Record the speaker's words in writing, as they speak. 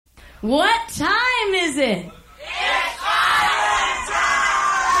What time is it? It's Island time!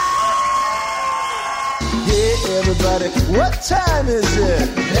 Yeah, everybody, what time is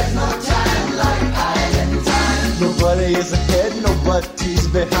it? There's no time like Island time. Nobody is ahead, nobody's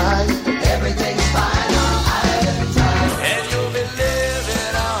behind. Everything's fine on Island time. And you'll be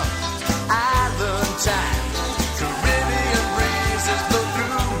living on Island time. Caribbean breezes blow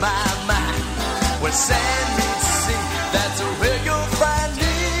through my mind. When sand meets sea, that's where you'll find me.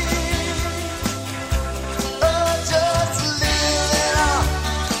 Oh, just living on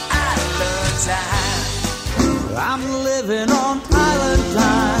Island time. I'm living on Island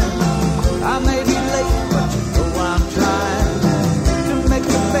time. I may be late, but you know I'm trying to make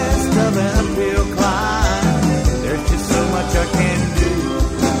the best of an uphill climb. There's just so much I can do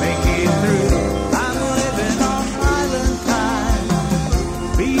to make it through. I'm living on Island time.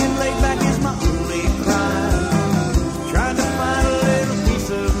 Being laid back is my only crime. Trying to find a little peace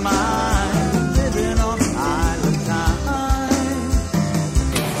of mind. Living on Island time.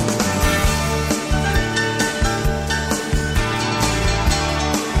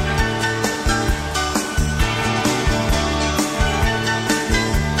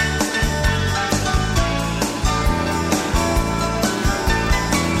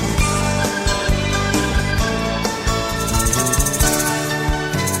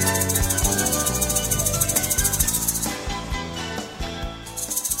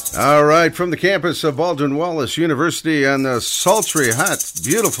 All right, from the campus of Baldwin Wallace University on the sultry, hot,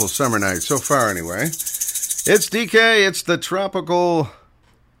 beautiful summer night, so far anyway. It's DK, it's the tropical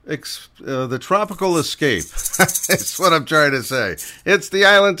escape. That's what I'm trying to say. It's the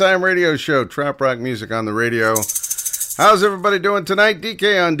Island Time Radio Show, trop rock music on the radio. How's everybody doing tonight?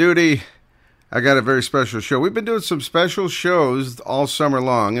 DK on duty. I got a very special show. We've been doing some special shows all summer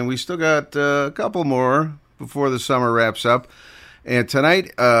long, and we still got a couple more before the summer wraps up. And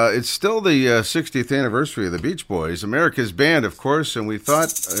tonight, it's still the 60th anniversary of the Beach Boys, America's band, of course. And we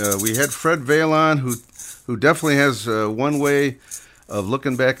thought we had Fred Vale on, who definitely has one way of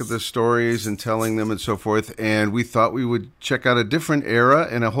looking back at the stories and telling them and so forth. And we thought we would check out a different era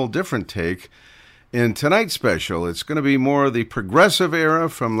and a whole different take. In tonight's special, it's going to be more the progressive era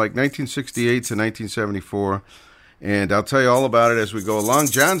from like 1968 to 1974. And I'll tell you all about it as we go along.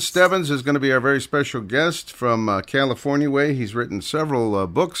 John Stebbins is going to be our very special guest from California Way. He's written several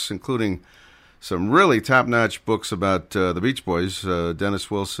books, including some really top-notch books about the Beach Boys,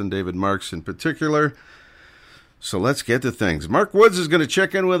 Dennis Wilson, David Marks in particular. So let's get to things. Mark Woods is going to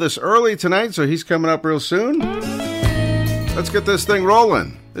check in with us early tonight, so he's coming up real soon. Let's get this thing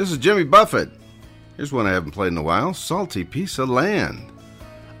rolling. This is Jimmy Buffett. Here's one I haven't played in a while, Salty Piece of Land.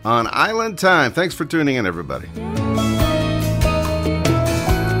 On Island Time. Thanks for tuning in, everybody.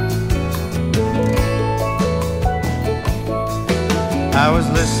 I was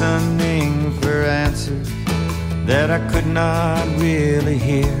listening for answers that I could not really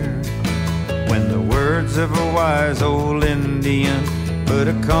hear, when the words of a wise old Indian put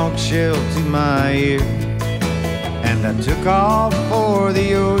a conch shell to my ear. And I took off for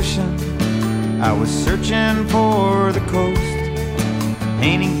the ocean. I was searching for the coast,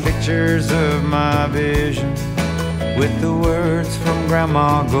 painting pictures of my vision with the words from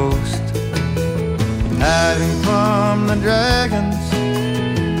Grandma Ghost. Hiding from the dragons,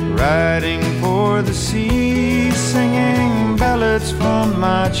 riding for the sea, singing ballads from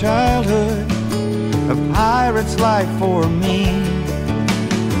my childhood, a pirate's life for me.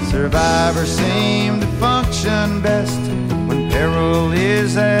 Survivors seem to function best when peril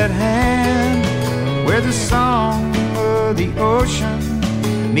is at hand, where the song of the ocean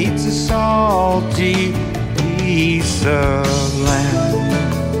meets a salty piece of land.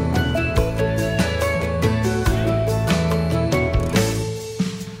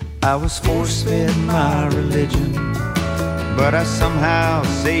 I was force-fed my religion, but I somehow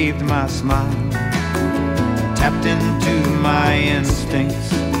saved my smile, tapped into my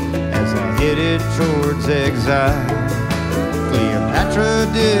instincts as I headed towards exile. Cleopatra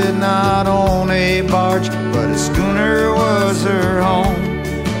did not own a barge, but a schooner was her home.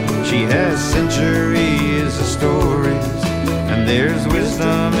 She has centuries of stories, and there's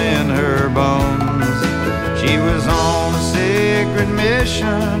wisdom in her bones. She was on a sacred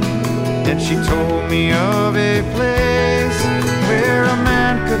mission, and she told me of a place where a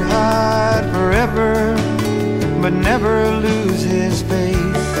man could hide forever, but never lose his faith.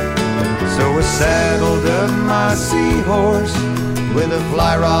 So I saddled up my seahorse with a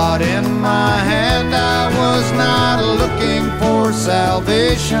fly rod in my hand. I was not looking for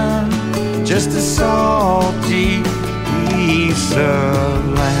salvation, just a salty piece of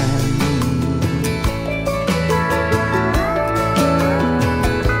land.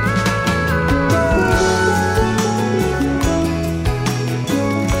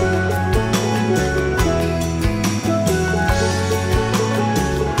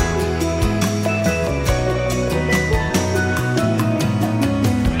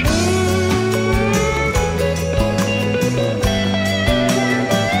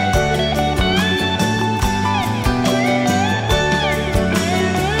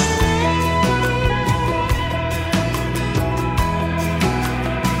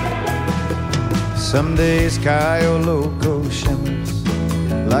 Some days Cayo Loco shimmers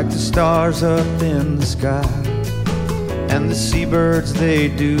like the stars up in the sky, and the seabirds, they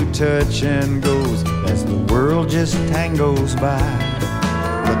do touch and goes as the world just tangos by.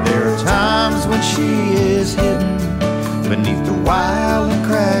 But there are times when she is hidden beneath the wild and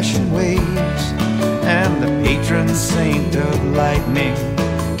crashing waves, and the patron saint of lightning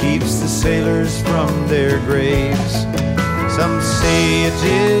keeps the sailors from their graves. Some say it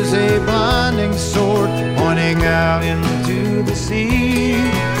is a blinding sword pointing out into the sea,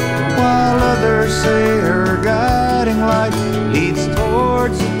 while others say her guiding light leads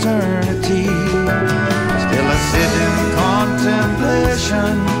towards eternity. Still I sit in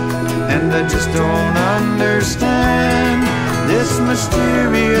contemplation, and I just don't understand this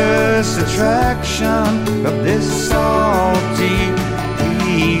mysterious attraction of this salty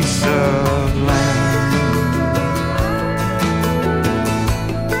piece of land.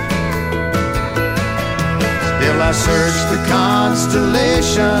 Still I search the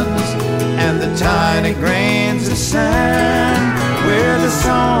constellations and the tiny grains of sand, where the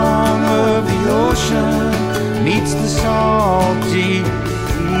song of the ocean meets the salty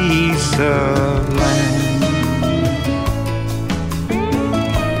piece of land.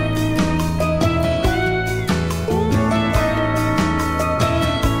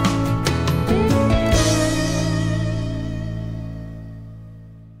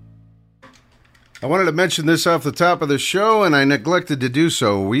 I wanted to mention this off the top of the show, and I neglected to do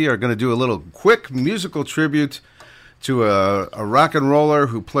so. We are going to do a little quick musical tribute to a rock and roller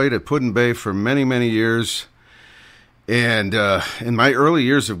who played at Put-in-Bay for many, many years. And in my early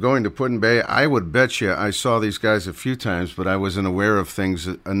years of going to Put-in-Bay, I would bet you I saw these guys a few times, but I wasn't aware of things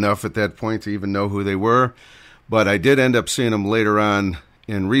enough at that point to even know who they were. But I did end up seeing them later on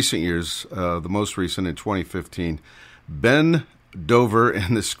in recent years, the most recent in 2015. Ben Dover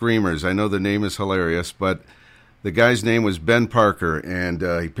and the Screamers. I know the name is hilarious, but the guy's name was Ben Parker, and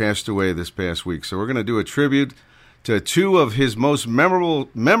he passed away this past week. So we're going to do a tribute to two of his most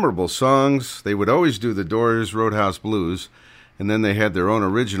memorable songs. They would always do the Doors' Roadhouse Blues, and then they had their own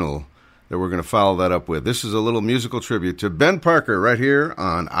original that we're going to follow that up with. This is a little musical tribute to Ben Parker right here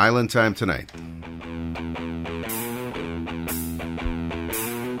on Island Time Tonight.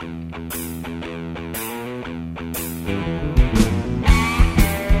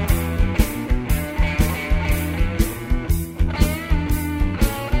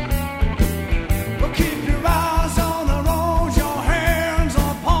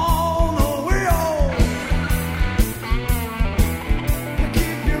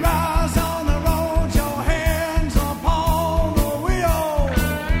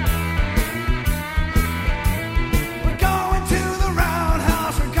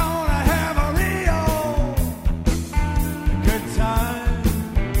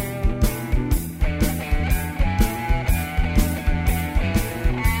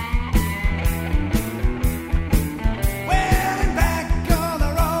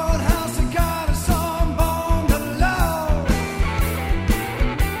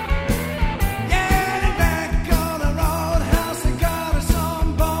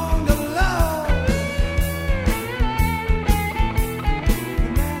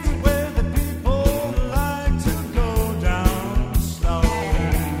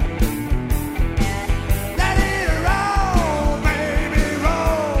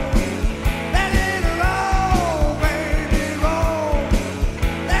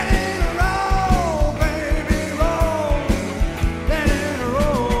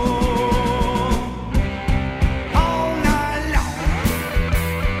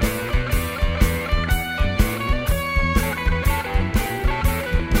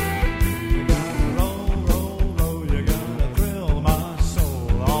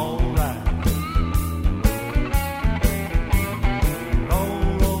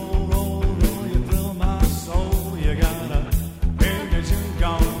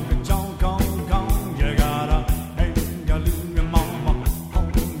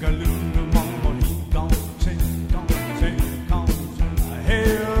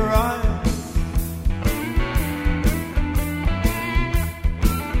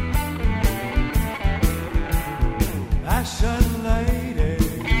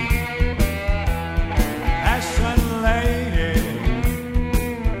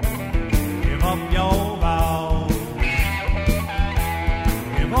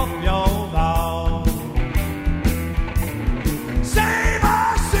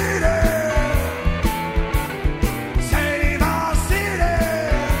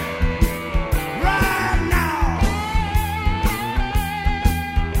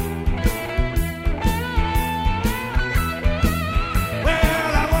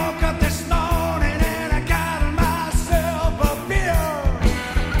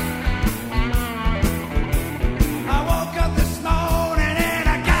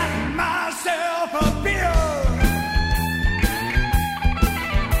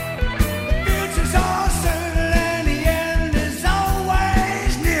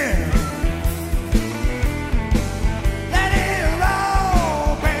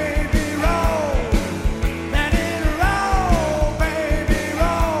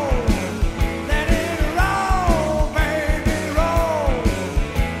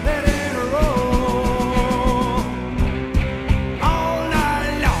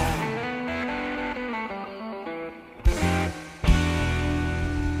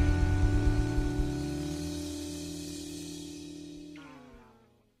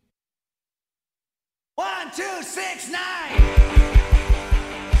 1269.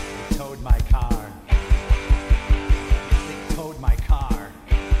 They towed my car. They towed my car.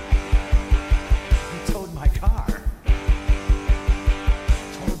 They towed my car.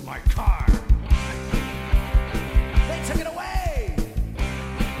 Towed my car. They took it away.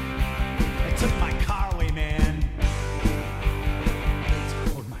 They took my car away, man. They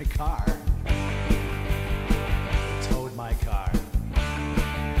towed my car. They towed my car.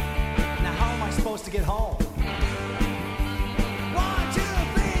 Now how am I supposed to get home? 1, 2,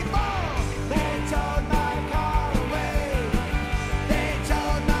 3, 4. They towed my car away. They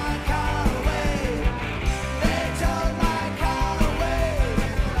towed my car away. They towed my car away.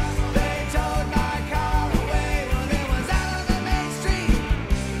 They towed my car away. Well, it was out on the main street.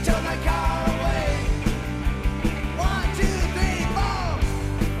 Towed my car away. 1, 2, 3, 4.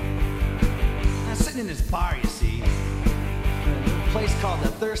 I'm sitting in this bar, you see. A place called the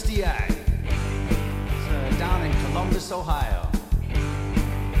Thirsty Eye. Down in Columbus, Ohio.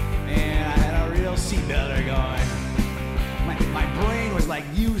 And I had a real seatbelter going. My brain was like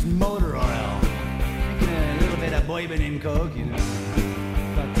used motor oil. Drinking a little bit of bourbon and coke, you know.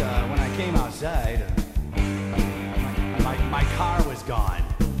 But when I came outside, my car was gone.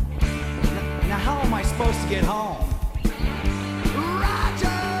 Now how am I supposed to get home? Roger!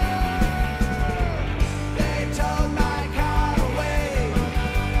 They towed my car away.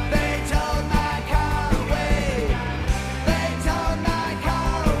 They towed my car away. They towed my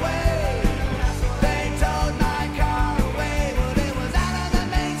car away. They towed my car away. Well, it was out on the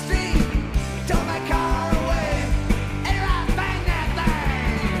main street. Towed my car away. And I banged that thing.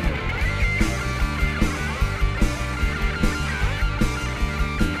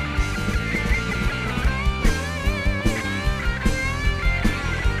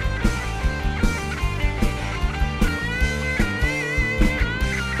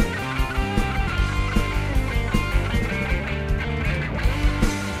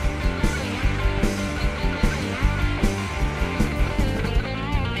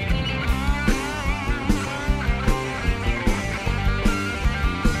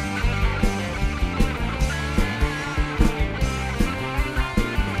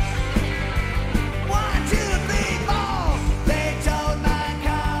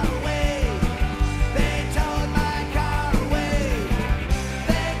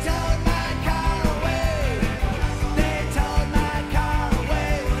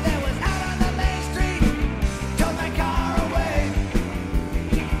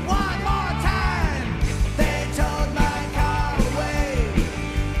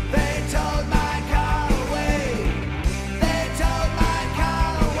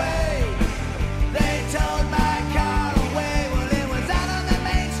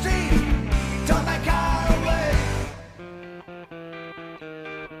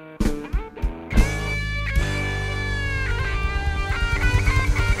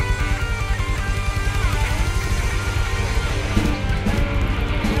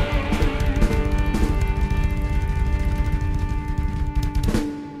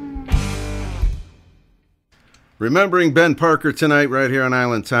 Remembering Ben Parker tonight right here on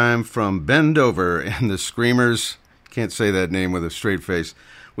Island Time from Bend Over and the Screamers. Can't say that name with a straight face.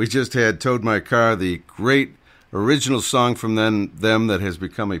 We just had Towed My Car, the great original song from them that has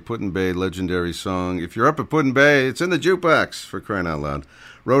become a Put-in-Bay legendary song. If you're up at Put-in-Bay, it's in the jukebox, for crying out loud.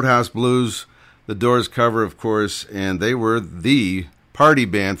 Roadhouse Blues, the Doors cover, of course, and they were the party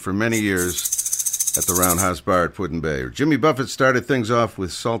band for many years at the Roundhouse Bar at Put-in-Bay. Jimmy Buffett started things off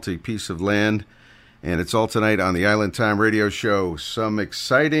with Salty Piece of Land, and it's all tonight on the Island Time radio show. Some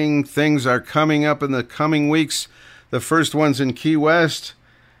exciting things are coming up in the coming weeks. The first one's in Key West,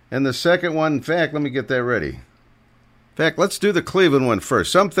 and the second one, in fact, let me get that ready. In fact, let's do the Cleveland one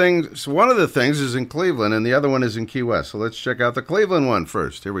first. One of the things is in Cleveland, and the other one is in Key West. So let's check out the Cleveland one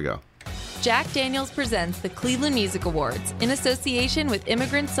first. Here we go. Jack Daniels presents the Cleveland Music Awards in association with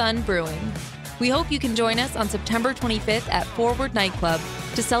Immigrant Son Brewing. We hope you can join us on September 25th at Forward Nightclub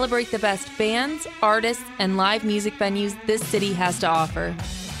to celebrate the best bands, artists, and live music venues this city has to offer.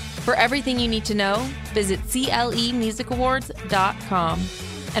 For everything you need to know, visit clemusicawards.com.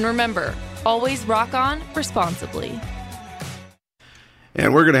 And remember, always rock on responsibly.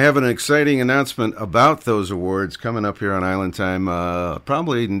 And we're going to have an exciting announcement about those awards coming up here on Island Time,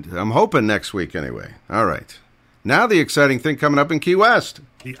 probably, I'm hoping next week anyway. All right. Now the exciting thing coming up in Key West.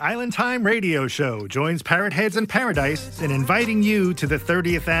 The Island Time Radio Show joins Parrot Heads in Paradise in inviting you to the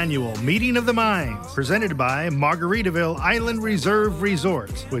 30th Annual Meeting of the Minds, presented by Margaritaville Island Reserve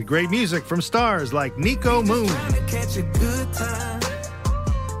Resort, with great music from stars like Nico Moon,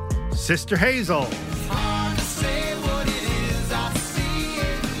 Sister Hazel,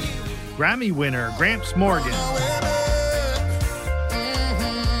 Grammy winner Gramps Morgan.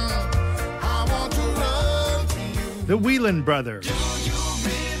 The Whelan Brothers.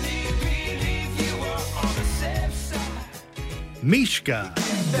 Mishka.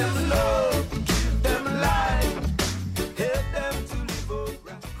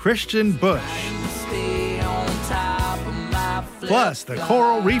 Christian Bush. Plus the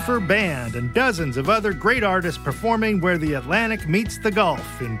Coral Reefer Band and dozens of other great artists performing where the Atlantic meets the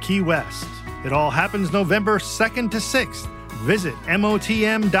Gulf in Key West. It all happens November 2nd to 6th. Visit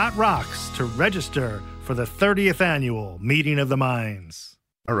motm.rocks to register for the 30th annual Meeting of the Minds.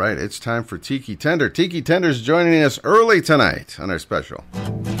 All right, it's time for Tiki Tender. Tiki Tender's joining us early tonight on our special.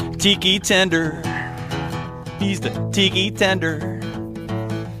 Tiki Tender, he's the Tiki Tender.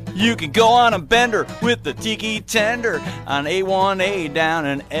 You can go on a bender with the Tiki Tender on A1A down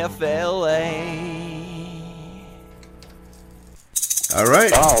in FLA. All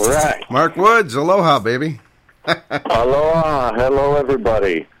right. All right. Mark Woods, aloha, baby. Aloha. Hello,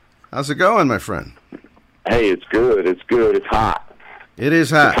 everybody. How's it going, my friend? Hey, it's good. It's good. It's hot. It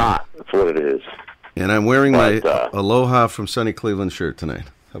is hot. It's hot. That's what it is. And I'm wearing my Aloha from Sunny Cleveland shirt tonight.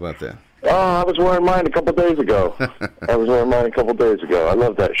 How about that? Oh, I was wearing mine a couple days ago. I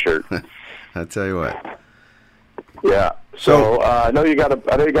love that shirt. I tell you what. Yeah. So I know you got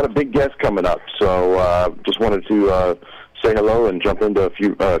a big guest coming up. So just wanted to say hello and jump into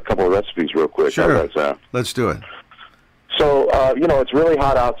a couple of recipes real quick. Sure. How about that? Let's do it. So, it's really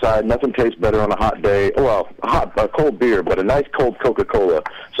hot outside. Nothing tastes better on a hot day. Well, a cold beer, but a nice cold Coca-Cola.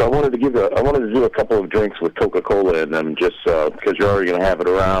 So I wanted to do a couple of drinks with Coca-Cola in them, just because you're already going to have it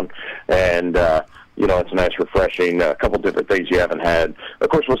around, and it's nice, refreshing. A couple different things you haven't had. Of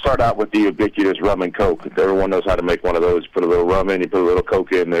course, we'll start out with the ubiquitous rum and Coke. Everyone knows how to make one of those. Put a little rum in, you put a little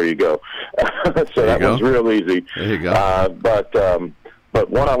Coke in, there you go. So that one's real easy. There you go. But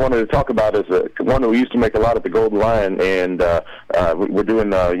one I wanted to talk about is one that we used to make a lot at the Golden Lion, and we're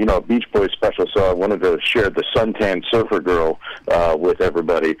doing a Beach Boys special, so I wanted to share the Suntan Surfer Girl with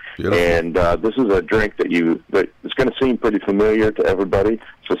everybody. Beautiful. And this is a drink that it's going to seem pretty familiar to everybody.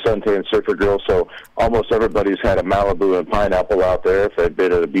 It's the Suntan Surfer Girl, so almost everybody's had a Malibu and pineapple out there if they've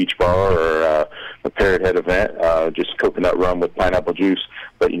been at a beach bar or a Parrot Head event, just coconut rum with pineapple juice.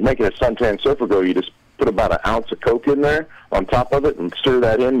 But you make it a Suntan Surfer Girl, you just put about an ounce of Coke in there on top of it and stir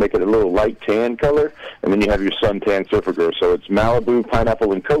that in, make it a little light tan color, and then you have your Suntan Surfer Girl. So it's Malibu,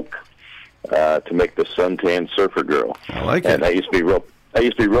 pineapple, and Coke to make the Suntan Surfer Girl. I like it. And that used to be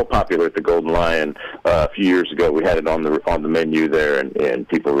real popular at the Golden Lion a few years ago. We had it on the menu there, and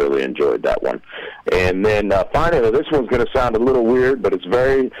people really enjoyed that one. And then finally, this one's going to sound a little weird, but it's a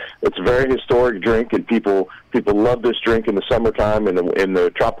very historic drink, and people love this drink in the summertime in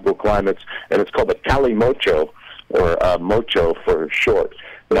the tropical climates, and it's called the Calimocho, or mocho for short.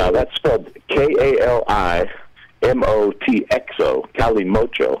 Now that's spelled Kalimoxo,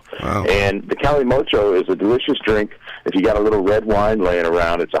 Calimocho. Wow. And the Calimocho is a delicious drink. If you got a little red wine laying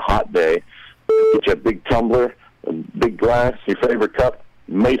around, it's a hot day. Get you a big tumbler, a big glass, your favorite cup,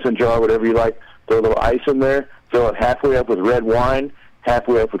 mason jar, whatever you like. Throw a little ice in there. Fill it halfway up with red wine,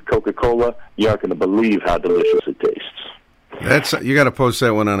 halfway up with Coca-Cola. You aren't going to believe how delicious it tastes. You got to post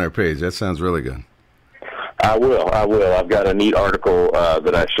that one on our page. That sounds really good. I will. I've got a neat article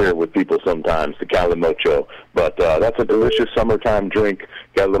that I share with people sometimes, the Calimocho. But that's a delicious summertime drink.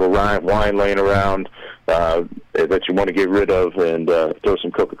 Got a little wine laying around that you want to get rid of, and throw some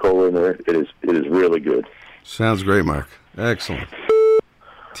Coca-Cola in there. It is really good. Sounds great, Mark. Excellent.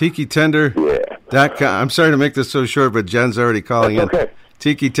 TikiTender.com. I'm sorry to make this so short, but Jen's already calling in. Okay.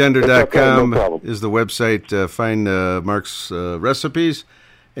 TikiTender.com no is the website. Find Mark's recipes.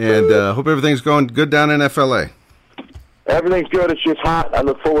 And hope everything's going good down in FLA. Everything's good. It's just hot. I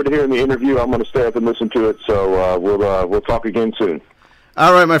look forward to hearing the interview. I'm going to stay up and listen to it. So we'll talk again soon.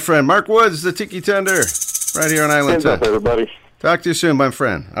 All right, my friend. Mark Woods, the Tiki Tender, right here on Island Hands Time. up, everybody. Talk to you soon, my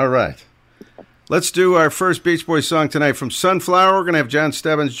friend. All right. Let's do our first Beach Boys song tonight from Sunflower. We're going to have John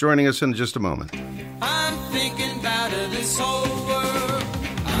Stebbins joining us in just a moment. I'm thinking about this whole world.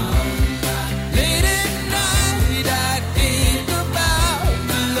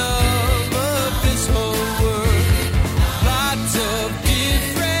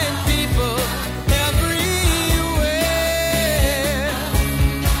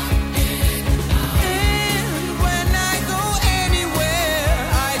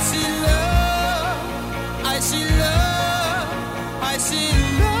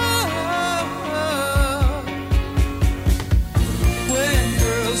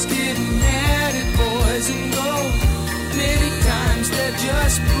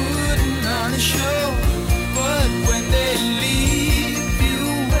 Just putting on a show, but when they leave, you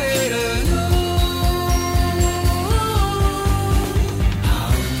wait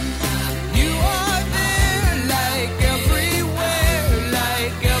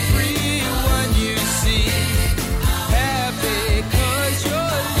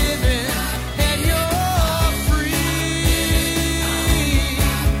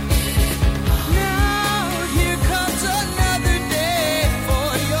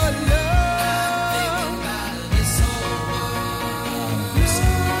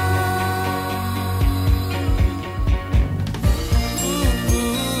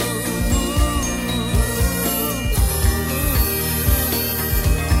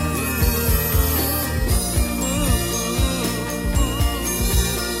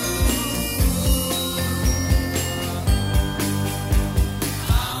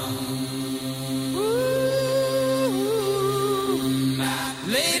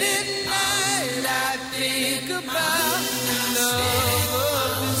about the love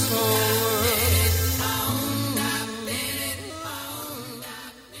of this whole world.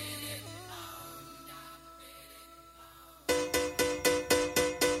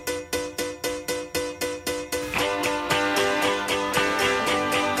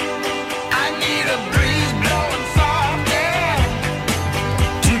 I need a breeze blowing soft, yeah,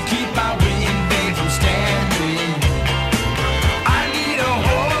 to keep my wind made from standing. I need a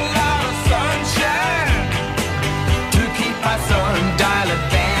whole lot of sunshine to keep my sundial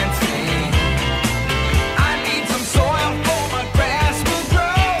advancing. I need some soil for my grass will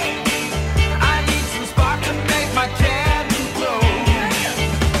grow. I need some spark to make my candle glow.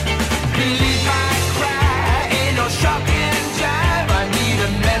 Believe I cry, ain't no shock and jive. I need a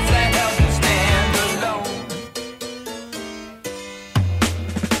mess that helps me stand alone.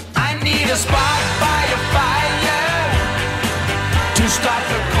 I need a spark by a fire to start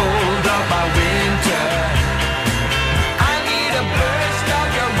the cold of my winter. I need a burst of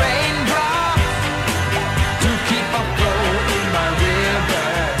your raindrops to keep afloat in my river.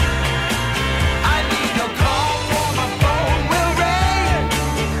 I need your call for my phone will ring.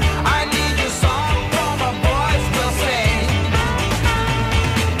 I need your song for my voice will sing.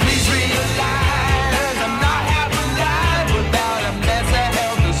 Please realize I'm not half alive without a mess that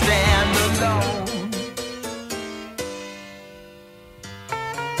helps me stand alone.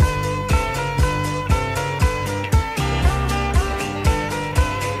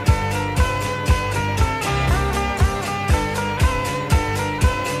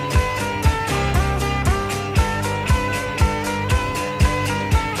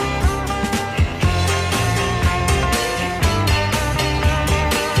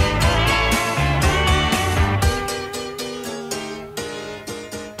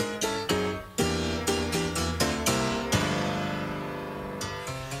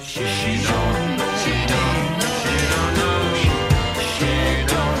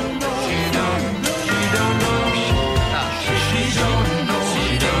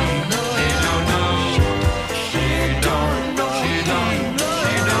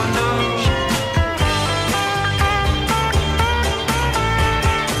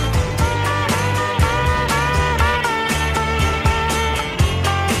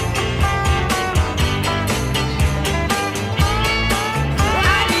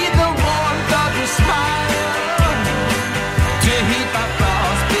 I need the warmth of your smile to heat my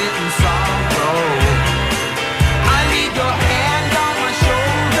frostbitten sorrow. I need your hand on my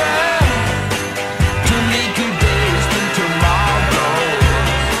shoulder to lead today's to tomorrow.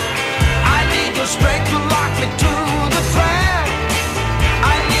 I need your strength to lock me to the ground.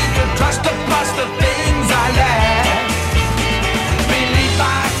 I need your trust to plus the things I lack. Believe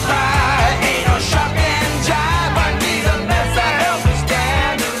I cry, ain't no shock and jive. I need a mess that helps me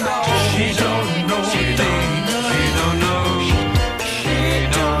stand alone. She don't know, she don't know, she don't know, she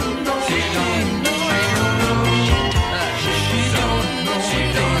don't know, she don't know, she don't know, she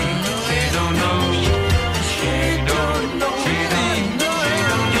don't know, she don't know,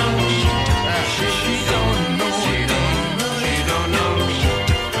 she don't know, she don't know, she don't know, she don't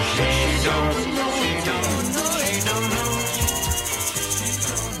know, she don't know, she don't know, she don't know.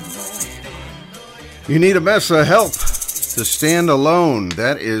 You need a mess of help to stand alone.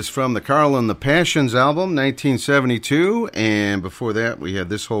 That is from the Carl and the Passions album, 1972. And before that, we had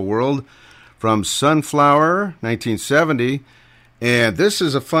This Whole World from Sunflower, 1970. And this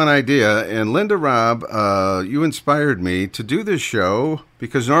is a fun idea. And Linda Robb, you inspired me to do this show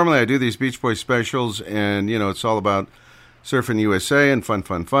because normally I do these Beach Boys specials and, you know, it's all about Surfing USA and Fun,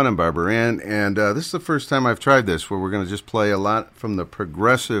 Fun, Fun and Barbara Ann. And this is the first time I've tried this where we're going to just play a lot from the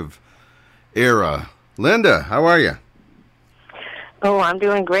progressive era. Linda, how are you? Oh, I'm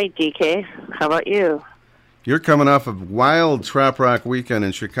doing great, DK. How about you? You're coming off a wild trop rock weekend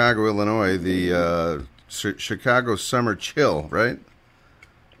in Chicago, Illinois, the Chicago Summer Chill, right?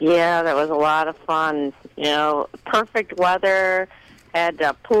 Yeah, that was a lot of fun. You know, perfect weather, had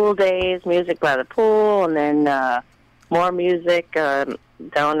pool days, music by the pool, and then more music down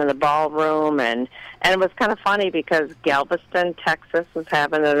in the ballroom. And it was kind of funny because Galveston, Texas was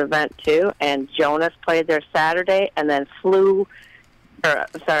having an event too, and Jonas played there Saturday and then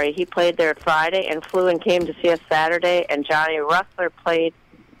he played there Friday and flew and came to see us Saturday, and Johnny Rustler played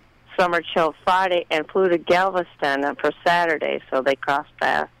Summer Chill Friday and flew to Galveston for Saturday, so they crossed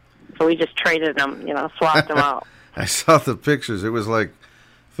paths. So we just traded them, you know, swapped them out. I saw the pictures. It was like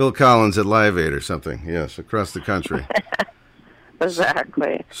Phil Collins at Live Aid or something, yes, across the country.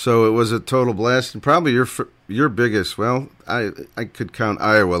 Exactly. So it was a total blast, and probably your biggest, well, I could count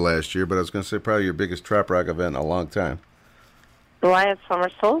Iowa last year, but I was going to say probably your biggest trop rock event in a long time. Well, I had Summer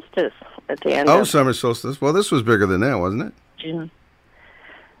Solstice at the end Oh, of Summer Solstice. Well, this was bigger than that, wasn't it? June.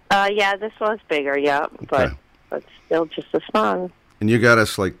 Yeah, this was bigger, yeah, but still just as fun. And you got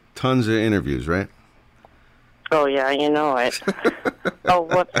us, like, tons of interviews, right? Oh, yeah, you know it. Oh,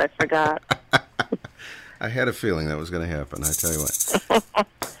 whoops, I forgot. I had a feeling that was going to happen, I tell you what.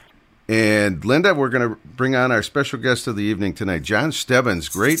 And, Linda, we're going to bring on our special guest of the evening tonight, John Stebbins,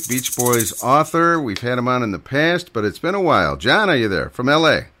 great Beach Boys author. We've had him on in the past, but it's been a while. John, are you there? From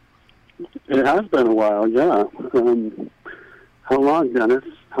L.A.? It has been a while, yeah. How long, Dennis?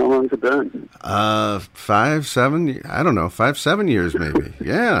 How long's it been? 5, 7, I don't know, 5, 7 years maybe.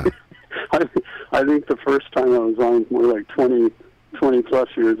 Yeah. I think the first time I was on was more like 20 plus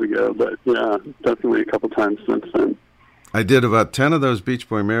years ago, but yeah, definitely a couple times since then. I did about 10 of those Beach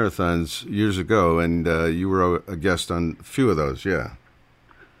Boy marathons years ago, and you were a guest on a few of those, yeah.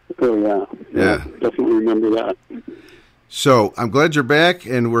 Oh, yeah. Yeah. Definitely remember that. So I'm glad you're back,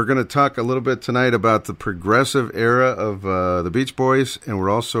 and we're going to talk a little bit tonight about the progressive era of the Beach Boys, and we're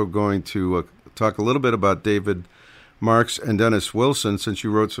also going to talk a little bit about David Marks and Dennis Wilson, since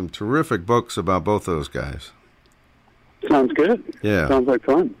you wrote some terrific books about both those guys. Sounds good. Yeah. Sounds like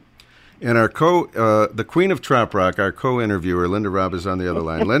fun. And our the Queen of Trop Rock, our co-interviewer, Linda Robb, is on the other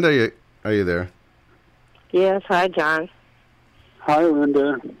line. Linda, are you there? Yes, hi, John. Hi,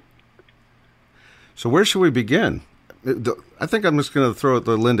 Linda. So where should we begin? I think I'm just going to throw it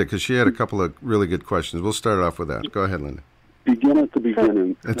to Linda because she had a couple of really good questions. We'll start off with that. Go ahead, Linda. Begin at the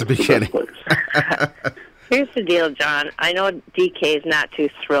beginning. At the beginning. Here's the deal, John. I know DK is not too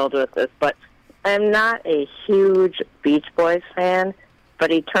thrilled with this, but I'm not a huge Beach Boys fan,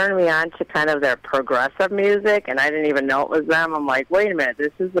 but he turned me on to kind of their progressive music, and I didn't even know it was them. I'm like, wait a minute,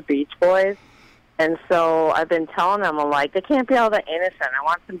 this is the Beach Boys? And so I've been telling him, I'm like, they can't be all that innocent. I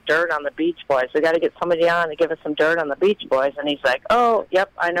want some dirt on the Beach Boys. We got to get somebody on to give us some dirt on the Beach Boys. And he's like, oh,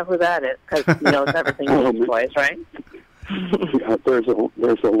 yep, I know who that is, because he knows everything Beach Boys, right? Yeah, there's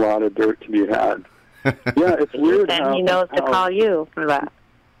a lot of dirt to be had. Yeah, it's weird and he knows to call you for that.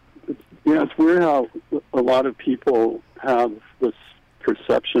 Yeah, it's weird how a lot of people have this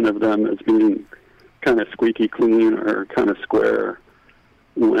perception of them as being kind of squeaky clean or kind of square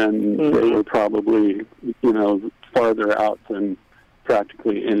when they were probably, farther out than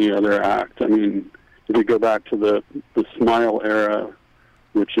practically any other act. I mean, if you go back to the Smile era,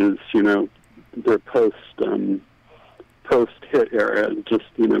 which is, their post-hit era, just,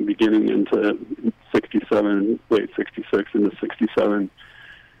 beginning into 67, late 66 into 67,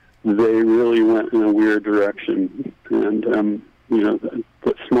 they really went in a weird direction. And,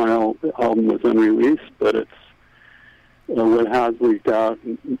 the Smile album was unreleased, but it's what has leaked out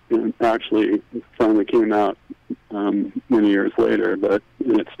and actually finally came out many years later. But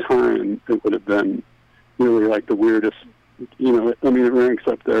in its time, it would have been really like the weirdest, it ranks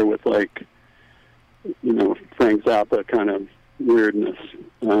up there with like, Frank Zappa kind of weirdness.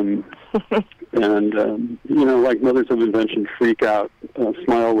 Like Mothers of Invention, Freak Out,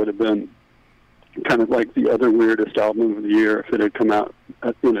 Smile would have been kind of like the other weirdest album of the year if it had come out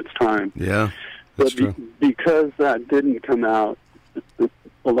in its time. Yeah, that's true. Because that didn't come out, a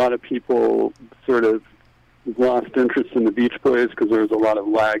lot of people sort of lost interest in the Beach Boys because there was a lot of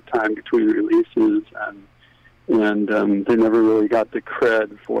lag time between releases, and they never really got the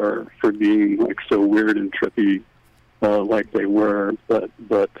cred for being like so weird and trippy like they were. But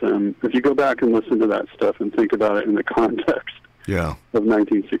if you go back and listen to that stuff and think about it in the context of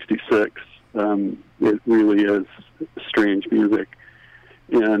 1966, it really is strange music.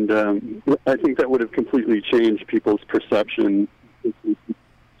 And I think that would have completely changed people's perception,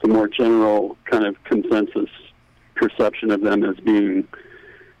 the more general kind of consensus perception of them as being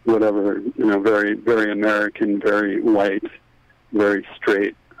whatever, very, very American, very white, very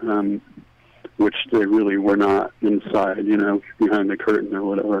straight, which they really were not inside, behind the curtain or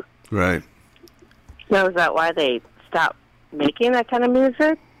whatever. Right. Now, is that why they stopped making that kind of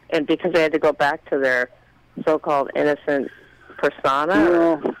music? And because they had to go back to their so-called innocent persona?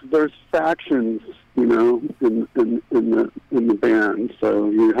 Well, there's factions, in the band. So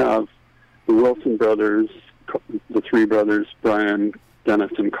you have the Wilson brothers, the three brothers, Brian,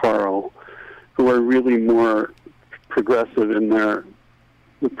 Dennis, and Carl, who are really more progressive in their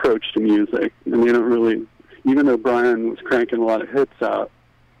approach to music. And they don't really, even though Brian was cranking a lot of hits out,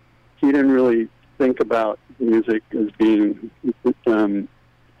 he didn't really think about music as being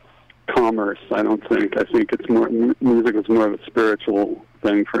commerce, I don't think. I think it's more, music is more of a spiritual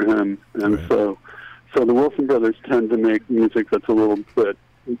thing for him. And so the Wilson brothers tend to make music that's a little bit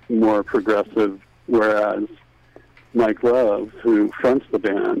more progressive, whereas Mike Love, who fronts the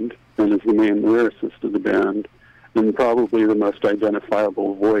band and is the main lyricist of the band, and probably the most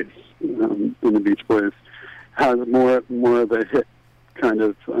identifiable voice in the Beach Boys, has more of a hit kind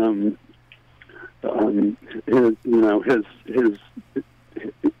of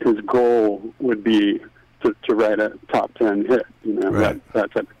his goal would be to write a top 10 hit, that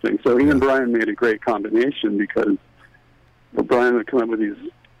type of thing. So he and Brian made a great combination, because Brian would come up with these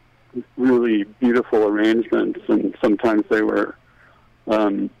really beautiful arrangements, and sometimes they were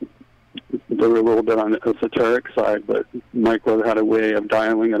a little bit on the esoteric side, but Michael had a way of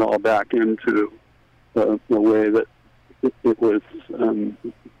dialing it all back into the way that it was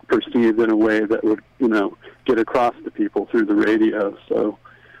perceived in a way that would, get across to people through the radio. So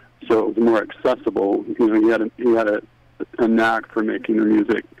it was more accessible. He had a knack for making the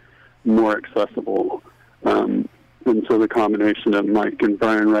music more accessible. And so the combination of Mike and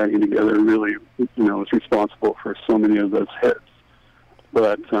Brian writing together really, was responsible for so many of those hits.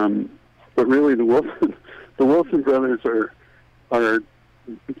 But really, the Wilson brothers are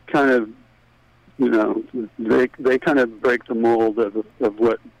kind of, they kind of break the mold of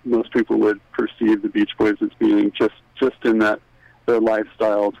what most people would perceive the Beach Boys as being, just in that their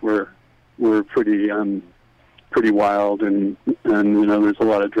lifestyles were pretty wild, and there's a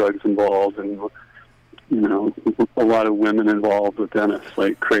lot of drugs involved, and a lot of women involved with Dennis,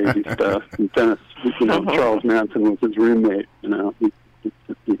 like crazy stuff. And Dennis, Charles Manson was his roommate.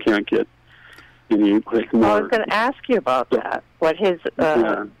 You can't get any like more. Well, I was going to ask you about that. What his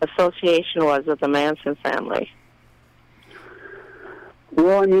association was with the Manson family.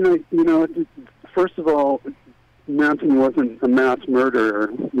 Well, first of all, Manson wasn't a mass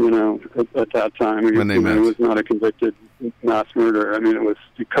murderer, at that time. He was not a convicted mass murderer. It was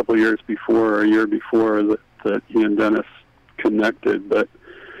a couple of years before, or a year before, that he and Dennis connected. But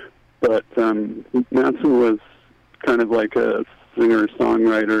Manson was kind of like a singer,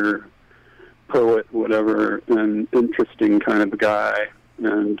 songwriter, poet, whatever, an interesting kind of guy.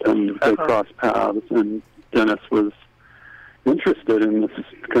 And they crossed paths, and Dennis was interested in this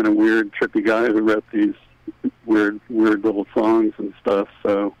kind of weird, trippy guy who wrote these weird little songs and stuff.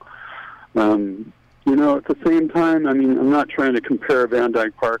 So, at the same time, I'm not trying to compare Van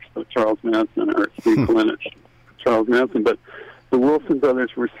Dyke Parks to Charles Manson or Steve Kalinich to Charles Manson, but the Wilson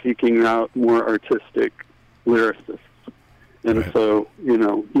brothers were seeking out more artistic lyricists. And so,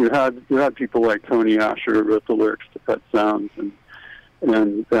 you had people like Tony Asher, who wrote the lyrics to Pet Sounds, and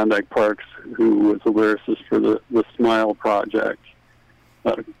Van Dyke Parks, who was a lyricist for the Smile Project.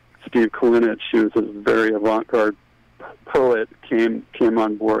 Steve Kalinich, who was a very avant-garde poet, came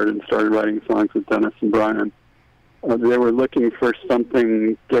on board and started writing songs with Dennis and Brian. They were looking for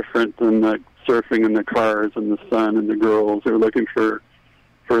something different than the surfing in the cars and the sun and the girls. They were looking for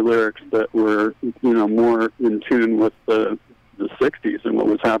lyrics that were, more in tune with the 60s and what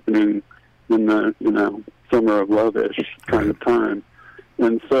was happening in the summer of love-ish kind of time.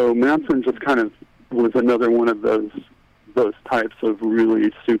 And so Manson just kind of was another one of those types of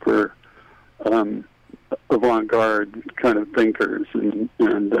really super avant-garde kind of thinkers, and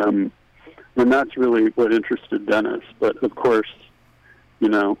that's really what interested Dennis. But of course, he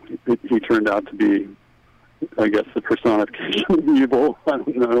turned out to be, I guess, the personification of evil. I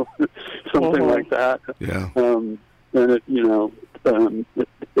don't know, something like that. Yeah. And it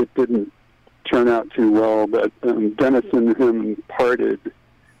didn't turn out too well. But Dennis and him parted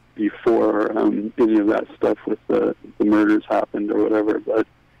before any of that stuff with the murders happened or whatever.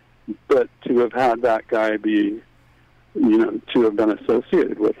 But to have had that guy be, to have been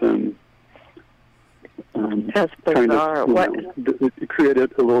associated with him, that's bizarre. It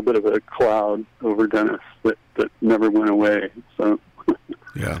created a little bit of a cloud over Dennis that never went away. So,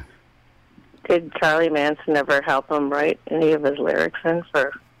 yeah. Did Charlie Manson ever help him write any of his lyrics in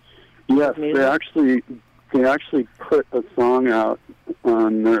for? Yes, they actually put a song out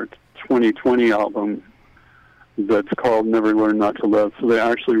on their 2020 album that's called Never Learn Not to Love. So they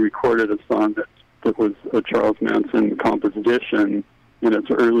actually recorded a song that was a Charles Manson composition in its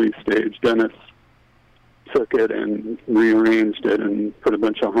early stage. Dennis took it and rearranged it and put a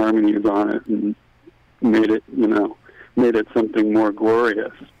bunch of harmonies on it and made it something more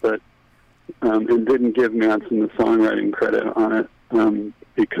glorious, but and didn't give Manson the songwriting credit on it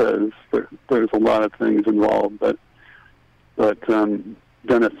because there's a lot of things involved. But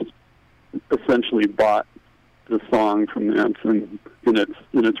Dennis essentially bought the song from Manson in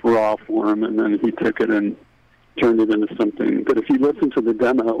its raw form, and then he took it and turned it into something. But if you listen to the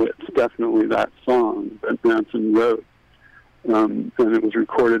demo, it's definitely that song that Manson wrote, and it was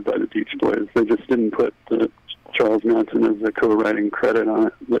recorded by the Beach Boys. They just didn't put Charles Manson as a co-writing credit on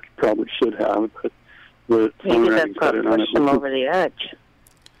it, which probably should have, but the songwriting credit on it. Maybe that's what pushed him over the edge.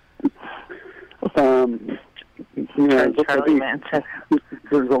 Yeah, for Charlie Manson.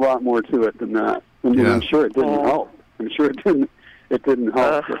 There's a lot more to it than that. I mean, Yeah. I'm sure it didn't help. I'm sure it didn't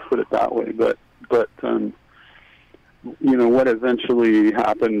help. Let's put it that way. But what eventually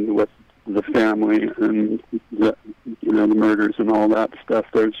happened with the family and the murders and all that stuff.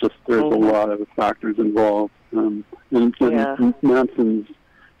 There's a lot of factors involved. And Manson's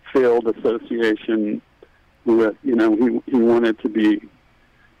failed association with, he wanted to be,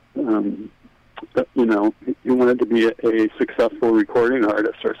 he wanted to be a successful recording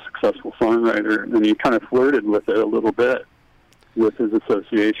artist or a successful songwriter, and he kind of flirted with it a little bit with his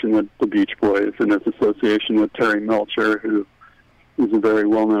association with the Beach Boys and his association with Terry Melcher, who was a very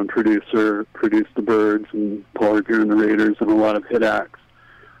well-known producer, produced the Byrds and Paul Revere and the Raiders and a lot of hit acts.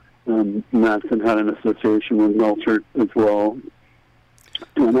 Manson had an association with Melcher as well,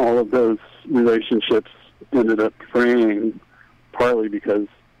 and all of those relationships ended up fraying, partly because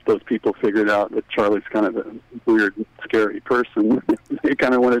those people figured out that Charlie's kind of a weird, scary person. They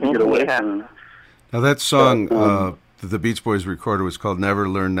kind of wanted to get away from him. Now that song that the Beach Boys recorded was called Never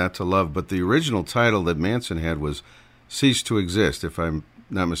Learn Not to Love, but the original title that Manson had was Cease to Exist, if I'm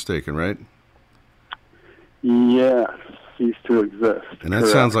not mistaken, right? Yes, Cease to Exist. And that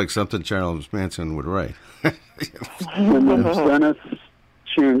sounds like something Charles Manson would write. And then Dennis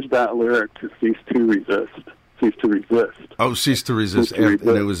changed that lyric to Cease to Resist. Cease to Resist. Oh, Cease to Resist, and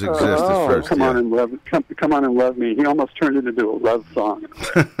it was Exist at first. Come on and love me. He almost turned it into a love song,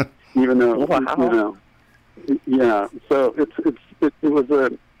 even though yeah. So it's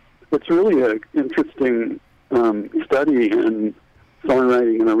really an interesting study in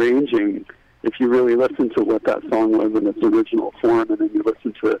songwriting and arranging. If you really listen to what that song was in its original form, and then you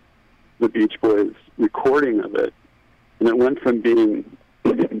listen to the Beach Boys recording of it, and it went from being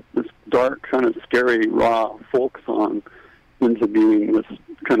this dark, kind of scary, raw folk song into being this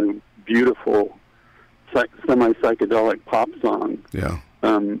kind of beautiful, semi-psychedelic pop song. Yeah.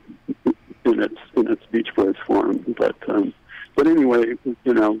 In its Beach Boys form, but anyway,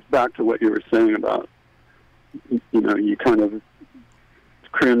 back to what you were saying about, you kind of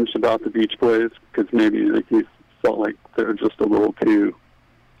cringed about the Beach Boys because maybe you felt like they're just a little too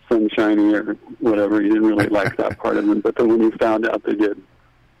sunshiny or whatever. You didn't really like that part of them, but then when you found out they did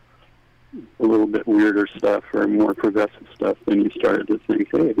a little bit weirder stuff or more progressive stuff, then you started to think,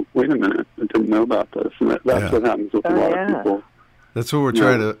 hey, wait a minute, I didn't know about this. And that's what happens with a lot of people. That's what we're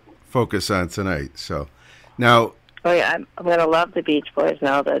trying to focus on tonight. So now... Oh, yeah, I'm going to love the Beach Boys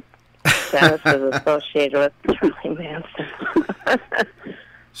now that Dennis is associated with Charlie Manson.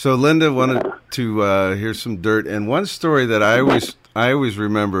 So Linda wanted to hear some dirt, and one story that I always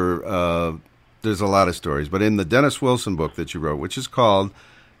remember, there's a lot of stories, but in the Dennis Wilson book that you wrote, which is called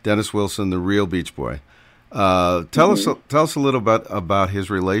Dennis Wilson, The Real Beach Boy, tell us a little bit about his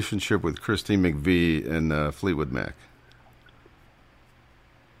relationship with Christine McVie and Fleetwood Mac.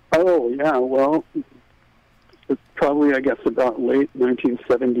 Oh, yeah, well, it's probably, I guess, about late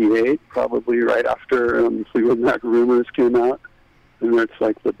 1978, probably right after Fleetwood Mac Rumors came out, and it's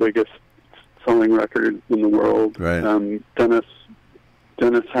like the biggest selling record in the world. Right. Dennis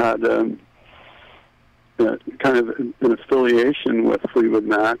had kind of an affiliation with Fleetwood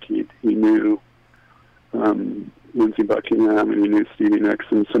Mac. He knew Lindsey Buckingham, and he knew Stevie Nicks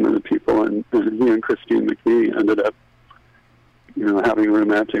and some of the people, and he and Christine McVie ended up having a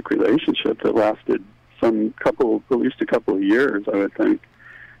romantic relationship that lasted at least a couple of years, I would think.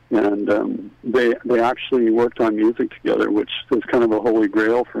 And they actually worked on music together, which was kind of a holy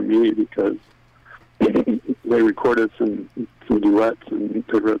grail for me because they recorded some duets and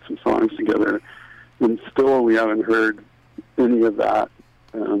they wrote some songs together. And still we haven't heard any of that,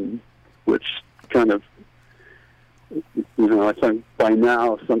 which kind of, I think by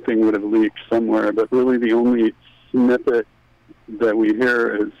now something would have leaked somewhere, but really the only snippet that we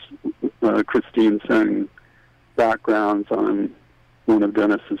hear is Christine sang backgrounds on one of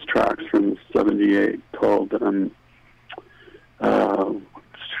Dennis's tracks from '78 called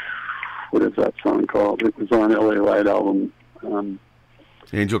what is that song called? It was on L.A. Light album.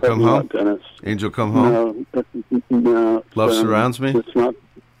 Angel Come Home? Dennis. Angel Come Home? No. Love Surrounds Me? It's not.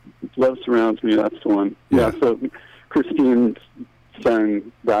 Love Surrounds Me, that's the one. Yeah, so Christine sang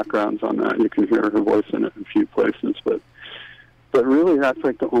backgrounds on that. You can hear her voice in it in a few places, but really that's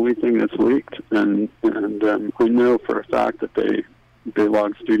like the only thing that's leaked. And I know for a fact that they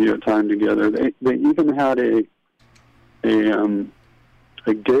logged studio time together. They even had a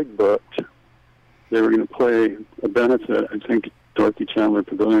gig booked. They were going to play a benefit, I think Dorothy Chandler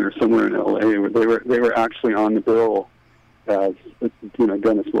Pavilion or somewhere in L.A. where they were actually on the bill as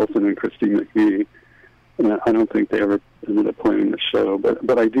Dennis Wilson and Christine McVie, I don't think they ever ended up playing the show,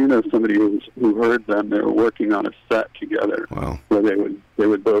 but I do know somebody who heard them. They were working on a set together, Wow. where they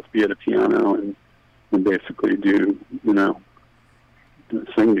would both be at a piano and basically do,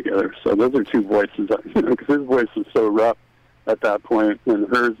 sing together. So those are two voices, because his voice was so rough at that point, and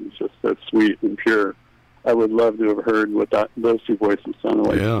hers is just so sweet and pure. I would love to have heard what those two voices sounded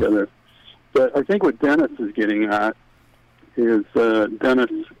like together. But I think what Dennis is getting at is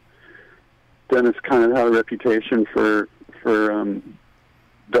Dennis kind of had a reputation for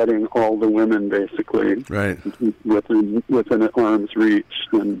vetting all the women, basically, right, within arm's reach,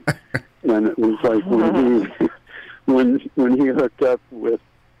 and it was like when he hooked up with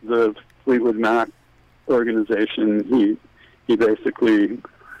the Fleetwood Mac organization, he basically,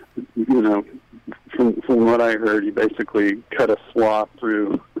 from what I heard, he basically cut a swath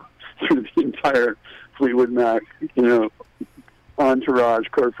through the entire Fleetwood Mac, entourage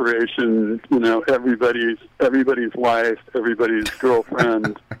corporation, everybody's wife, everybody's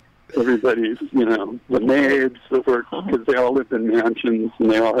girlfriend, everybody's, the maids that worked, because they all lived in mansions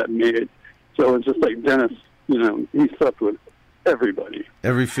and they all had maids. So it was just like Dennis, he slept with everybody.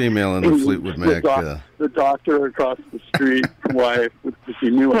 Every female in the Fleetwood Mac. The doctor across the street, wife, if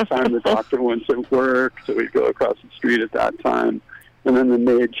he knew what time the doctor went to work, so he'd go across the street at that time. And then the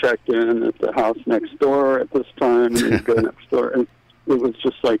maid checked in at the house next door at this time, and he'd go next door. And it was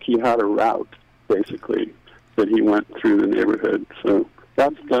just like he had a route, basically, that he went through the neighborhood. So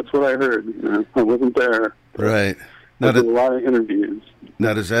that's what I heard. I wasn't there. Right. I did a lot of interviews.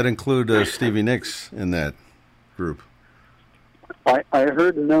 Now, does that include Stevie Nicks in that group? I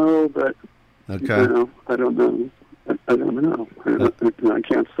heard no, but okay. I don't know. I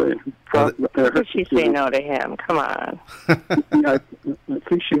can't say. Did she say no to him? Come on. I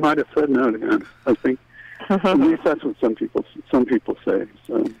think she might have said no to him. I think at least that's what some people say.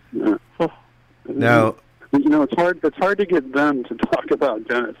 So yeah. Now, it's hard to get them to talk about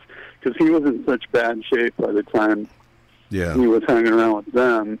Dennis, because he was in such bad shape by the time he was hanging around with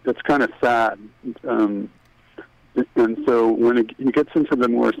them. It's kind of sad. And so when he gets into the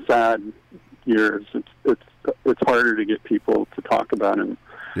more sad years, it's harder to get people to talk about him.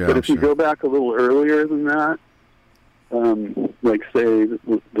 Yeah, but if you go back a little earlier than that, like say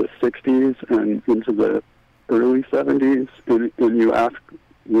the 60s and into the early 70s, and you ask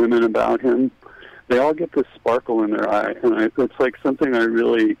women about him, they all get this sparkle in their eye, and it's like something I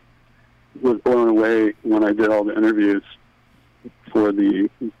really was blown away when I did all the interviews for the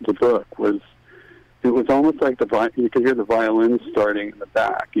book. It was almost like you could hear the violin starting in the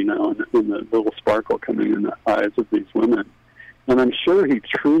back, and the little sparkle coming in the eyes of these women. And I'm sure he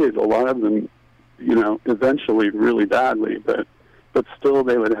treated a lot of them, eventually really badly, but still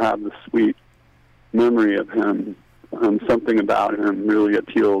they would have the sweet memory of him. Something about him really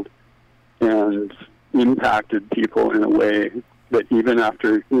appealed and impacted people in a way that even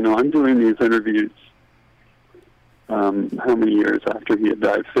after, I'm doing these interviews how many years after he had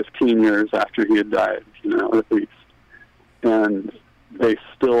died? 15 years after he had died, at least. And they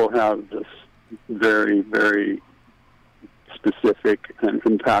still have this very, very specific and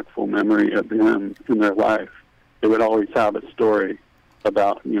impactful memory of him in their life. They would always have a story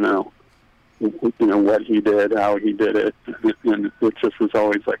about, what he did, how he did it, and it just was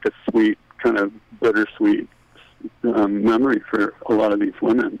always like a sweet, kind of bittersweet memory for a lot of these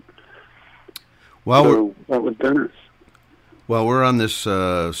women. So that was Dennis. Well, we're on this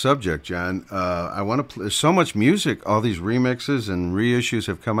subject, John. I want to play. There's so much music. All these remixes and reissues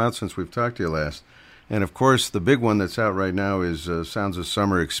have come out since we've talked to you last. And, of course, the big one that's out right now is Sounds of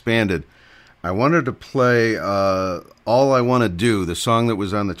Summer Expanded. I wanted to play All I Want to Do, the song that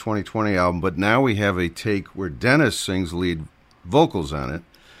was on the 2020 album, but now we have a take where Dennis sings lead vocals on it.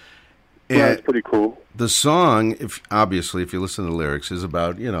 Yeah, that's pretty cool. The song, obviously, if you listen to the lyrics, is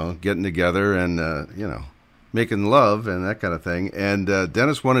about, getting together and, making love and that kind of thing. And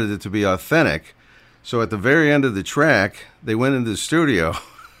Dennis wanted it to be authentic. So at the very end of the track, they went into the studio.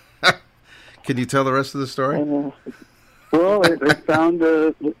 Can you tell the rest of the story? Well, they found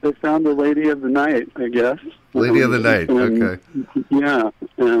a lady of the night, I guess. Lady of the night, okay. Yeah,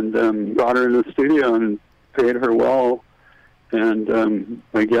 and brought her in the studio and paid her well. And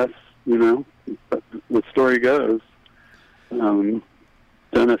I guess, the story goes,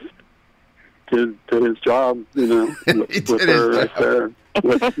 Dennis did his job, with her right there,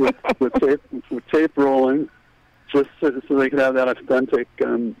 with tape rolling, just so they could have that authentic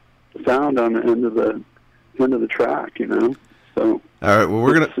sound on the end of the track, So all right,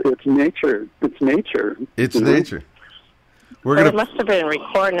 well it's nature. It's nature. It's nature. It must have been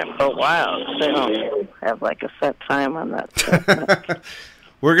recording it for a while. So they don't have like a set time on that stuff.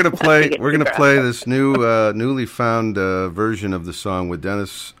 We're gonna play this newly found version of the song with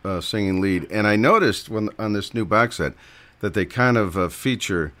Dennis singing lead. And I noticed on this new box set that they kind of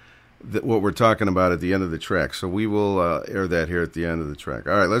feature what we're talking about at the end of the track. So we will air that here at the end of the track.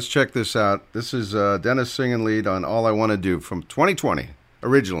 All right, let's check this out. This is Dennis singing lead on All I Want to Do from 2020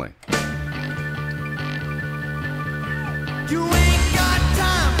 originally. You ain't got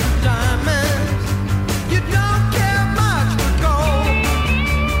time for diamonds. You don't care much for gold.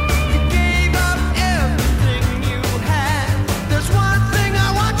 You gave up everything you had. There's one thing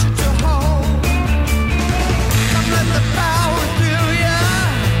I want you to hold. Come let the power through ya.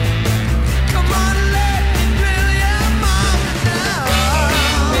 Come on, let me thrill ya, mama, now.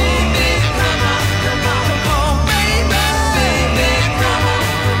 Baby, come on, come on, come on, baby. Baby, come on,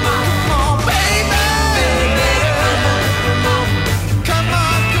 come on, come on, baby. Baby, come on. Come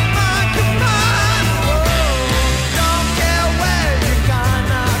on, come on, come on. Don't care where you're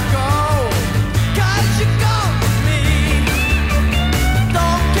gonna go, 'cause you're going with me.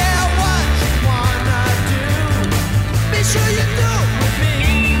 Don't care what you wanna do, be sure you do it with me.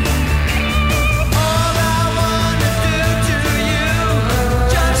 All I wanna do to you,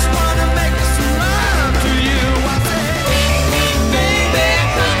 just wanna make some love to you. I say, baby,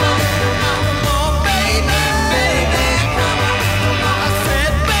 come on, come on, baby, baby, come on. I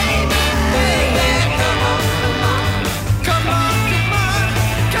said, baby, baby, come on, come on, come on,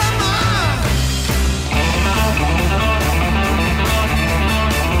 come on, come on,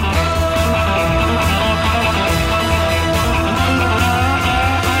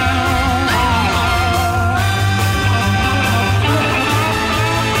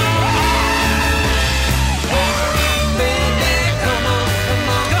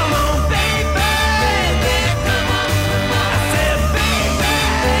 baby, come on. I said, baby,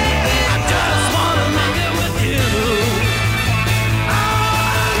 I just wanna make it with you.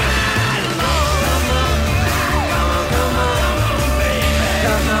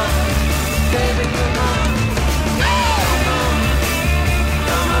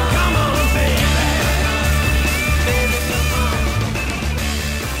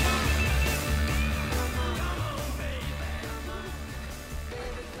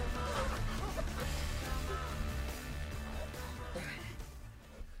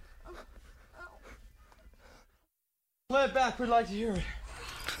 Play it back. We'd like to hear it.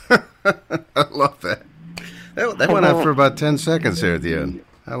 I love that. That went on for about 10 seconds there at the end.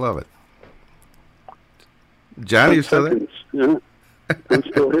 I love it. Johnny, you still there? Yeah, I'm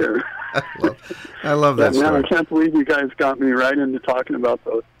still here. I love that Man, I story. can't believe you guys got me right into talking about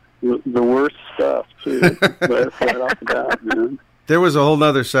the worst stuff, too, right off the bat, man. There was a whole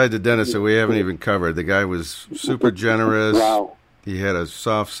other side to Dennis that we haven't even covered. The guy was super generous. Wow. He had a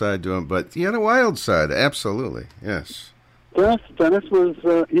soft side to him, but he had a wild side. Absolutely, yes. Dennis was,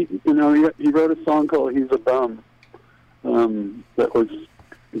 he wrote a song called "He's a Bum," that was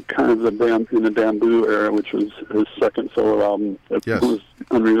kind of in the Bamboo era, which was his second solo album that was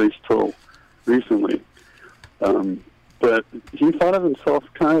unreleased till recently. But he thought of himself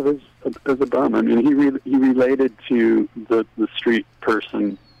kind of as a bum. I mean, he related to the street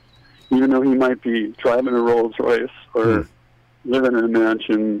person, even though he might be driving a Rolls Royce or living in a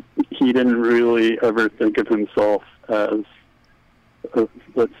mansion. He didn't really ever think of himself as,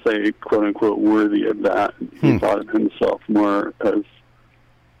 let's say, quote unquote, worthy of that. He thought of himself more as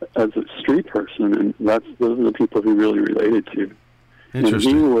a street person, and those are the people he really related to.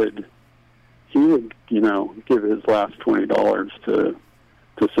 Interesting. And he would, give his last $20 to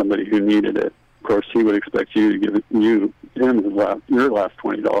somebody who needed it. Of course, he would expect you to give him your last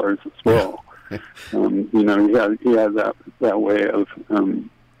 $20 as well. He had that way of,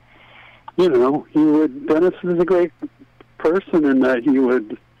 Dennis is a great person in that he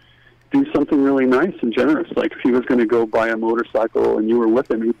would do something really nice and generous. Like if he was going to go buy a motorcycle and you were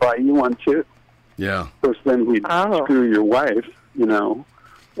with him, he'd buy you one too. Yeah. Of course, then he'd screw your wife,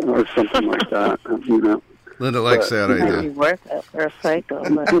 or something like that, Linda likes that idea. Might be worth it for a cycle.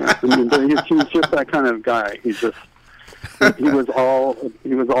 But... he's just that kind of guy. He was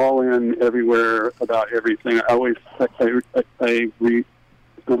all in everywhere about everything. I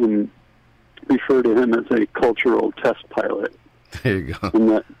refer to him as a cultural test pilot. There you go. And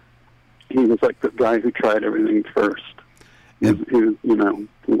that he was like the guy who tried everything first. He was,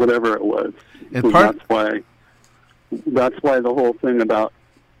 whatever it was. And that's why the whole thing about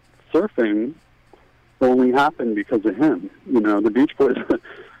surfing only happened because of him. The Beach Boys,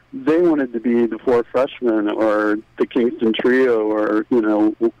 they wanted to be the Four Freshmen or the Kingston Trio or,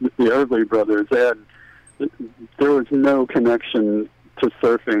 the Everly Brothers. There was no connection to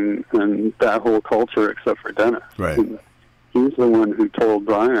surfing and that whole culture except for Dennis. Right. he's the one who told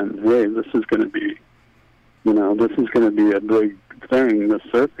Brian, hey, this is going to be, this is going to be a big thing, the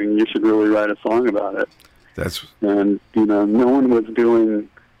surfing. You should really write a song about it. And, no one was doing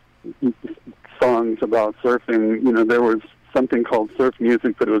songs about surfing. There was something called surf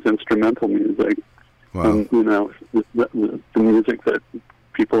music, but it was instrumental music. Wow. And, the music that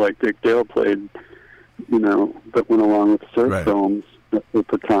people like Dick Dale played, that went along with surf films at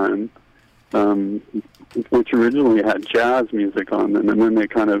the time, which originally had jazz music on them, and then they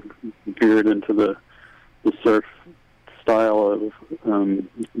kind of veered into the surf style of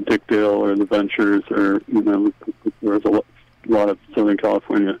Dick Dale or the Ventures, or there was a lot of Southern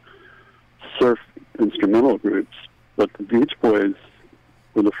California surf instrumental groups. But the Beach Boys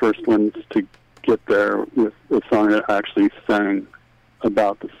were the first ones to get there with a song that actually sang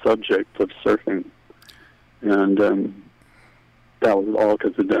about the subject of surfing, and that was all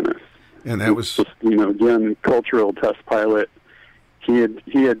because of Dennis. And that was just, again, cultural test pilot. He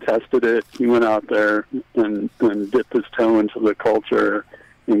had tested it. He went out there and dipped his toe into the culture,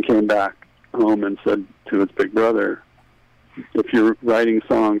 and came back home and said to his big brother, if you're writing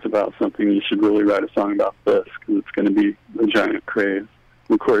songs about something, you should really write a song about this, because it's going to be a giant craze.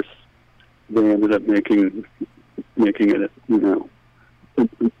 Of course, they ended up making it,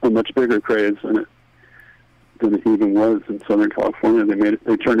 a much bigger craze than it even was in Southern California.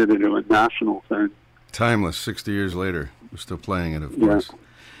 They turned it into a national thing. Timeless. 60 years later, we're still playing it, of course.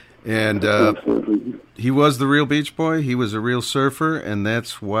 And he was the real Beach Boy. He was a real surfer, and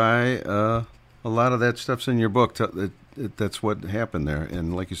that's why a lot of that stuff's in your book. That's what happened there.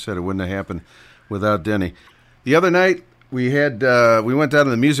 And like you said, it wouldn't have happened without Denny. The other night, we went down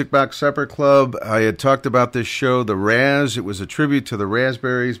to the Music Box Supper Club. I had talked about this show, The Raz. It was a tribute to the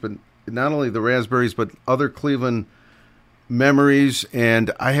Raspberries, but not only the Raspberries, but other Cleveland memories.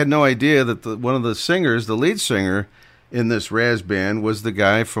 And I had no idea that one of the singers, the lead singer in this Raz band, was the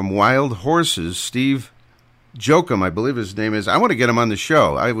guy from Wild Horses, Steve Jokum, I believe his name is. I want to get him on the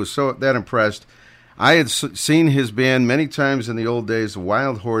show. I was that impressed. I had seen his band many times in the old days,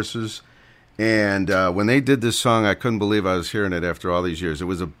 Wild Horses, and when they did this song, I couldn't believe I was hearing it after all these years. It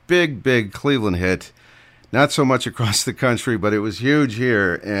was a big, big Cleveland hit. Not so much across the country, but it was huge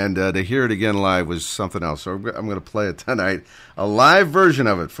here, and to hear it again live was something else. So I'm going to play it tonight, a live version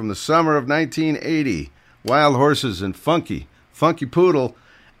of it from the summer of 1980, Wild Horses and Funky Poodle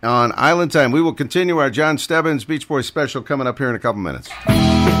on Island Time. We will continue our John Stebbins Beach Boys special coming up here in a couple minutes.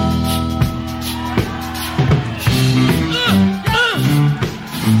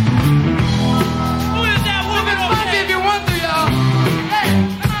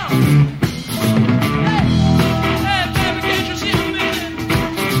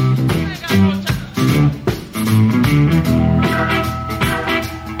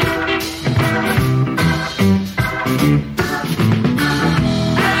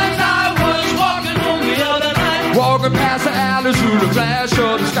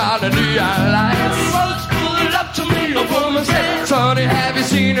 Sonny, have you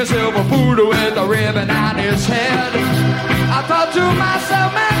seen a silver poodle with a ribbon on his head? I thought to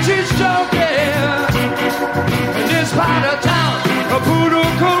myself, man, she's joking. In this part of town, a poodle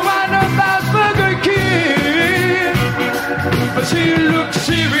could wind up as Burger King. But she looked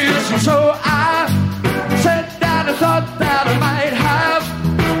serious, and so I sat down and thought that I might have.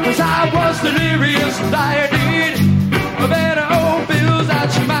 'Cause I was delirious, and I need a better old bills that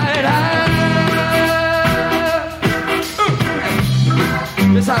she might have.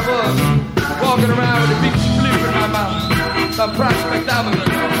 Yes, I was walking around with a big split in my mouth, some Prospect Avenue.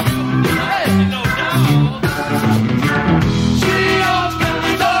 Hey, she opened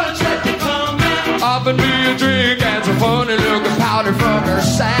the door and said to come in. Offered me a drink and some funny looking powder from her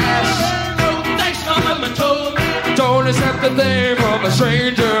sash. No, thanks, Mama told me. Don't accept a thing from a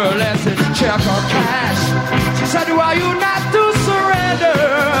stranger unless it's check or cash. She said, why you not to surrender?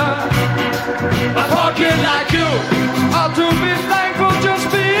 A poor kid like you ought to be thankful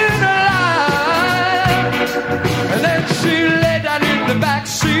just being alive. And then she laid down in the back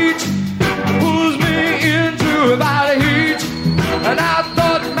seat, pulls me into about a heat. And I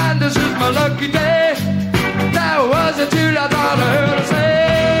thought, man, this is my lucky day. That was until I thought I heard her say,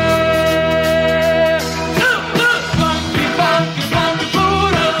 funky, funky,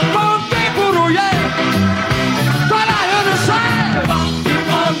 funky poodle, yeah. Thought I heard her say, funky,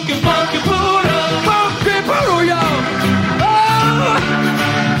 funky, funky poodle, yeah. Oh,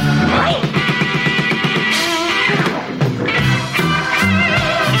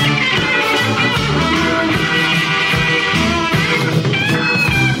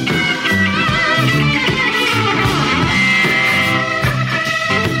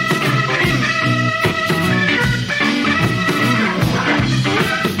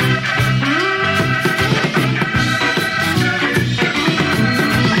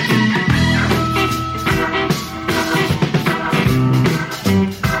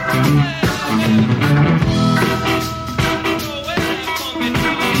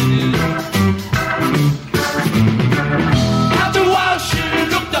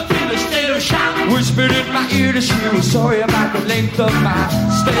 length of my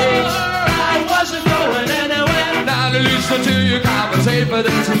stay. I wasn't going anywhere. Now to listen to you conversate, but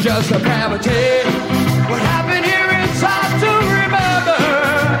this is just a gravity. What happened here is hard to remember.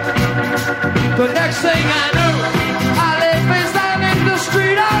 The next thing I knew, I lay face down in the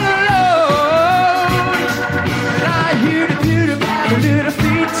street all alone. And I hear the beauty pattern in the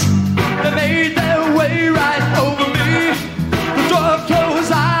feet. They made their way right over me. The door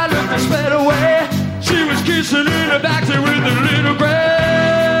closed, I looked and sped away. She was kissing in the backseat with a little gray.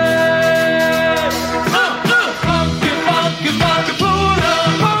 Funky, funky, funky poodle.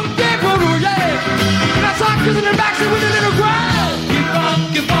 Funky poodle, yeah. That's how I'm kissing in the backseat with a little gray.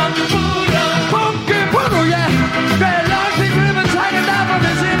 Funky, funky poodle. Funky poodle, yeah. Great long feet ribbons hanging down from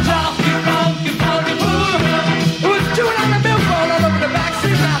his ears. Funky, funky, funky poodle. It was chewing on the milk bowl all over the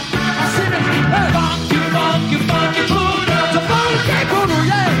backseat now. I said it. Hey. Funky, funky, funky poodle. It's a funky poodle,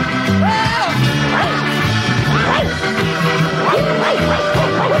 yeah.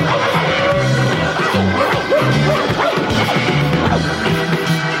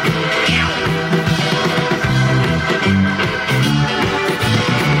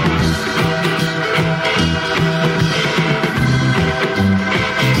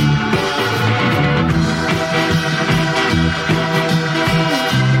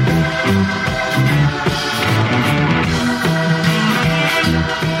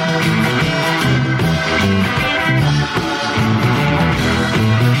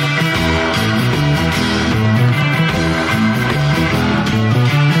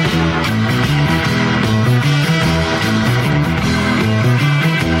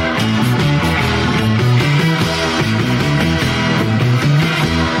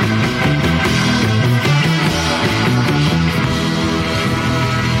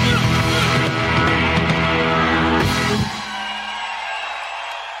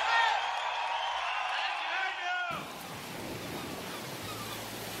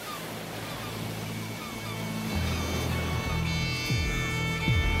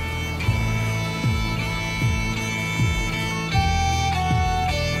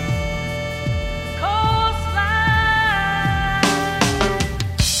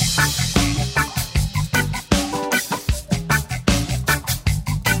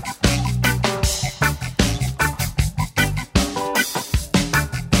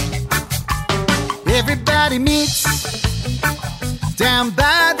 Everybody meets down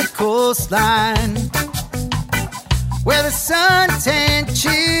by the coastline where the suntan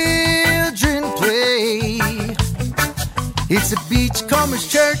children play. It's a beachcombers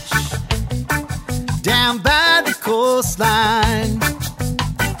church down by the coastline,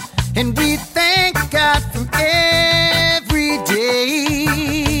 and we thank God for every day.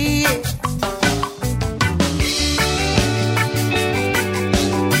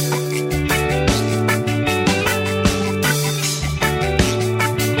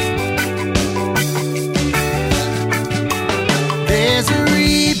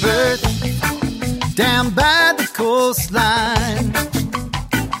 Down by the coastline,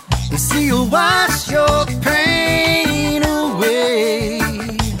 the sea will wash your pain away.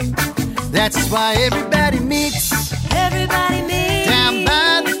 That's why everybody meets down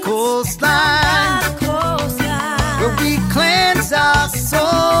by the coastline, where we cleanse our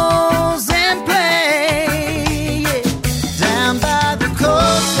souls and play. Down by the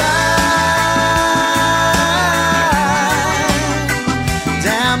coastline.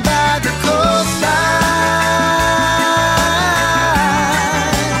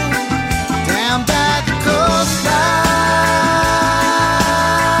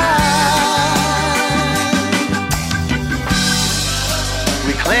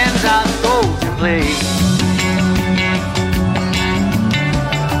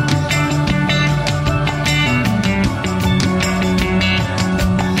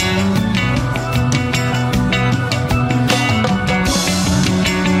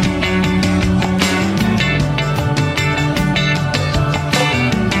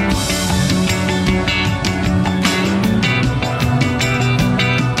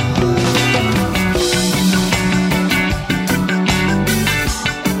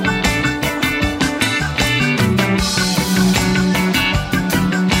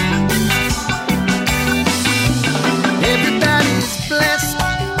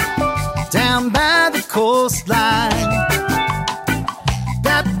 Coastline,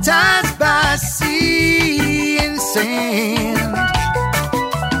 baptized by sea and sand,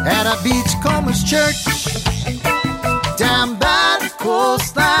 at a beachcombers church down by the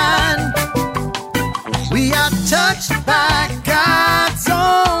coastline. We are touched by God's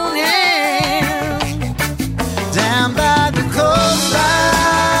own hand, down by the coastline.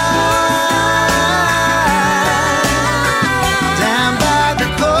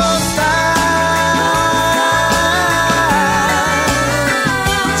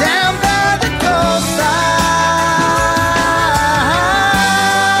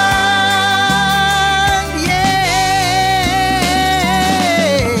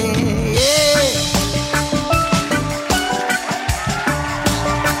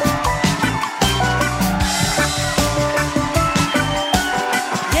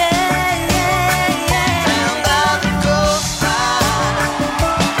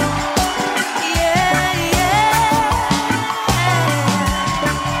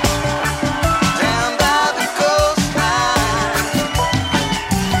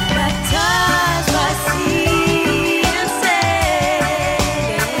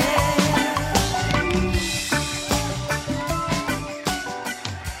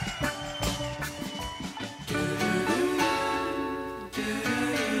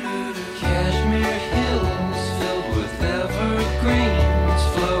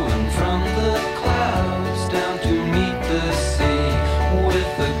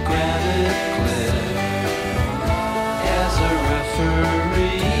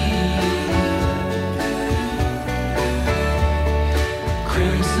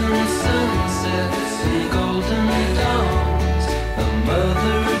 crimson sunsets and golden dawns, a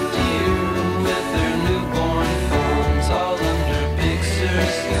mother dear with her newborn fawns, all under Big Sur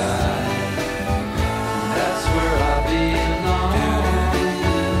sky. That's where I belong.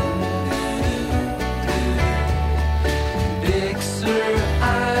 Big Sur,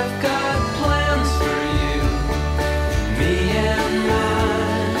 I've got plans for you. Me and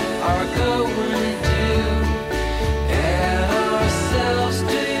mine are going to add ourselves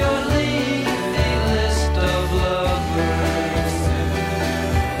to your lengthy list of lovers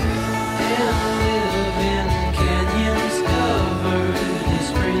and live in canyons covered in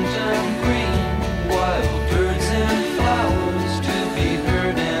springtime green, wild birds and flowers to be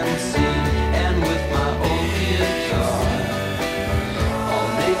heard and seen. And with my old guitar,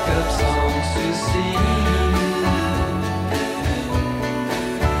 I'll make up songs to sing.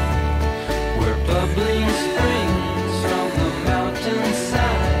 Where bubbling springs from the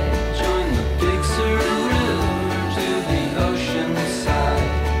mountainside join the Big Sur River to the ocean side,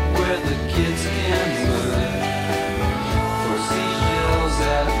 where the kids can look for seashells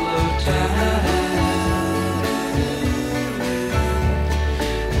at low tide.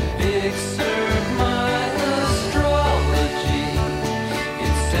 Big Sur, my astrology,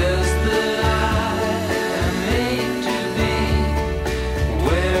 it says that I am made to be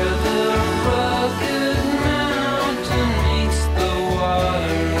where the rugged mountain meets the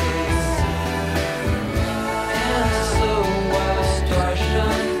water. And so while stars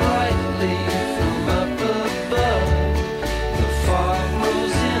shine brightly from up above, the fog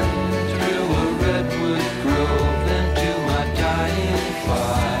rolls in through a redwood grove, and to my dying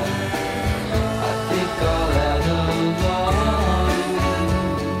fire I think I'll add along.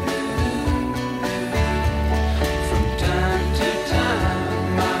 From time to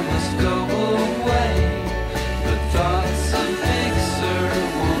time I must go away, but thoughts of Big Sur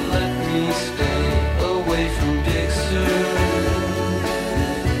won't let me stay away from Big Sur.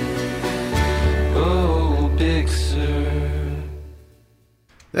 Oh, Big Sur.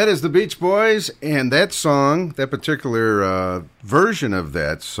 That is the Beach Boys, and that song, that particular version of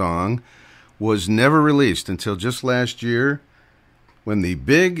that song, was never released until just last year when the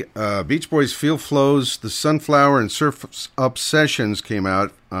big Beach Boys Feel Flows, the Sunflower and Surf Up Sessions came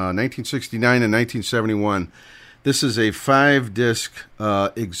out, 1969 and 1971. This is a 5-disc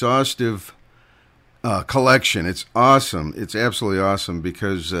exhaustive collection. It's awesome. It's absolutely awesome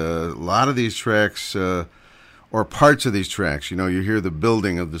because a lot of these tracks, or parts of these tracks, you know, you hear the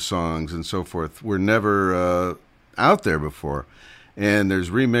building of the songs and so forth, were never out there before. And there's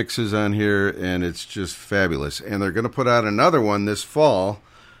remixes on here, and it's just fabulous. And they're going to put out another one this fall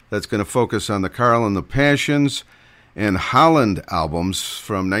that's going to focus on the Carl and the Passions and Holland albums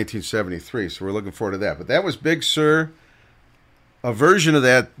from 1973. So we're looking forward to that. But that was Big Sur, a version of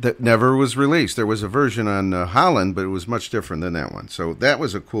that never was released. There was a version on Holland, but it was much different than that one. So that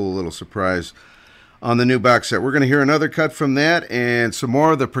was a cool little surprise on the new box set. We're going to hear another cut from that and some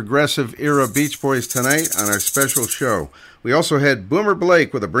more of the progressive era Beach Boys tonight on our special show. We also had Boomer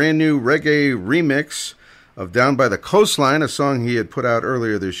Blake with a brand new reggae remix of Down by the Coastline, a song he had put out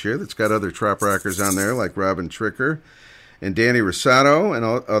earlier this year that's got other trop rockers on there like Robin Tricker and Danny Rosato and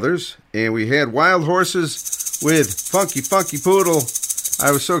others. And we had Wild Horses with Funky Funky Poodle.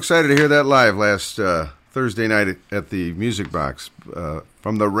 I was so excited to hear that live last Thursday night at the Music Box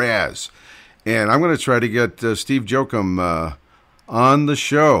from the Raz. And I'm going to try to get Steve Jokum on the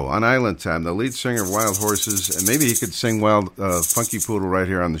show on Island Time, the lead singer of Wild Horses, and maybe he could sing Wild Funky Poodle right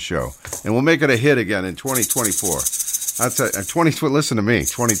here on the show. And we'll make it a hit again in 2024. I'll tell you, listen to me,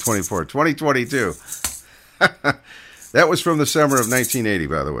 2024, 2022. That was from the summer of 1980,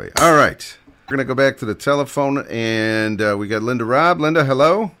 by the way. All right. We're going to go back to the telephone, and we got Linda Robb. Linda,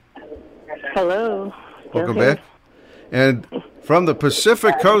 hello. Hello. Welcome back. And from the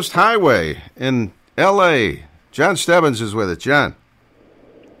Pacific Coast Highway in L.A., John Stebbins is with it. John.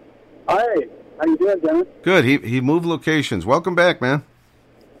 Hi. How you doing, Dennis? Good. He moved locations. Welcome back, man.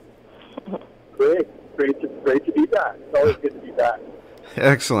 Great to be back. It's always good to be back.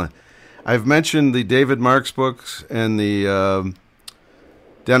 Excellent. I've mentioned the David Marks books and the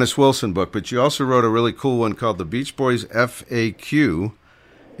Dennis Wilson book, but you also wrote a really cool one called The Beach Boys FAQ,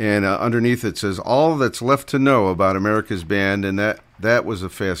 and underneath it says All That's Left to Know About America's Band, and that was a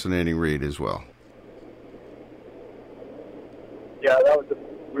fascinating read as well. Yeah, that was a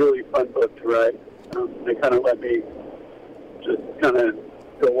really fun book to write. They kind of let me just kind of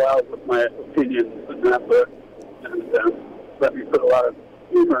go wild with my opinions in that book, and let me put a lot of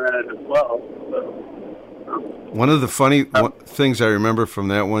humor in it as well. So, one of the funny things I remember from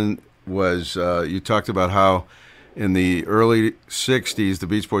that one was you talked about how in the early 60s, the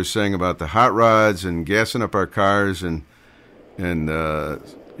Beach Boys sang about the hot rods and gassing up our cars and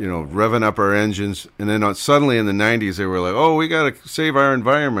revving up our engines. And then suddenly in the 90s, they were like, oh, we got to save our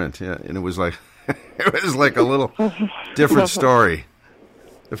environment. Yeah, and it was like a little different story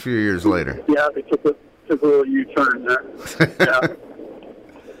a few years later. Yeah, they took a little U-turn there. Yeah.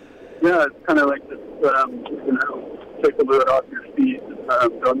 Yeah, it's kind of like this, take the load off your feet.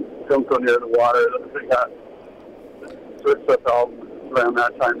 Don't go near the water. They got Surf's Up album around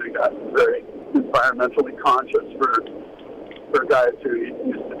that time. They got very environmentally conscious for guys who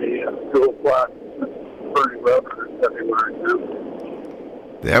used to be fuel flux, burning rubber everywhere.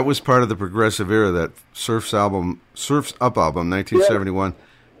 That was part of the progressive era. That Surf's Up album, 1971,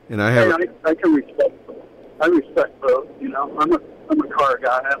 yeah. And I can respect. I respect both. I'm a car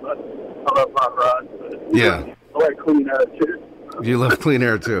guy. I love hot rods. But, yeah. I like clean air too. You love clean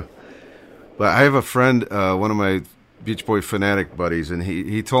air too. But I have a friend, one of my Beach Boy fanatic buddies, and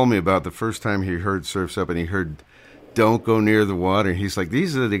he told me about the first time he heard Surf's Up, and he heard "Don't Go Near the Water." He's like,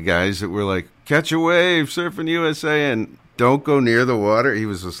 these are the guys that were like, "Catch a Wave," Surfing USA, and "Don't Go Near the Water." He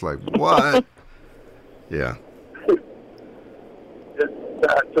was just like, what? Yeah.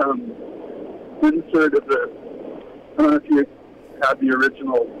 That insert of the, I don't know if you have the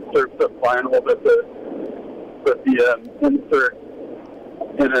original Surf's Up vinyl, but the insert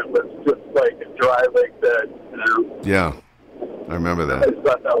in it was just like a dry lake bed, Yeah, I remember that. I just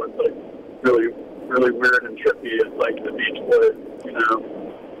thought that was like really, really weird and trippy. It's like the Beach Boys,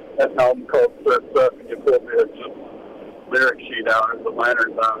 that album called Surf's Up, and you pull the lyric sheet out and the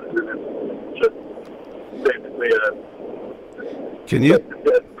liners out, and it's just basically Can you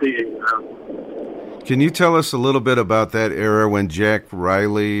dead sea, Can you tell us a little bit about that era when Jack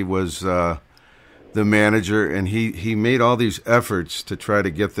Riley was the manager, and he made all these efforts to try to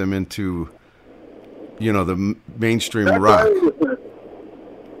get them into, the mainstream rock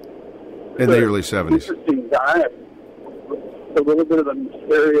in the early 70s? Interesting guy, a little bit of a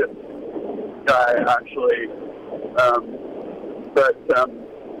mysterious guy, actually. But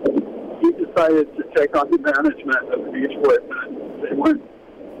he decided to take on the management of the Beach Boys, and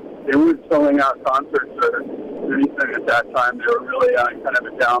they weren't selling out concerts or anything at that time. They were really on kind of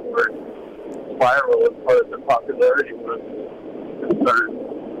a downward spiral as far as their popularity was concerned.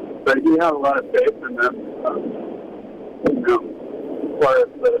 But he had a lot of faith in them, as far as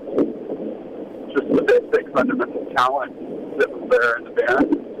just the basic fundamental talent that was there in the band,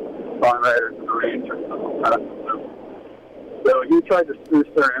 songwriters and arrangers and all that. So he tried to spruce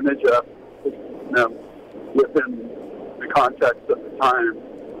their image up, within the context of the time.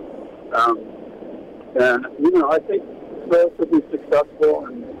 And I think relatively successful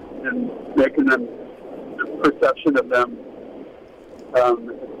in making them, the perception of them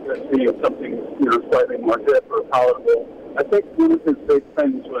as being something, slightly more hip or palatable. I think one of his big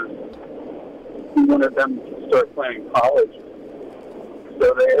things was he wanted them to start playing college.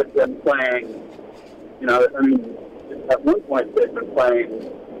 So they had been playing, at one point they'd been playing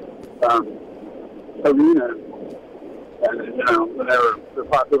arenas, and, whenever the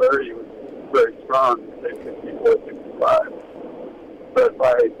popularity was very strong, say 64, 65. But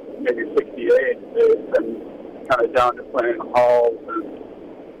by maybe 68, they've been kind of down to playing halls and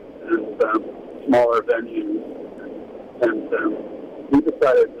smaller venues. And we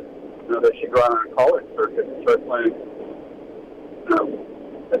decided that they should go out on a college circuit and start playing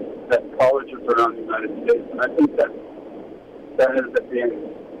at colleges around the United States. And I think that ended up being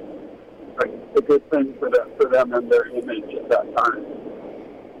a good thing for them and their image at that time.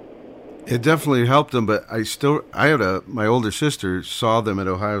 It definitely helped them, but my older sister saw them at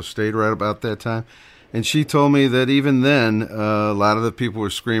Ohio State right about that time, and she told me that even then, a lot of the people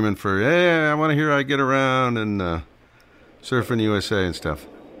were screaming for, "Hey, I want to hear I Get Around," and Surfing USA and stuff.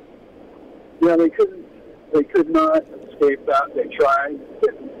 Yeah, they could not escape that. They tried.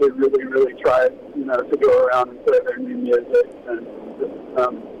 They really, really tried, to go around and play their new music, and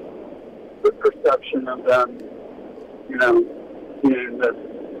the perception of them, being this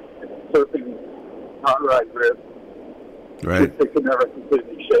surfing hot rod group, right? They could never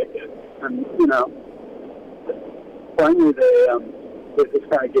completely shake it, and finally they just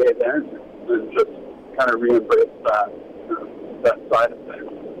kind of gave in and just kind of re-embraced that side of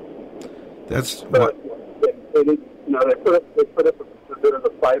things. But they did, they put up a bit of a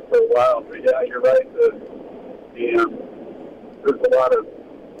fight for a while. But yeah, you're right. There's a lot of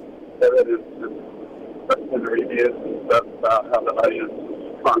evidence and reviews and stuff about how the audience is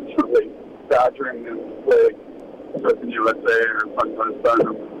constantly badgering them to play Surfing USA or Fun Fun Fun,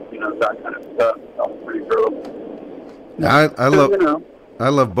 that kind of stuff. That was pretty cool. I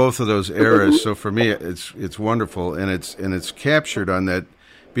love both of those eras. So for me, it's wonderful, and it's captured on that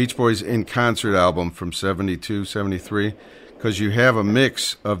Beach Boys in Concert album from 72, 73, because you have a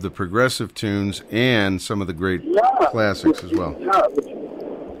mix of the progressive tunes and some of the great classics as well. Yeah,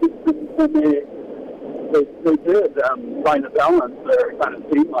 they did find a balance there. It kind of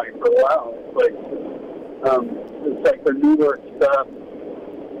seemed like for a while. It's like their New York stuff,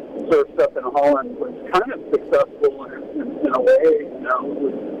 surf stuff in Holland was kind of successful in a way. You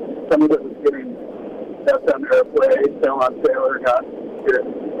know, some of it was getting FM airplay. Sail on Sailor got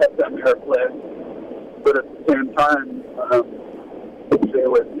FM airplay, but at the same time, they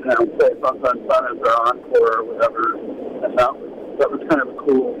would, you know, say Sunshine Sun as their encore or whatever, and that was kind of a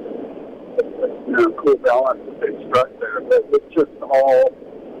cool, you know, cool balance that they struck there. But it's just all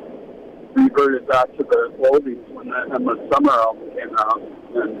reverted back to the oldies when the Endless Summer album came out,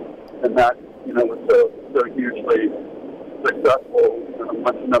 and that, you know, was so hugely successful,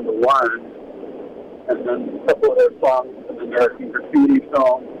 went to number one. And then a couple of their songs in the American Graffiti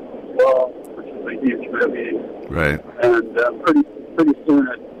film as well, which is a huge movie. Right. And pretty soon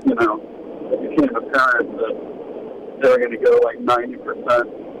it became apparent that they were going to go like 90%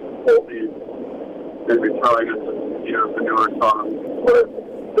 oldies and be throwing into, you know, the newer songs. Whereas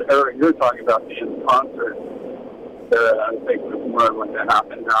the era you're talking about, the in concert era, I think was more of like a half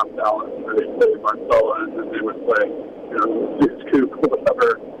and half balance where they play Marcella and then they would play, you know, Deuce Coupe or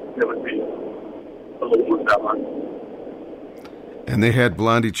whatever. It would be a little more balance. And they had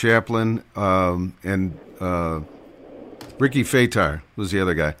Blondie Chaplin and Ricky Fatar was the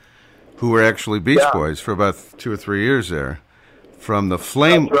other guy, who were actually Beach Boys for about 2 or 3 years there. From the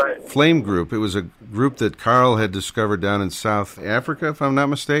Flame group. It was a group that Carl had discovered down in South Africa, if I'm not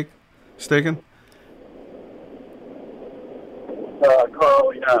mistaken.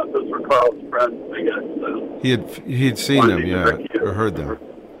 Carl, those were Carl's friends, I guess. So. He'd seen them, or heard them.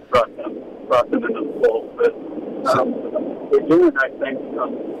 Brought them into the fold, but they're doing, I think,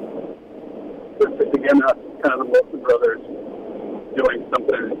 again, kind of the Wilson brothers doing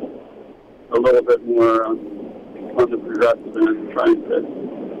something a little bit more on the progressive end, trying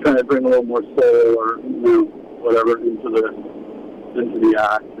to bring a little more soul or, you know, whatever into the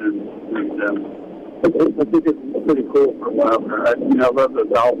act, and I think it's pretty cool for a while. I love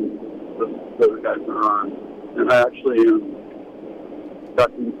those albums those guys are on, and I actually got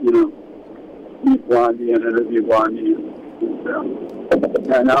to, you know, meet Blondie and interview Blondie and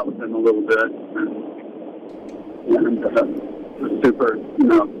hang out with him a little bit, and a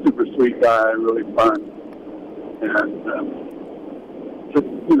super sweet guy, really fun, and just,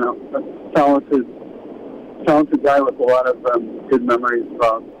 you know, a talented guy with a lot of good memories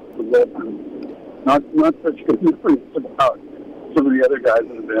about the Wilson. Not such good memories about some of the other guys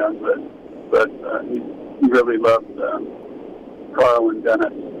in the band, but he really loved Carl and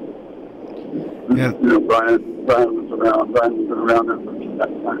Dennis. Yeah. You know, Brian was around. Brian was around there for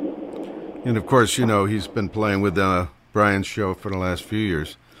that time. And of course, you know, he's been playing with Brian's show for the last few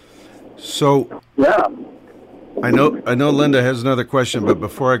years. So yeah, I know Linda has another question, but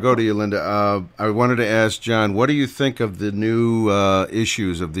before I go to you, Linda, I wanted to ask John, what do you think of the new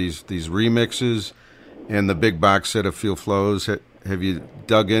issues of these remixes and the big box set of Feel Flows? Have you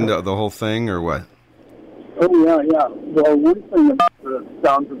dug into the whole thing, or what? Oh, yeah. Well, one thing about the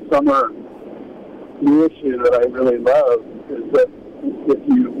Sounds of Summer reissue that I really love is that if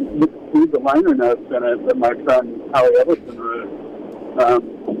you look through the liner notes in it that my friend Howie Everson wrote,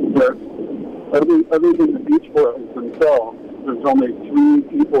 other than the Beach Boys themselves, there's only 3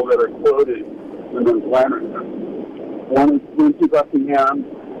 people that are quoted in those liner notes. One is Lindsey Buckingham,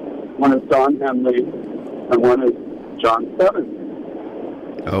 one is Don Henley, and one is John Stebbins.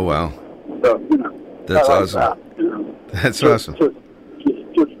 Oh, wow. So, you know. That's like awesome. That, you know. That's awesome.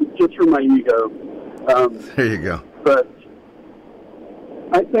 Just for my ego. There you go. But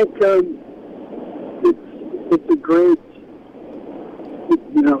I think it's a great,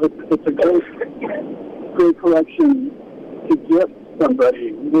 you know, it's a great collection to gift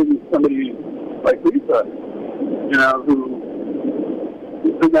somebody, maybe somebody like Lisa, you know, who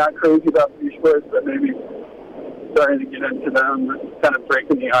isn't that crazy about the Beach Boys, but maybe starting to get into them, kind of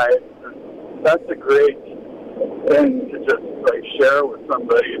breaking the ice. That's a great thing to just like share with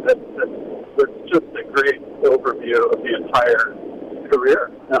somebody. That's just a great overview of the entire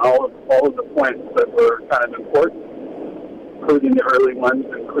career and all of the points that were kind of important, including the early ones,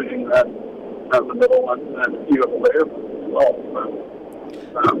 including the middle ones, and a few of the later ones as well.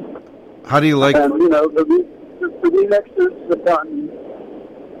 So, how do you like? And, you know, the remixes have gotten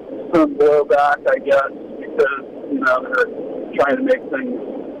some blowback, I guess, because, you know, they're trying to make things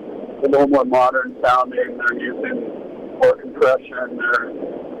a little more modern sounding. They're using more compression, or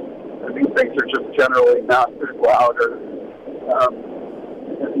I think things are just generally mastered louder.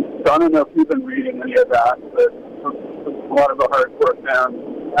 So I don't know if you've been reading any of that, but a lot of the hardcore fans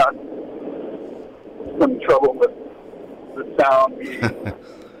had some trouble with the sound being,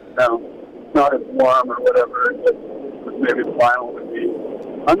 not as warm or whatever as maybe the vinyl would be.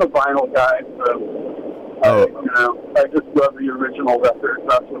 I'm a vinyl guy, so I just love the original record.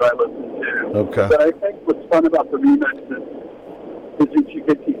 That's what I listen to. Okay. But I think what's fun about the remix is that you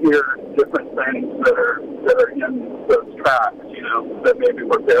get to hear different things that are in those tracks, that maybe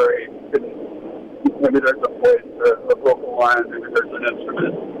were buried. Maybe there's a voice, a vocal line, maybe there's an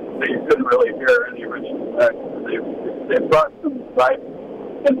instrument that you couldn't really hear in the original mix. They've brought some life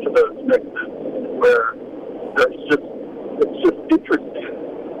into those mixes where it's just interesting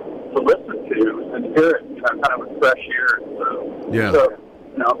to listen to and hear it, kind of with fresh ears. So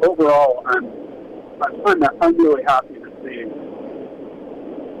overall, I'm really happy to see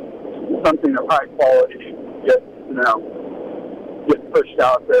something of high quality get pushed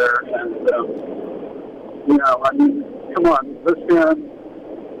out there, and I mean, come on, this band,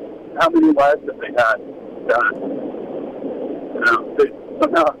 how many lives have they had done? They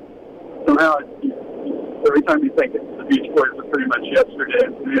somehow every time you think it's the Beach Boys are pretty much yesterday,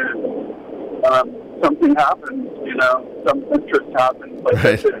 something happens, some interest happens, like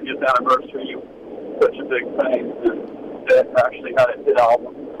the 50th anniversary, such a big thing, and they actually had a hit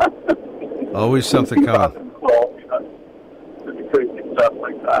album. Always something coming. Crazy stuff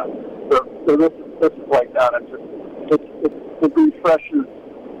like that. So this is like that. It refreshes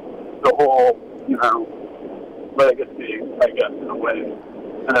the whole, legacy, I guess, in a way,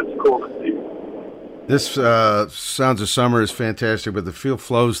 and it's cool to see. This Sounds of Summer is fantastic, but the Feel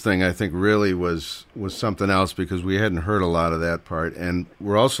Flows thing, I think, really was something else, because we hadn't heard a lot of that part, and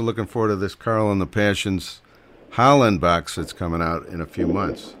we're also looking forward to this Carl and the Passions Holland box that's coming out in a few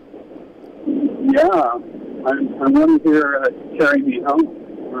months. Yeah. I want to hear Carry Me Home.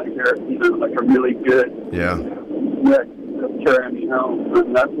 I want to hear, like a really good mix of Carry Me Home.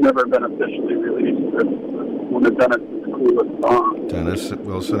 And that's never been officially released. It's one of Dennis's coolest songs. Dennis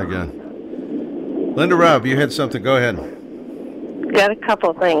Wilson again. Linda Robb, you had something. Go ahead. Got a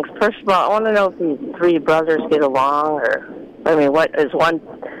couple things. First of all, I want to know if these three brothers get along, what is one,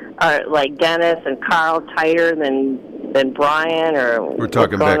 like Dennis and Carl tighter than Brian, or we're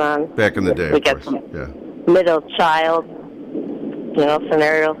talking back in the day, we got some middle child,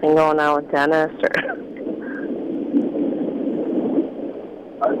 scenario thing going on with Dennis, or...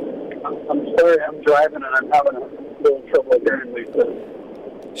 I'm sorry, I'm driving and I'm having a little trouble hearing Lisa.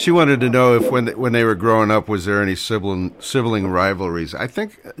 She wanted to know if when they were growing up, was there any sibling rivalries? I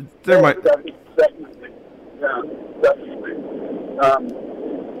think there might... Definitely. Yeah, definitely.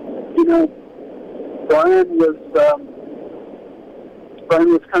 Brian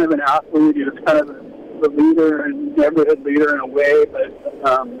was kind of an athlete. He was kind of the leader and neighborhood leader in a way, but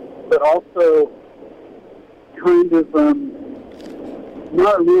also kind of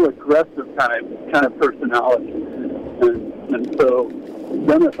not a real aggressive kind of personality. And so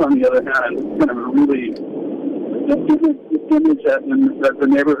Dennis, on the other hand, is kind of a really image as a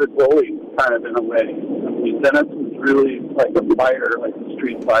neighborhood bully, kind of in a way. I mean, Dennis was really like a fighter, like a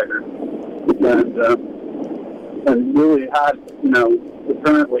street fighter, and really had,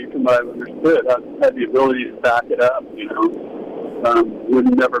 apparently, from what I've understood, had the ability to back it up,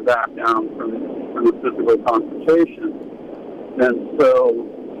 would never back down from a physical confrontation. And so,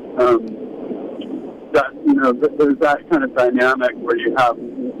 there's that kind of dynamic where you have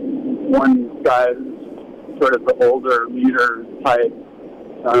one guy who's sort of the older leader type,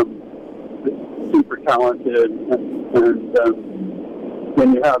 super talented, and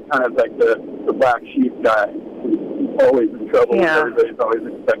then you have kind of like the black sheep guy, always in trouble. Yeah. Everybody's always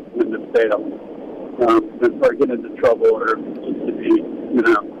expecting him to fail, and or get into trouble, or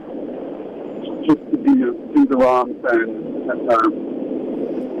just to be, do the wrong thing.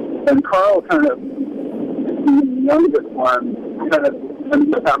 And Carl, kind of the youngest one, kind of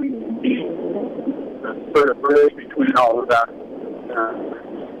ends up having to be a sort of bridge between all of that.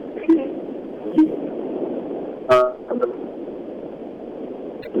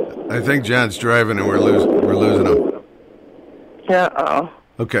 I think John's driving and we're losing him. Uh-oh.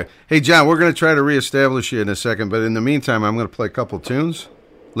 Okay. Hey, John, we're going to try to reestablish you in a second, but in the meantime, I'm going to play a couple tunes.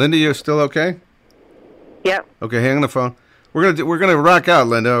 Linda, you still okay? Yep. Okay, hang on the phone. We're gonna rock out,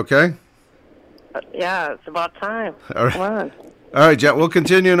 Linda, okay? Yeah, it's about time. All right. Come on. All right, John, we'll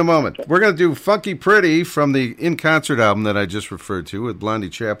continue in a moment. We're going to do Funky Pretty from the In Concert album that I just referred to, with Blondie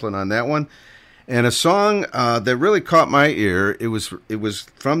Chaplin on that one. And a song that really caught my ear, it was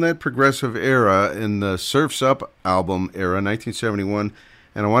from that progressive era in the Surf's Up album era, 1971.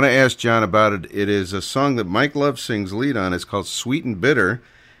 And I want to ask John about it. It is a song that Mike Love sings lead on. It's called Sweet and Bitter.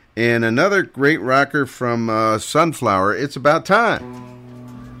 And another great rocker from Sunflower, It's About Time.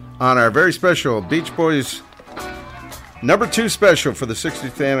 On our very special Beach Boys number 2 special for the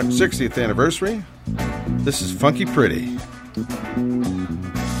 60th anniversary, this is Funky Pretty.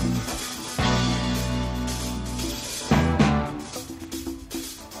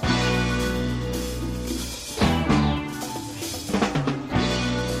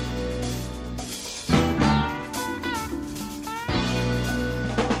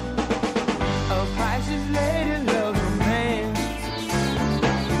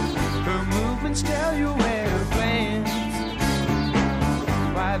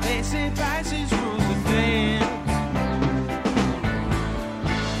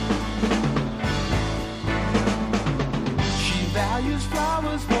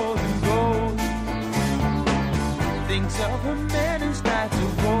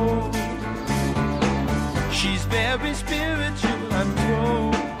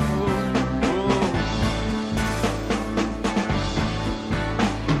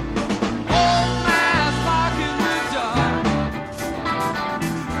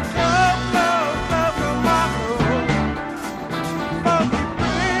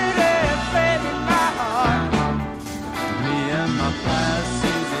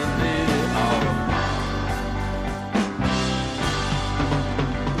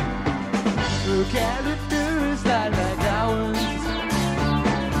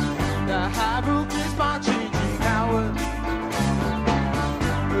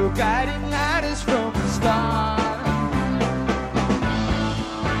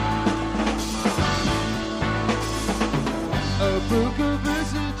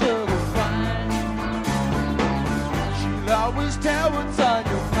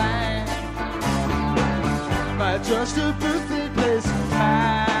 Just a birthday place and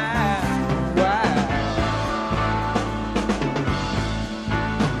time. Why?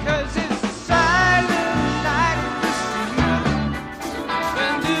 'Cause it's a silent night in the street.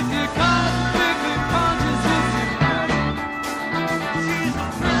 And if you can't quickly punches his she's a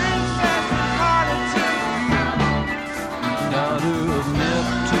princess heart attack. Daughter of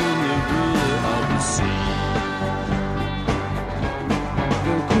Neptune, the ruler of the sea.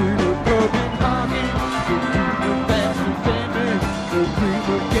 The queen of Copenhagen.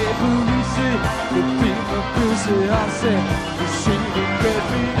 The people pussy I said the singing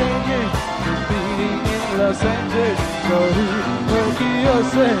every day, the beating in Los Angeles, the Tokyo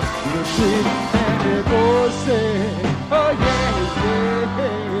said the city and the boys say, oh yeah, yeah,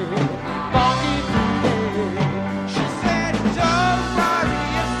 funky pretty. She said, don't worry,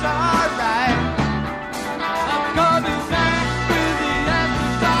 it's alright. I'm coming back with the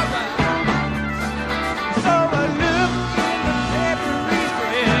answers alright. So I look in the paper he's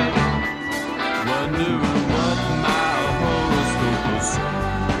read. Wonder what my horoscope will say.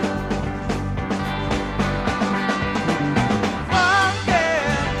 Funky,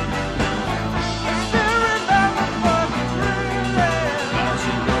 I still remember funky pretty. I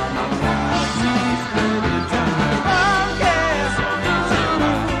should let my Pisces baby down. Funky, I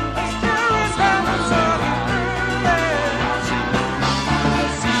still remember funky pretty. I should let my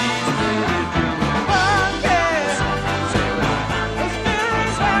Pisces baby down. Funky, I still remember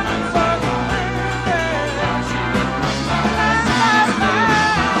funky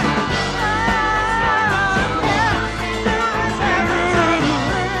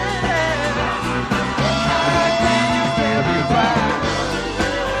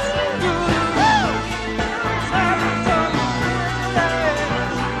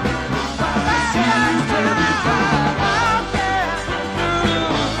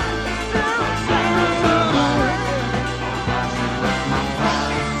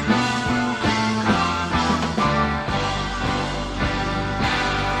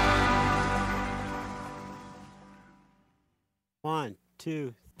One,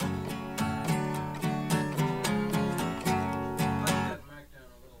 two.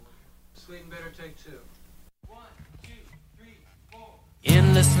 Sweet and bitter, take 2. 1, 2, 3, 4.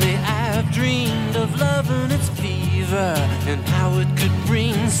 Endlessly I've dreamed of love and its fever, and how it could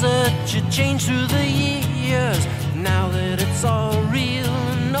bring such a change through the years. Now that it's all real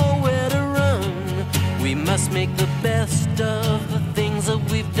and nowhere to run, we must make the best of the things that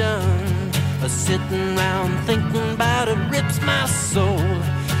we've done. A sitting round thinking about it rips my soul.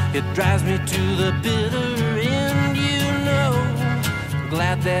 It drives me to the bitter end, you know.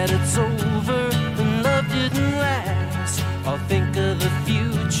 Glad that it's over and love didn't last. I'll think of the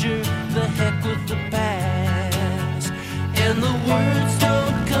future, the heck with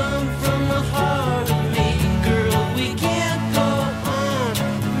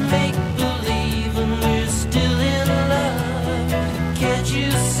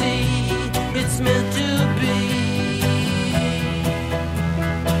see, it's meant to be.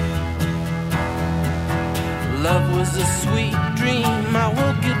 Love was a sweet dream, I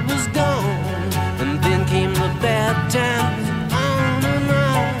woke it was gone, and then came the bad times, on and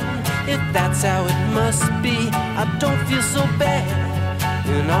on. If that's how it must be, I don't feel so bad,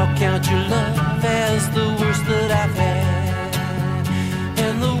 and I'll count your love as the worst that I've had.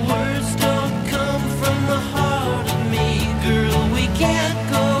 And the words don't come from the heart of me, girl, we can't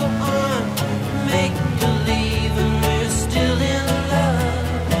go on, make believe, and we're still in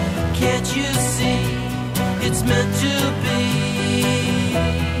love. Can't you see, it's meant to be.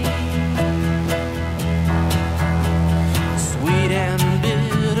 Sweet and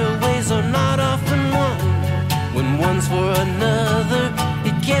bitter ways are not often one. When one's for another,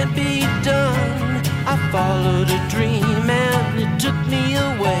 it can't be done. I followed a dream and it took me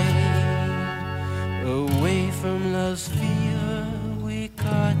away, away from love's fever we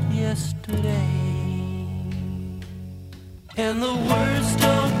caught yesterday. And the words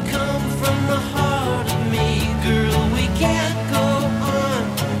don't come from the heart of me, girl, we can't go on,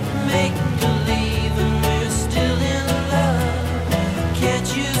 make believe, and we're still in love. Can't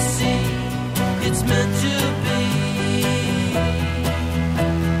you see, it's meant to be.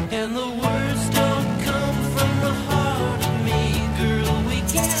 And the words don't come from the heart of me, girl, we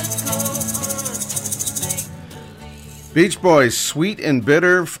can't go on, make believe. Beach Boys, Sweet and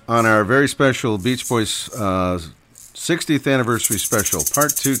Bitter, on our very special Beach Boys 60th anniversary special,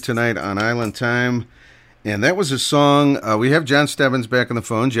 part 2 tonight on Island Time. And that was a song. We have John Stebbins back on the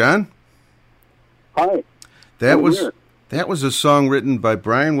phone. John? Hi. That I'm was here. that was a song written by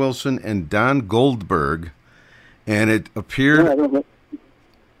Brian Wilson and Don Goldberg, and it appeared. Yeah, I don't know.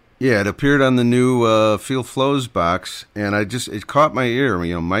 Yeah, it appeared on the new Feel Flows box, and it caught my ear.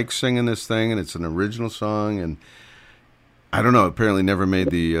 You know, Mike's singing this thing, and it's an original song, and I don't know, apparently never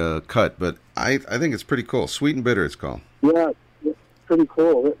made the cut, but I think it's pretty cool. Sweet and Bitter, it's called. Yeah, it's pretty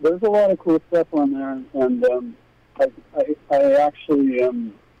cool. There's a lot of cool stuff on there, and I actually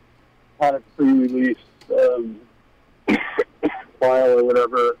had a pre-release file or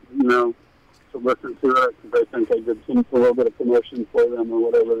whatever, you know, to listen to it, because I think I did a little bit of promotion for them or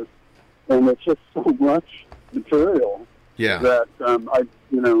whatever, and it's just so much material that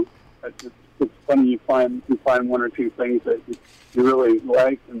it's funny you find one or two things that you really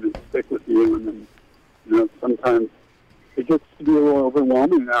like and that stick with you, and then sometimes it gets to be a little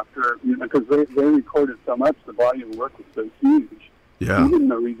overwhelming after, because they recorded so much, the body of work was so huge. Yeah. Even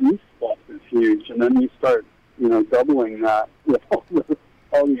the release stuff is huge, and then you start doubling that with all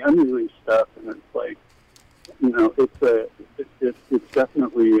the unreleased stuff, and it's like it's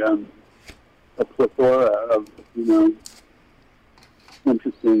definitely a plethora of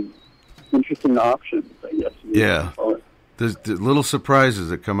interesting options, I guess. Yeah. There's the little surprises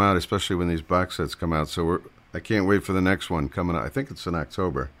that come out, especially when these box sets come out. So I can't wait for the next one coming out. I think it's in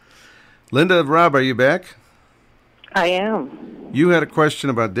October. Linda, Rob, are you back? I am. You had a question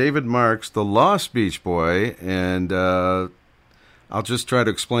about David Marks, the Lost Beach Boy, and I'll just try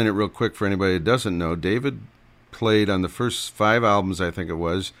to explain it real quick for anybody that doesn't know. David played on the first 5 albums, I think it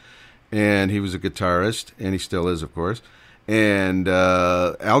was, and he was a guitarist, and he still is, of course. And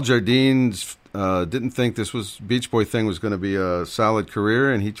Al Jardine didn't think this Beach Boy thing was going to be a solid career,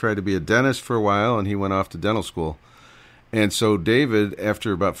 and he tried to be a dentist for a while, and he went off to dental school. And so David,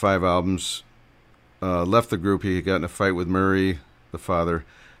 after about 5 albums, left the group. He got in a fight with Murray, the father.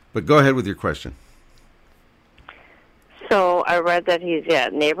 But go ahead with your question. So I read that he's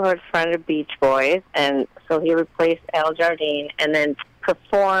neighborhood friend of Beach Boys, and so he replaced Al Jardine and then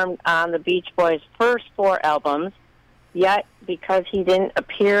performed on the Beach Boys' first 4 albums. Yet, because he didn't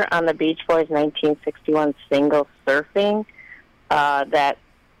appear on the Beach Boys' 1961 single Surfing, that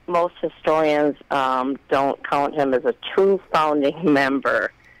most historians don't count him as a true founding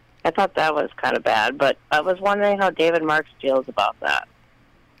member. I thought that was kind of bad, but I was wondering how David Marks feels about that.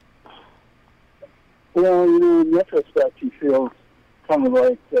 Well, in retrospect, he feels kind of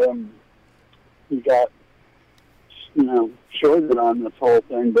like he got, shorted on this whole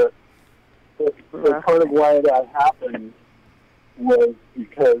thing, but part of why that happened was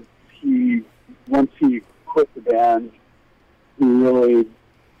because once he quit the band, he really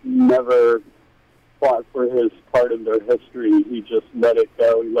never fought for his part of their history. He just let it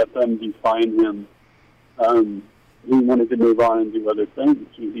go. He let them define him. He wanted to move on and do other things.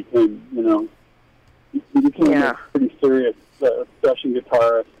 He became, a pretty serious session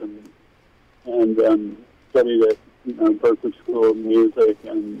guitarist and studied at Berklee School of Music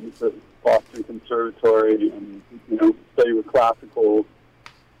and the Boston Conservatory, and studied with classical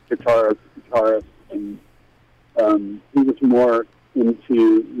guitarists, and he was more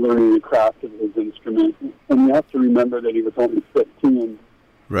into learning the craft of his instrument. And you have to remember that he was only 15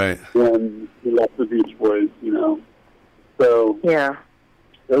 right when he left the Beach Boys, you know. So yeah,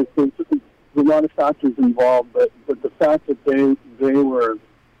 there's a lot of factors involved, but the fact that they were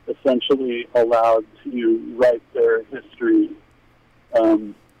essentially allowed to write their history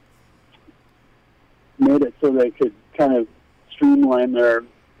made it so they could kind of streamline their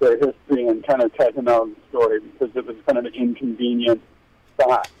history and kind of cut him out of the story, because it was kind of an inconvenient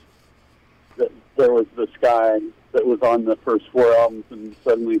fact that there was this guy that was on the first 4 albums and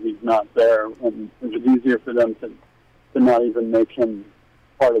suddenly he's not there, and it was easier for them to not even make him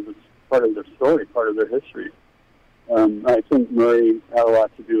part of their story, part of their history. I think Murray had a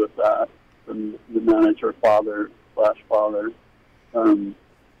lot to do with that, the manager father.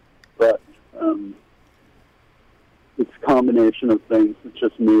 But it's a combination of things that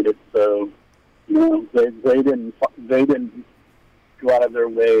just made it so, you know, they didn't go out of their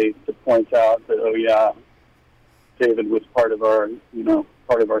way to point out that, oh yeah, David was part of our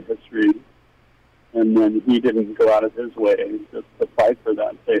history, and then he didn't go out of his way to fight for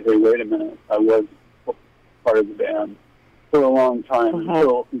that. Say, hey, wait a minute, I was part of the band for a long time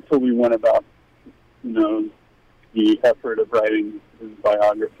until we went about, you know, the effort of writing his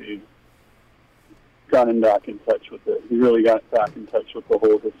biography. Got him back in touch with it. He really got back in touch with the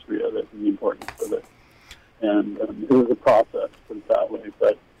whole history of it and the importance of it. And it was a process, put it that way.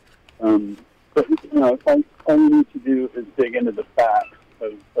 But you know, all you need to do is dig into the facts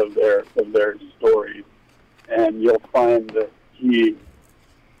of their story, and you'll find that he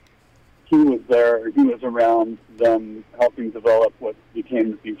was there. He was around them, helping develop what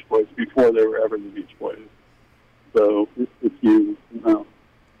became the Beach Boys before they were ever the Beach Boys. So if you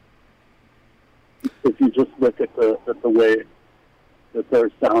just look at the way that their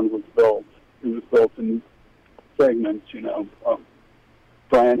sound was built, it was built in segments. You know,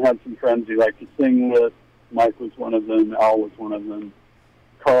 Brian had some friends he liked to sing with. Mike was one of them. Al was one of them.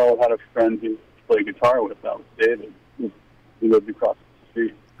 Carl had a friend he played guitar with. That was David. He lived across the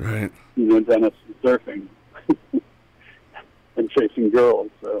street. Right. You know, Dennis was surfing and chasing girls.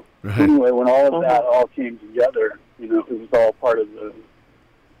 So anyway, when all of that all came together, you know, it was all part of the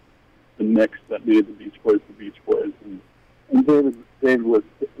mix that made the Beach Boys the Beach Boys, and David was,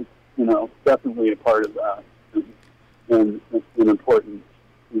 you know, definitely a part of that, and an important,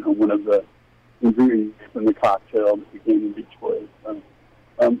 you know, one of the ingredients in the cocktail that became the Beach Boys.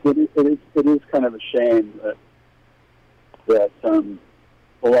 It is kind of a shame that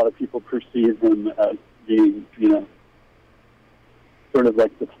a lot of people perceive him as being, you know, sort of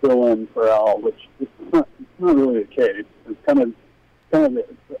like the fill-in for Al, which is not really the case. It's kind of the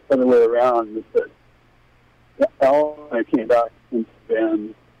other way around, is that Al and I came back into the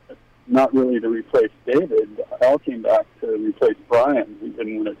band not really to replace David. Al came back to replace Brian, who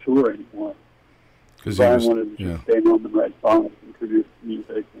didn't want to tour anymore. Brian wanted to just stay home and write songs and produce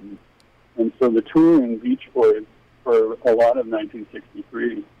music. And so the touring Beach Boys for a lot of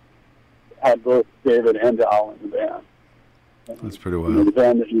 1963 had both David and Al in the band. That's pretty wild. You know, the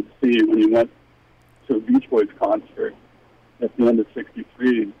band that you'd see when you went to a Beach Boys concert at the end of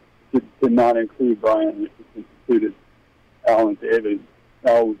 '63 did not include Brian. It included Al and David.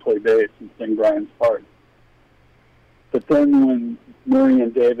 Al would play bass and sing Brian's part. But then when Murray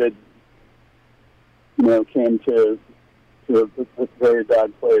and David, you know, came to a very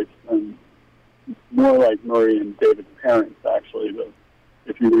bad place, and more like Murray and David's parents, actually. But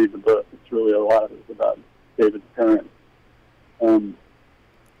if you read the book, it's really a lot of it about David's parents.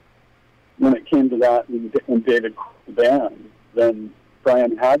 When it came to that, and David quit the band, then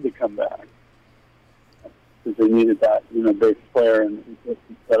Brian had to come back because they needed that, you know, bass player and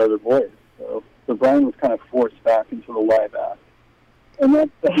that other voice. So Brian was kind of forced back into the live act, and that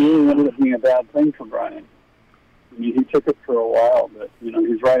really ended up being a bad thing for Brian. I mean, he took it for a while, but you know,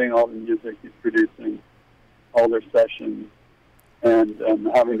 he's writing all the music, he's producing all their sessions, and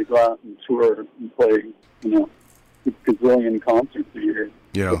having to go out and tour and play, you know, a gazillion concerts a year.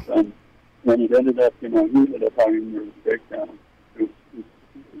 Yeah. But, when it ended up, you know, he ended up having a nervous breakdown. It was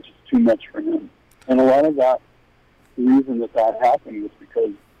just too much for him. And a lot of that, the reason that happened was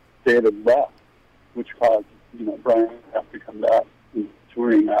because David left, which caused, you know, Brian to have to come back and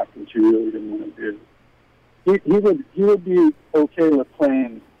touring act, which he really didn't want to do. He would be okay with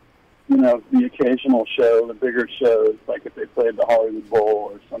playing, you know, the occasional show, the bigger shows, like if they played the Hollywood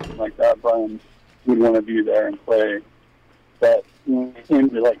Bowl or something like that. Brian would want to be there and play. But when it came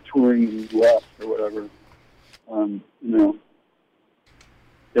to like touring in the U.S. or whatever, you know,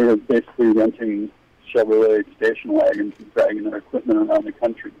 they were basically renting Chevrolet station wagons and dragging their equipment around the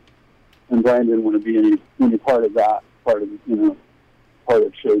country. And Brian didn't want to be any part of that, part of, you know, part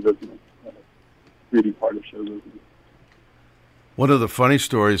of show business, really part of show business. One of the funny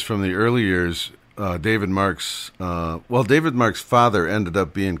stories from the early years, David Marks' father ended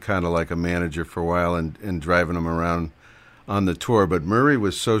up being kind of like a manager for a while and driving him around on the tour. But Murray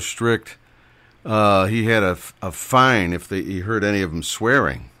was so strict, he had a fine if he heard any of them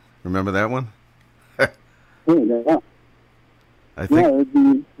swearing. Remember that one? Yeah. I think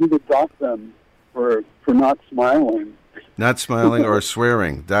he would dock them for not smiling. Not smiling or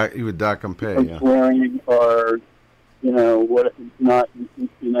swearing. He would dock them pay. Or swearing, or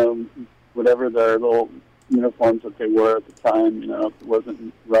whatever their little uniforms that they wore at the time. If it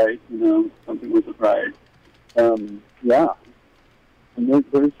wasn't right, something wasn't right. And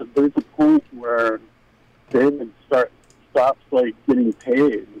there's a point where David stops like getting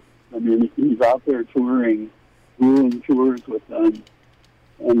paid. I mean, he's out there doing tours with them,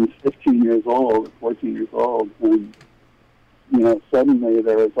 and he's 15 years old, 14 years old, and suddenly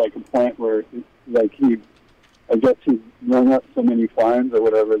there was like a point where like he rung up so many fines or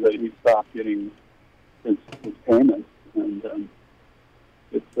whatever that he stopped getting his payments, and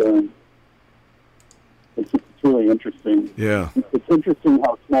it's really interesting. Yeah, it's interesting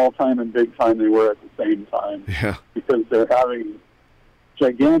how small time and big time they were at the same time. Yeah, because they're having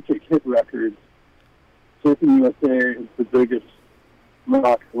gigantic hit records. Surfing USA is the biggest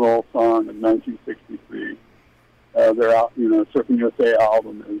rock and roll song of 1963. Their Surfing USA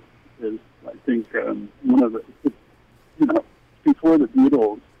album is I think one of the before the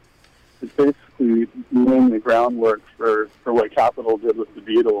Beatles. It's basically laying the groundwork for what Capitol did with the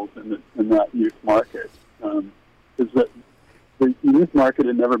Beatles in that youth market. Is that the youth market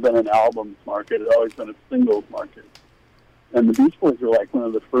had never been an albums market; it had always been a singles market. And the Beach Boys were like one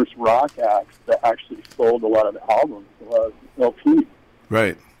of the first rock acts that actually sold a lot of albums, a lot of LPs.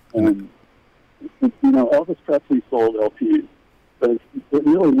 Right. And Elvis Presley sold LPs, but it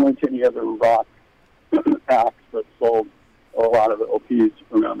really weren't any other rock acts that sold a lot of LPs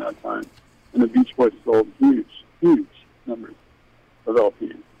around that time. And the Beach Boys sold huge numbers of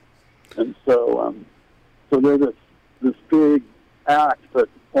LPs. And so they're this big act, but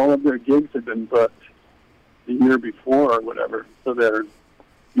all of their gigs had been booked the year before or whatever. So they're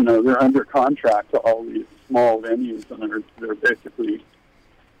under contract to all these small venues, and they're basically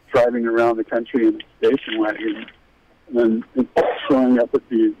driving around the country in a station wagon and showing up at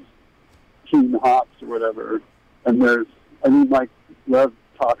these Keen Hops or whatever. And Mike Lev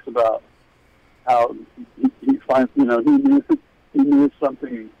talks about how he finds, he knew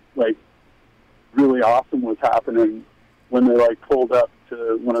something like really awesome was happening when they like pulled up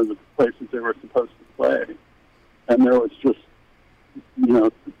to one of the places they were supposed to play. And there was just,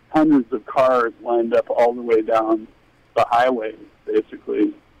 hundreds of cars lined up all the way down the highway,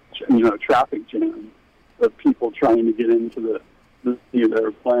 basically, traffic jam of people trying to get into the city they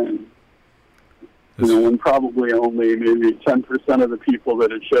were playing. And probably only maybe 10% of the people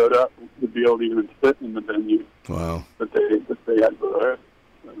that had showed up would be able to even fit in the venue. Wow. That they had there.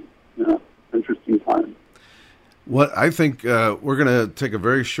 So, interesting time. What I think we're going to take a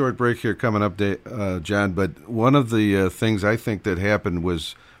very short break here coming up, John. But one of the things I think that happened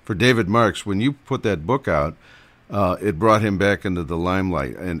was for David Marks, when you put that book out, it brought him back into the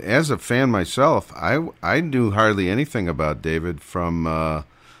limelight. And as a fan myself, I knew hardly anything about David from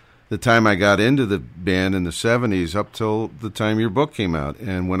the time I got into the band in the 70s up till the time your book came out.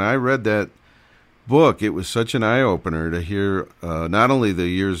 And when I read that book, it was such an eye-opener to hear not only the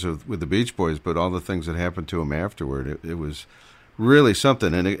years with the Beach Boys, but all the things that happened to him afterward. It was really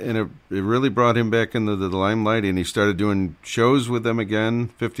something, and it really brought him back into the limelight, and he started doing shows with them again,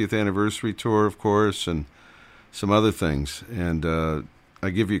 50th anniversary tour, of course, and some other things. And I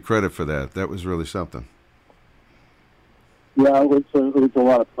give you credit for that. That was really something. Yeah, it was a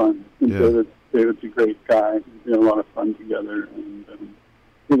lot of fun. Yeah. David's a great guy. We had a lot of fun together, and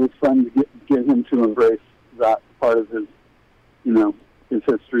it was fun to get him to embrace that part of his, his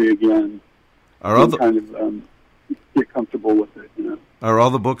history again. Get comfortable with it, Are all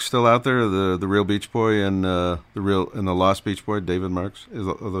the books still out there? The Real Beach Boy and the Lost Beach Boy, David Marks. Are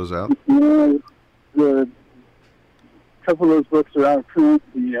those out? Yeah, a couple of those books are out of print.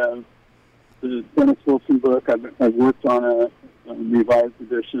 The Dennis Wilson book, I've worked on a revised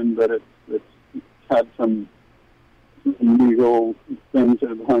edition, but it's had some legal things that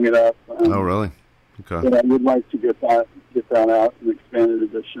have hung it up. Oh, really? Okay. But I would like to get that out, an expanded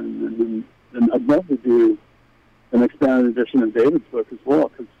edition, and I'd love to do an expanded edition of David's book as well,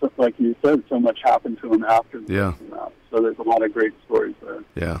 because, like you said, so much happened to him after the book came out. So there's a lot of great stories there.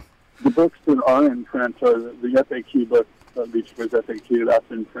 Yeah. The books that are in print are the FAQ book, Beach Boys FAQ,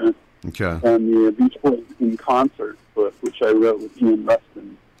 that's in print. Okay. And the Beach Boys in Concert book, which I wrote with Ian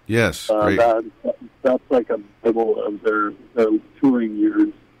Rustin. Yes, great. That's like a Bible of their touring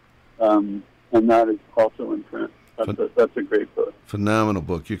years, and that is also in print. That's a great book. Phenomenal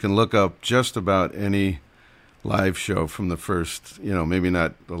book. You can look up just about any live show from the first, maybe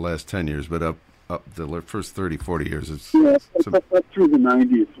not the last 10 years, but up the first 30, 40 years. It's through the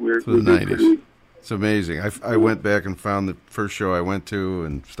 90s. Through the 90s. It's amazing. I went back and found the first show I went to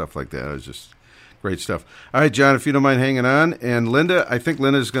and stuff like that. It was just great stuff. All right, John, if you don't mind hanging on. And Linda, I think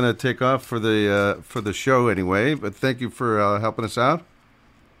Linda's going to take off for the show anyway, but thank you for helping us out.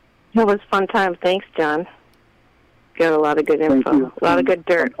 It was a fun time. Thanks, John. Got a lot of good info. A lot of good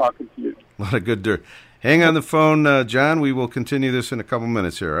dirt. Talking to you. A lot of good dirt. Hang on the phone, John. We will continue this in a couple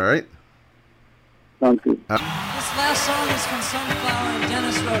minutes here, all right? Sounds good. This last song is from Sunflower, and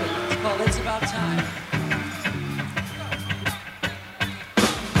Dennis wrote it. It's called It's About Time.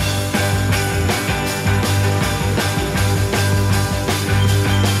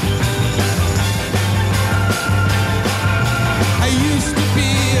 I used to be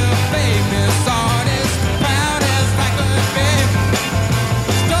a famous artist, proud as I could be,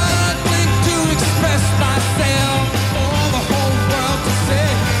 struggling to express myself for the whole world to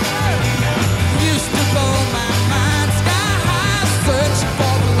see. Used to blow my mind sky high, searching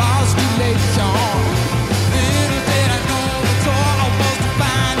for the lost relation. Little did I know the door I was to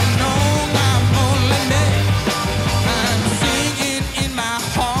find and know I'm only me. I'm singing in my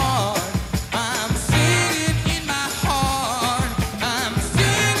heart. I'm singing in my heart. I'm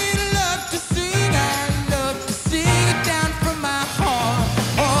singing, love to sing. I love to sing it down from my heart.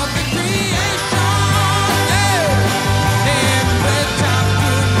 All the creation, yeah. Every time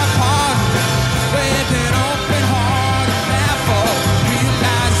through my heart, with an open heart and baffle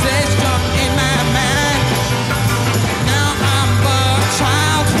realization in my mind. Now I'm a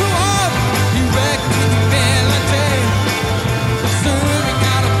child who up, erecting melody, serving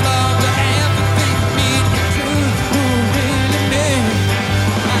out of love to everything me to truth who really me.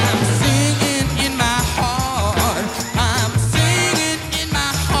 I'm singing in my heart. I'm singing in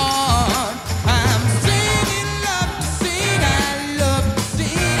my heart. I'm singing, love to sing. I love to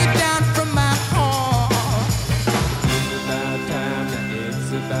sing it down from my heart. It's about time now. It's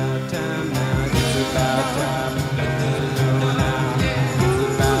about time now. It's about time.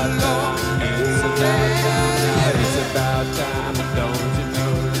 It's about time. It's about time. Don't you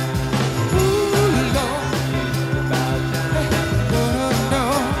know now? Ooh, Lord. It's about time. Don't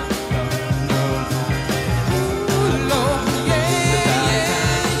know. Ooh, Lord. Yeah.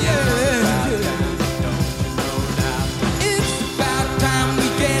 It's about time we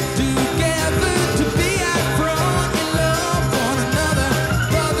get together to be upfront and love one another.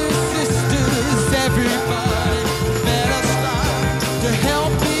 Brothers, sisters, everybody, better start to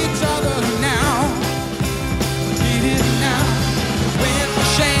help each other now. Need it now. When we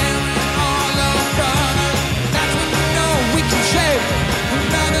share all our brothers, that's when we know we can shape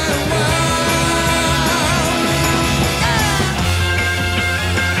another world.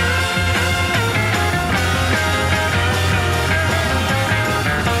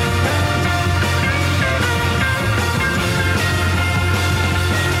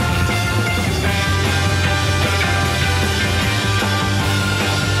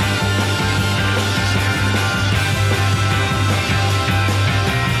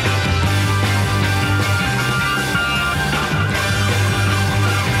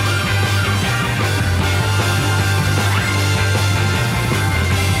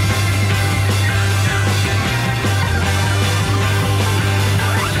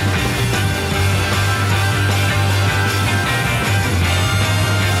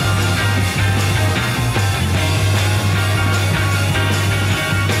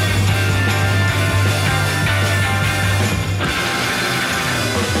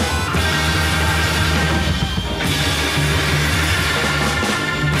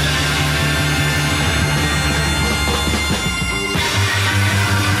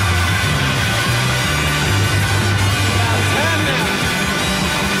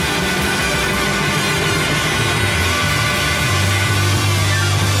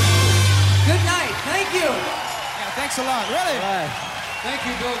 Good night. Thank you. Yeah, thanks a lot. Really? Thank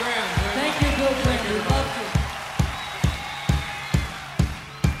you, Bill Graham. Thank you, Bill Graham. We love you.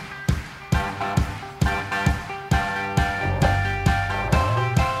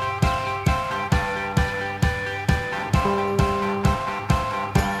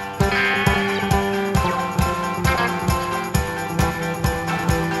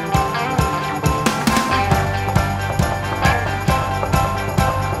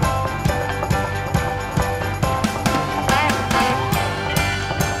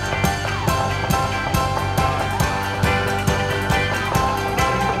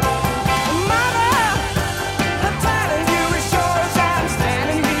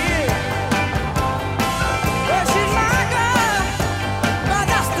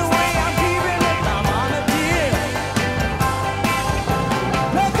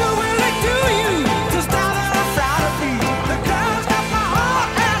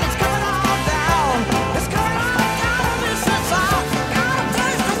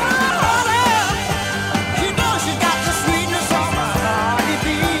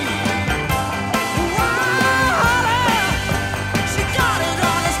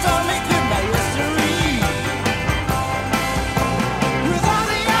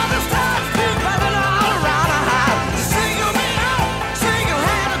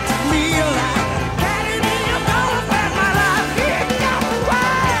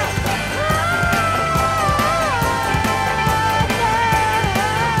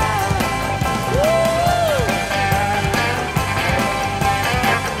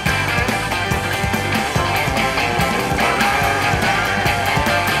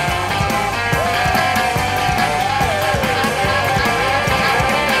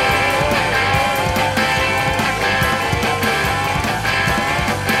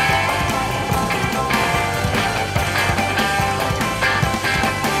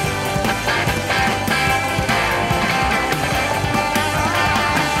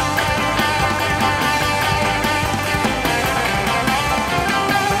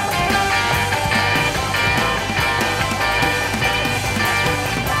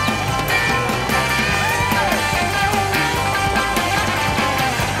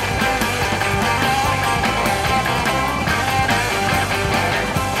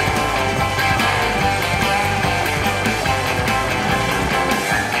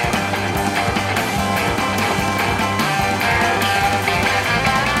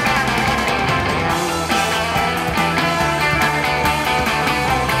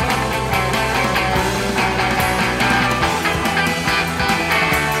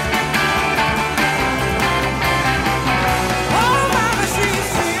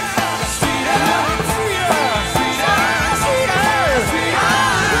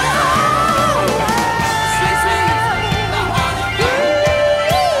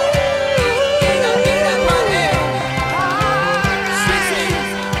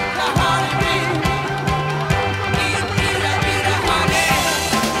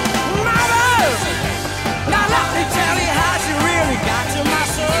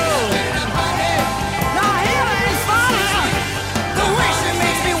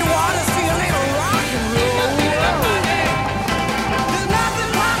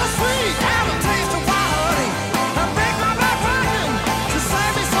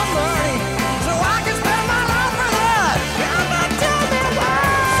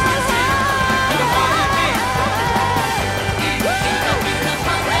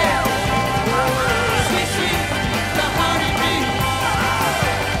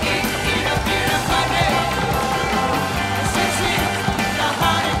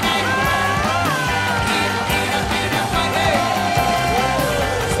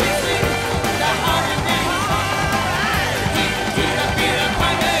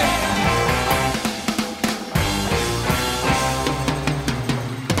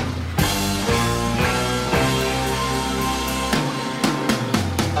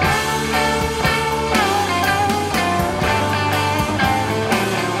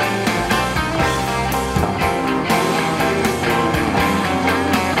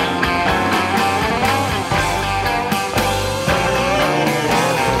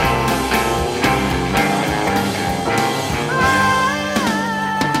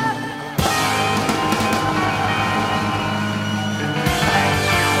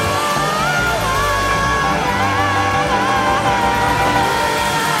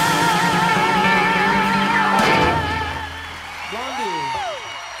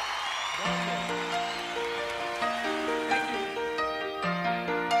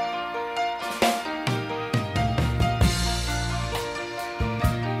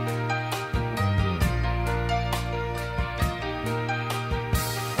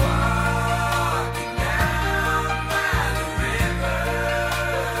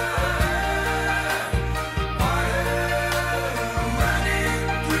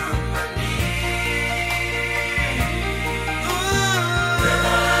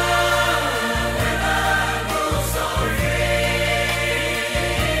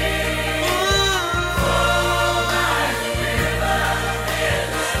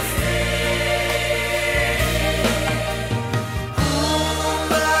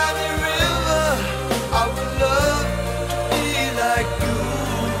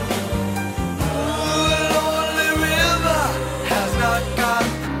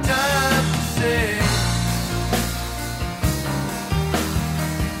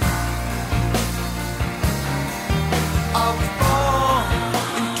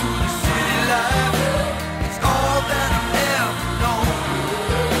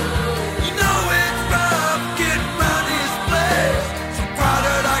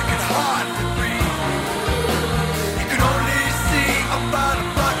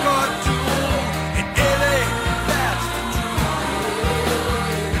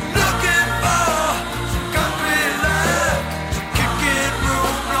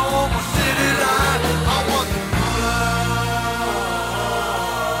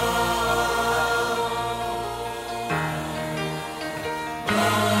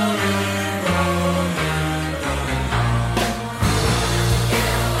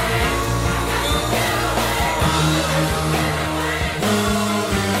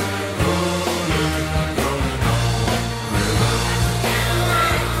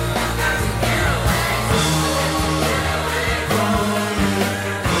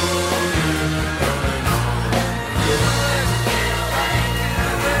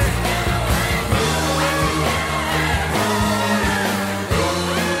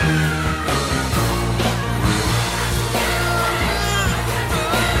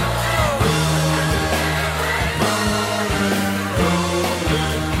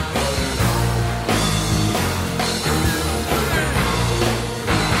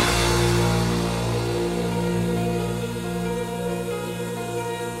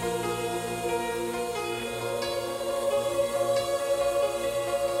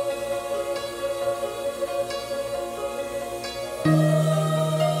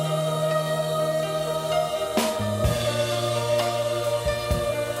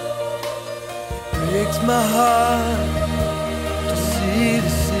 breaks my heart to see the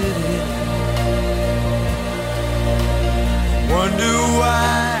city. Wonder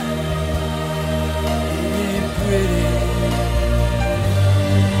why it ain't pretty.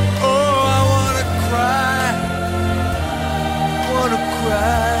 Oh, I wanna cry, wanna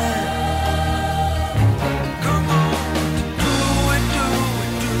cry. Come on, do it, do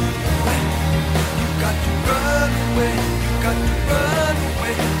it, do it. You got to run away, you got to run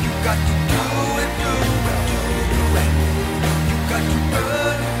away, you got to do it, do it, do it. You got to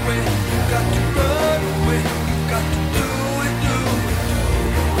run away, you got to run away, you got to do it, do it,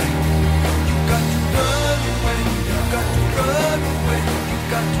 do it. You got to run away, you got to run away, you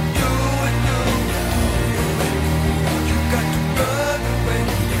got to do it, do it. You got to run away,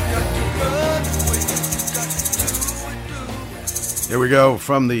 you got to run away, you got to do it, do it. Here we go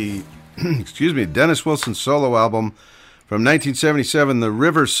from the, excuse me, Dennis Wilson solo album from 1977, The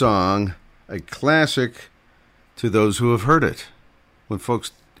River Song, a classic to those who have heard it. When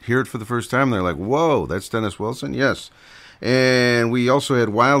folks hear it for the first time, they're like, whoa, that's Dennis Wilson? Yes. And we also had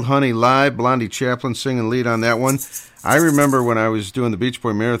Wild Honey live, Blondie Chaplin singing lead on that one. I remember when I was doing the Beach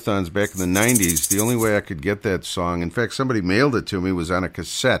Boy marathons back in the 90s, the only way I could get that song, in fact, somebody mailed it to me, was on a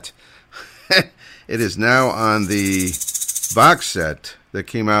cassette. It is now on the box set that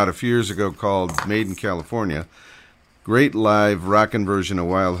came out a few years ago called Made in California. Great live rockin' version of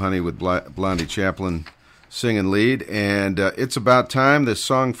Wild Honey with Blondie Chaplin singing lead. And It's About Time, this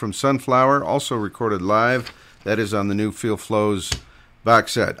song from Sunflower, also recorded live. That is on the new Feel Flows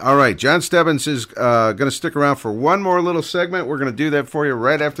box set. All right, John Stebbins is going to stick around for one more little segment. We're going to do that for you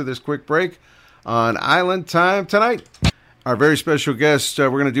right after this quick break on Island Time tonight. Our very special guest, we're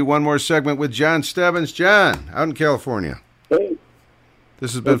going to do one more segment with John Stebbins. John, out in California. Hey.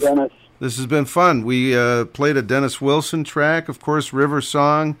 This has been Dennis. This has been fun. We played a Dennis Wilson track, of course, River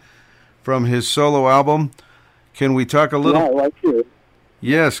Song from his solo album. Can we talk a little? Yeah, I like you.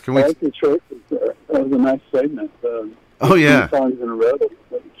 Yes, can we? I like your choices there. That was a nice segment. Oh, yeah. 2 songs in a row. That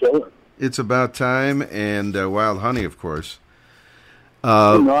was killer. It's About Time and Wild Honey, of course.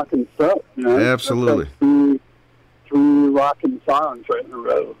 Some rockin' stuff, you know? Absolutely. That's three rockin' songs right in a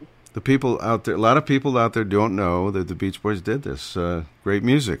row. The people out there, a lot of people out there don't know that the Beach Boys did this. Great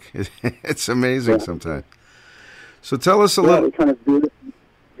music. It's amazing sometimes. So tell us a little. We kind of veer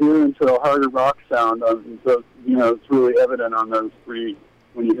into a harder rock sound. So, you know, it's really evident on those 3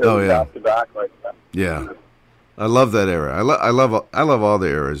 when you hear them back to back like that. Yeah. I love that era. I love all the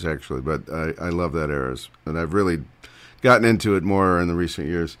eras, actually, but I love that era. And I've really gotten into it more in the recent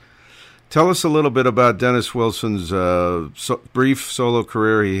years. Tell us a little bit about Dennis Wilson's brief solo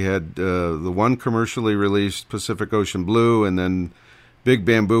career. He had the one commercially released Pacific Ocean Blue, and then Big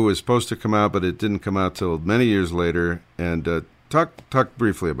Bamboo was supposed to come out, but it didn't come out till many years later. And talk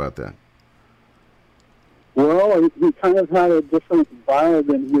briefly about that. Well, he kind of had a different vibe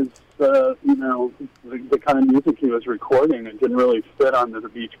in his, you know, the kind of music he was recording. It didn't really fit onto the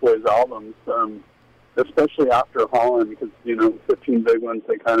Beach Boys albums, especially after Holland, because, you know, 15 Big Ones,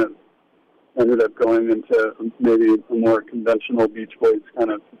 they kind of ended up going into maybe a more conventional Beach Boys kind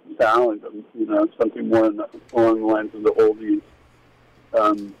of sound, you know, something more along the lines of the oldies,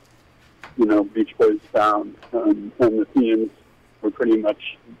 you know, Beach Boys sound. And the themes were pretty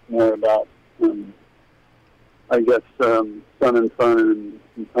much more about, I guess, Sun and Fun and,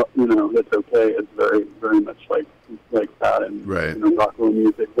 you know, It's Okay. It's very, very much like that. And, right. You know, rock and roll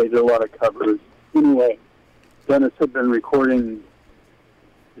music. They did a lot of covers. Anyway, Dennis had been recording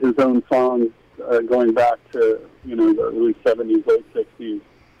his own songs going back to, you know, the early 70s, late 60s.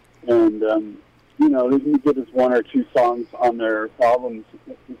 And, you know, he did his 1 or 2 songs on their albums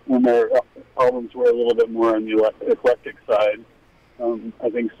when their albums were a little bit more on the eclectic side. I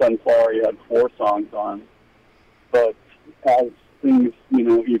think Sunflower he had 4 songs on. But as things, you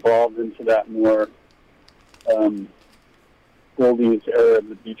know, evolved into that more oldies era of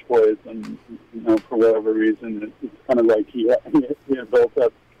the Beach Boys, and, you know, for whatever reason, it's kind of like he had built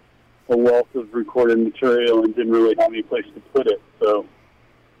up a wealth of recorded material and didn't really have any place to put it. So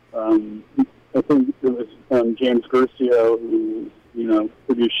I think it was James Guercio who, you know,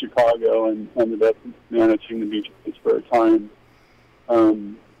 produced Chicago and ended up managing the Beach Boys for a time,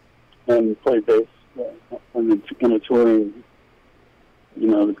 and played bass in a touring, you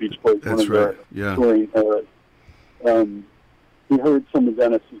know, the Beach Boys. That's right. Yeah. Touring eras. He heard some of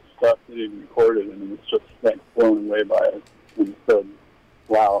Dennis's stuff that he'd recorded, and was just like blown away by it, and said,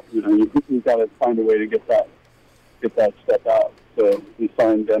 "Wow, you know, you got to find a way to get that stuff out." So he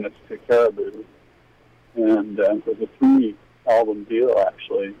signed Dennis to Caribou, and it was a 3-album deal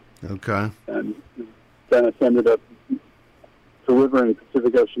actually. Okay. And Dennis ended up delivering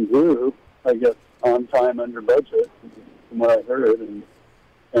Pacific Ocean Blue, I guess, on time, under budget, from what I heard, and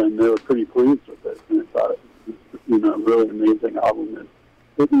they were pretty pleased with it. And I thought it was, a really amazing album.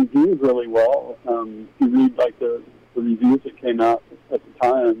 It reviewed really well. If you read like the reviews that came out at the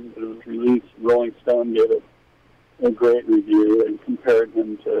time that it was released, Rolling Stone gave it a great review and compared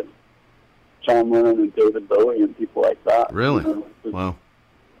him to John Lennon and David Bowie and people like that. Really? Wow.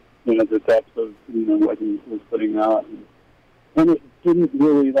 The depth of what he was putting out, and it didn't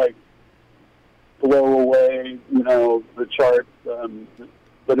really like blow away the charts,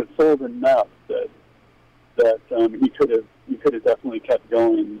 but it sold enough that he could have definitely kept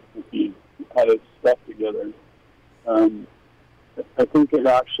going if he had his stuff together. I think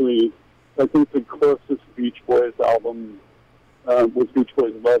the closest Beach Boys album was Beach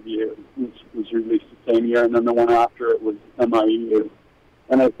Boys Love You, which was released the same year, and then the one after it was MIU.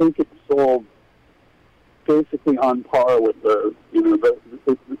 And I think it sold basically on par with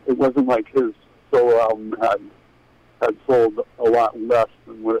it wasn't like his solo album had sold a lot less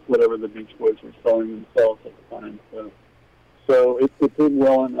than whatever the Beach Boys were selling themselves at the time. So it did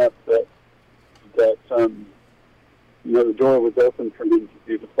well enough that the door was open for him to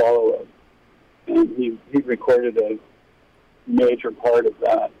do the follow-up. And he recorded a major part of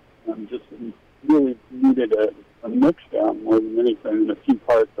that. Just really needed a mix down more than anything, and a few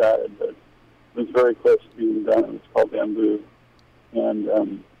parts added, but it was very close to being done. It was called Bamboo. And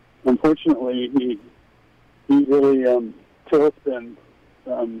unfortunately, he really tailspin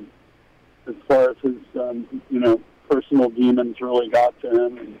as far as his personal demons really got to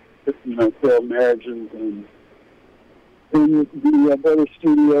him, and failed marriages, and the Brother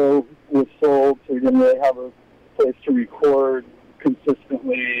Studio was sold, so he didn't really have a place to record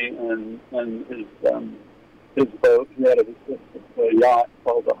consistently, and his boat, he had a yacht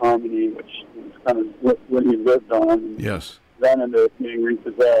called the Harmony, which was kind of what he lived on. And yes. Then ended up being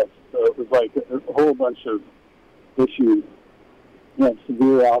repossessed. So it was like a whole bunch of issues.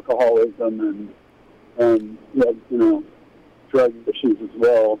 Severe alcoholism and drug issues as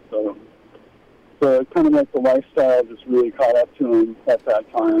well. So it kind of like the lifestyle just really caught up to him at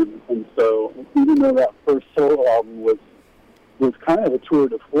that time. And so even though that first solo album was kind of a tour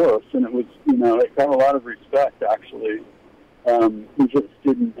de force, and it was, it got a lot of respect, actually. He just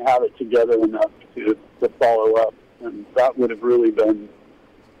didn't have it together enough to follow up, and that would have really been,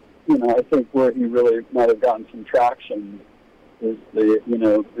 I think where he really might have gotten some traction is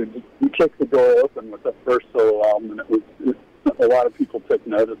he kicked the door open with the first solo album, and a lot of people took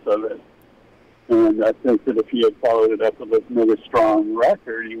notice of it. And I think that if he had followed it up with another strong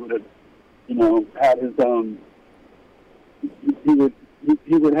record, he would have, had his own. He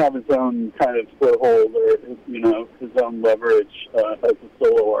would have his own kind of foothold, or his own leverage as a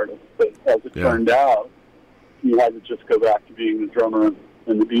solo artist. But as it turned out, he had to just go back to being the drummer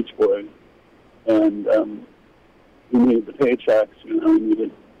in the Beach Boys, and he needed the paychecks. He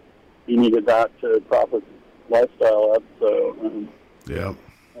needed that to prop his lifestyle up. So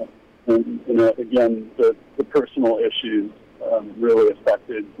and again, the personal issues really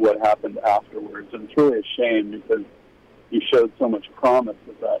affected what happened afterwards, and it's really a shame because he showed so much promise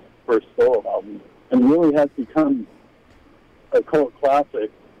with that first solo album, and really has become a cult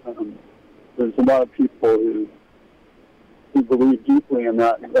classic. There's a lot of people who believe deeply in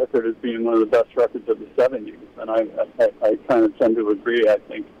that record as being one of the best records of the 70s, and I kind of tend to agree. I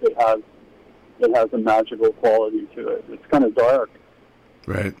think it has a magical quality to it. It's kind of dark,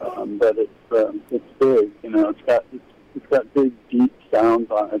 right? But it's big. It's got big, deep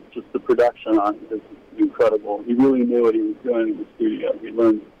sounds on it. Just the production on it is incredible. He really knew what he was doing in the studio. He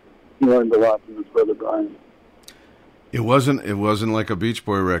learned a lot from his brother Brian. It wasn't like a Beach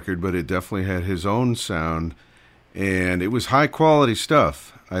Boy record, but it definitely had his own sound, and it was high quality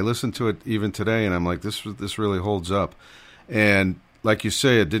stuff. I listened to it even today, and I'm like, this really holds up. And like you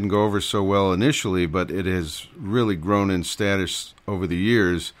say, it didn't go over so well initially, but it has really grown in status over the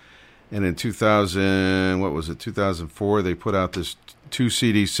years. And in 2004, they put out this 2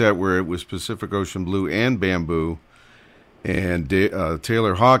 CD set where it was Pacific Ocean Blue and Bamboo. And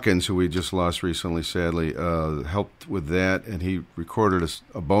Taylor Hawkins, who we just lost recently, sadly, helped with that, and he recorded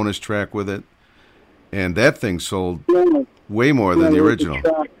a bonus track with it. And that thing sold way more than the original.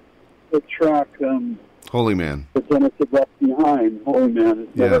 The track Holy Man. But Dennis had left behind. Holy Man has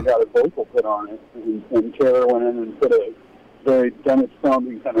never got a vocal put on it. And Taylor went in and put a very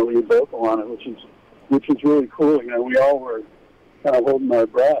Dennis-sounding kind of lead vocal on it, which is really cool. We all were kind of holding our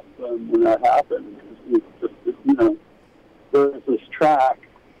breath when that happened. It just, there was this track.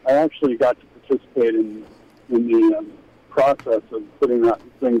 I actually got to participate in the process of putting that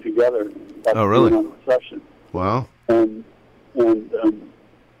thing together. Oh, really? On the session. Wow. And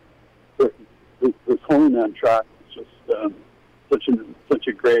this Holy Man track is just such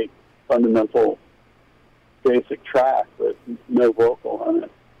a great fundamental basic track with no vocal on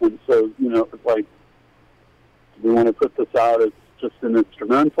it. And so, it's like, do we want to put this out as just an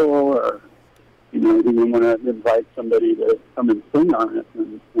instrumental, or, do we want to invite somebody to come and sing on it?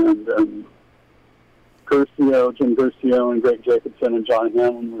 And Jim Guercio and Greg Jacobson and John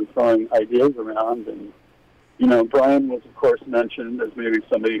Hanlon were throwing ideas around, and Brian was of course mentioned as maybe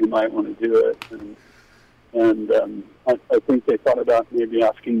somebody who might want to do it, and I think they thought about maybe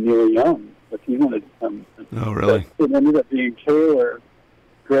asking Neil Young if he wanted to come. Oh, really? But it ended up being Taylor.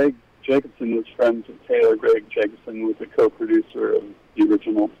 Greg Jacobson was friends with Taylor. Greg Jacobson was a co-producer of the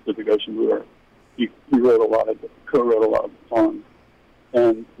original Pacific Ocean Blue. He co-wrote a lot of the songs,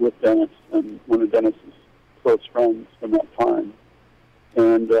 and with Dennis, and one of Dennis's close friends from that time.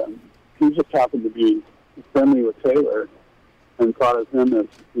 And he just happened to be friendly with Taylor, and thought of him as,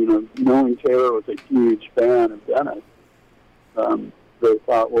 knowing Taylor was a huge fan of Dennis. They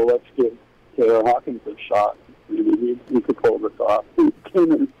thought, well, let's give Taylor Hawkins a shot. Maybe he could pull this off. He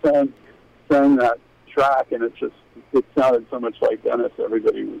came and sang that track, and it sounded so much like Dennis.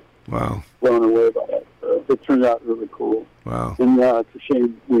 Everybody was blown away by it. So it turned out really cool. Wow. And it's a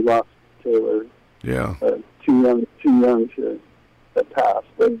shame we lost Taylor. Yeah. Too young to pass.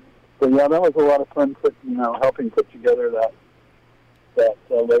 But yeah, that was a lot of fun. Helping put together that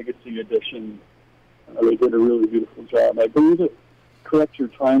legacy edition. They did a really beautiful job. I believe it. Correct your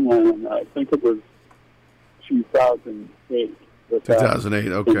timeline on that. I think it was 2008.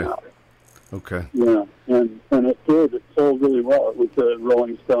 2008. Okay. Okay. Yeah, and it did. It sold really well. It was a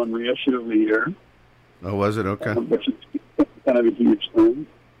Rolling Stone reissue of the year. Oh, was it? Okay. Which is kind of a huge thing,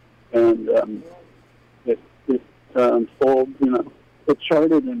 and it sold. It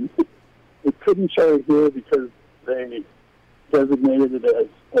charted, and it couldn't chart here because they designated it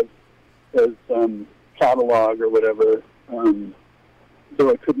as catalog or whatever. So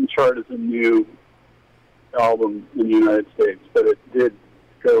it couldn't chart as a new album in the United States, but it did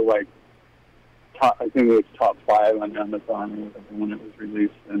go I think it was top 5 on Amazon when it was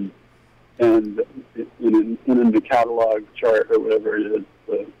released, and in the catalog chart or whatever it is,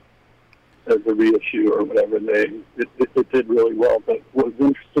 as a reissue or whatever, it did really well. But what was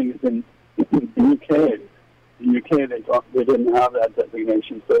interesting is in the UK they didn't have that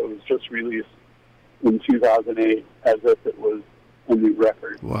designation, so it was just released in 2008 as if it was a new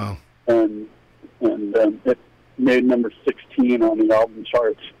record. Wow. And it made number 16 on the album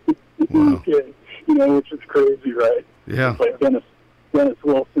charts. Wow. Which is crazy, right? Yeah. It's like Dennis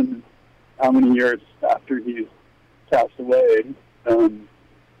Wilson, how many years after he's passed away,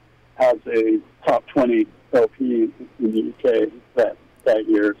 has a top 20 LP in the UK that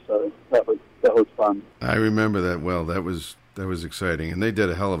year. So that was fun. I remember that well. That was exciting, and they did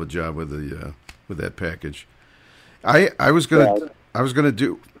a hell of a job with that package. I was gonna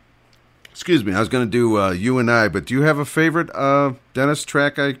do You and I, but do you have a favorite Dennis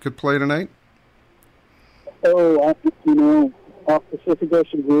track I could play tonight? Oh, off Pacific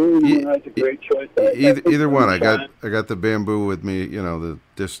Ocean Blue, You and I's a great choice. Either one. I got the Bamboo with me, the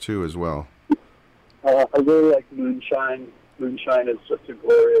disc 2 as well. I really like Moonshine. Moonshine is just a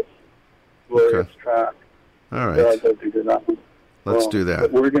glorious track. All right. So I'd love to do that one. Let's do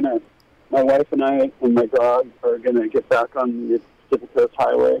that. But my wife and I and my dog are gonna get back on the Pacific Coast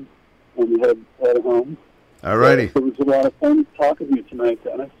Highway and head home. All righty. So it was a lot of fun talking to you tonight,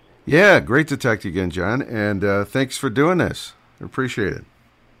 Dennis. Yeah, great to talk to you again, John, and thanks for doing this. I appreciate it.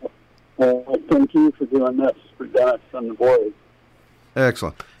 Thank you for doing this for Dennis and the boys.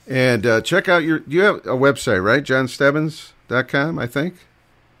 Excellent. And check out you have a website, right? JohnStebbins.com, I think.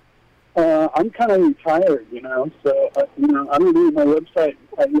 I'm kind of retired, so I don't do my website.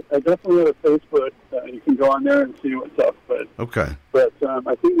 I definitely have a Facebook. You can go on there and see what's up. But okay. But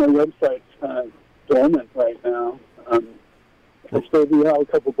I think my website's kind of dormant right now. I still do have a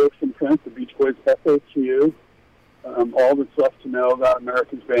couple books in print, the Beach Boys FAQ, All That's Left to Know About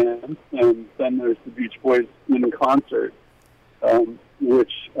America's Band, and then there's the Beach Boys in Concert,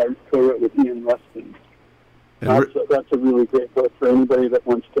 which I co-wrote with Ian Rustin. That's a really great book for anybody that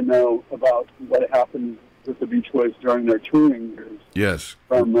wants to know about what happened with the Beach Boys during their touring years. Yes.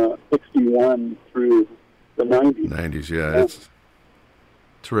 From 61 through the 90s. 90s, yeah. It's a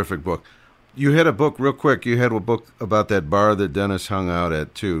terrific book. You had a book, real quick, you had a book about that bar that Dennis hung out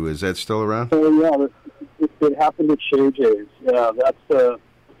at, too. Is that still around? Oh, yeah. It happened at Shay J's. Yeah,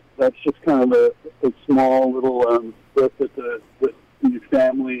 that's just kind of a small little book that the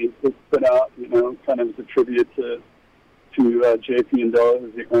family has put out, kind of as a tribute to J.P. Indella,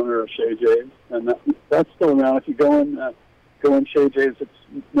 who's the owner of Shay J's. And that's still around. If you go in go in Shay J's. It's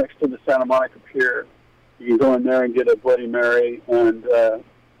next to the Santa Monica Pier. You can go in there and get a Bloody Mary and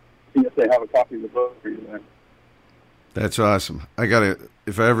see if they have a copy of the book for you there. That's awesome.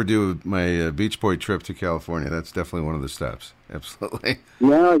 If I ever do my Beach Boy trip to California, that's definitely one of the stops. Absolutely.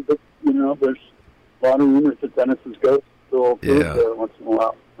 Yeah, but, there's a lot of rumors that Dennis's ghost still appears there once in a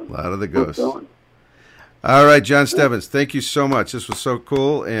while. A lot of the ghosts. All right, John Stebbins, thank you so much. This was so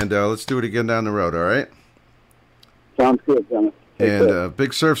cool, and let's do it again down the road, all right? Sounds good, Dennis. And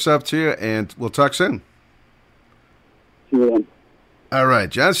big surfs up to you, and we'll talk soon. See you then. All right,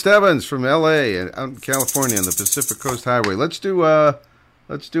 John Stebbins from L.A. and out in California on the Pacific Coast Highway. Let's do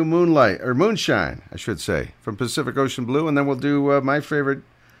Moonshine, I should say, from Pacific Ocean Blue, and then we'll do one of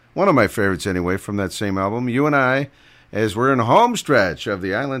my favorites anyway, from that same album, You and I, as we're in the home stretch of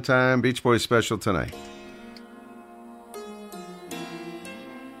the Island Time Beach Boys special tonight.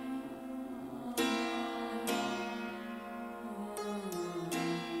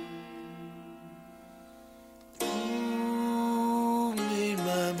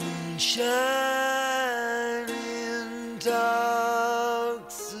 Shine intoxicate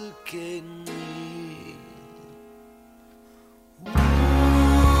me. Ooh,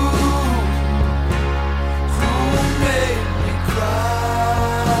 who made me cry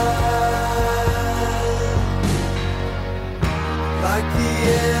like the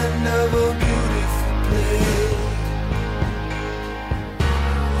end of a beautiful play?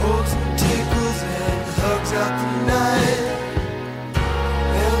 Hugs and tickles and hugs out the night.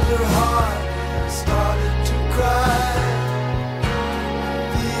 Her heart started to cry.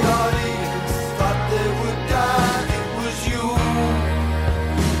 The audience thought they would die. It was you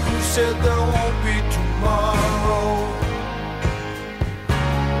who said there won't be tomorrow.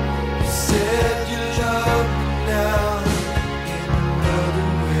 You said you love me now in another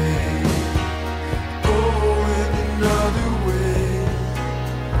way. Oh, in another way.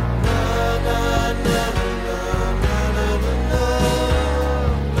 Na na na na na na na na.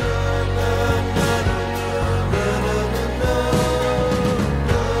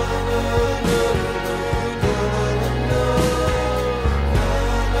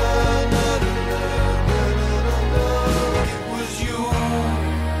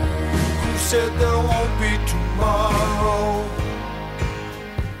 Said there won't be tomorrow.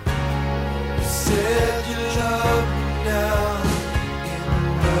 You said you love me now in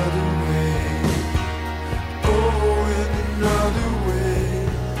another way. Oh, in another way.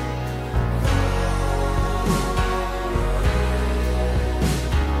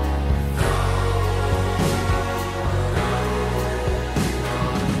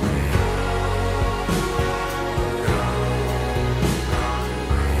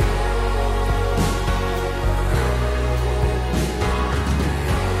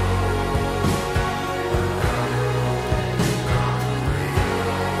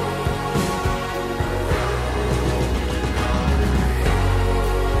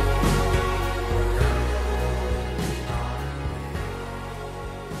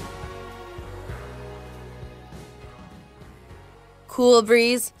 Cool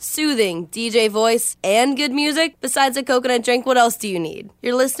breeze, soothing DJ voice, and good music. Besides a coconut drink, what else do you need?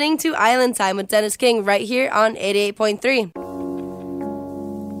 You're listening to Island Time with Dennis King right here on 88.3.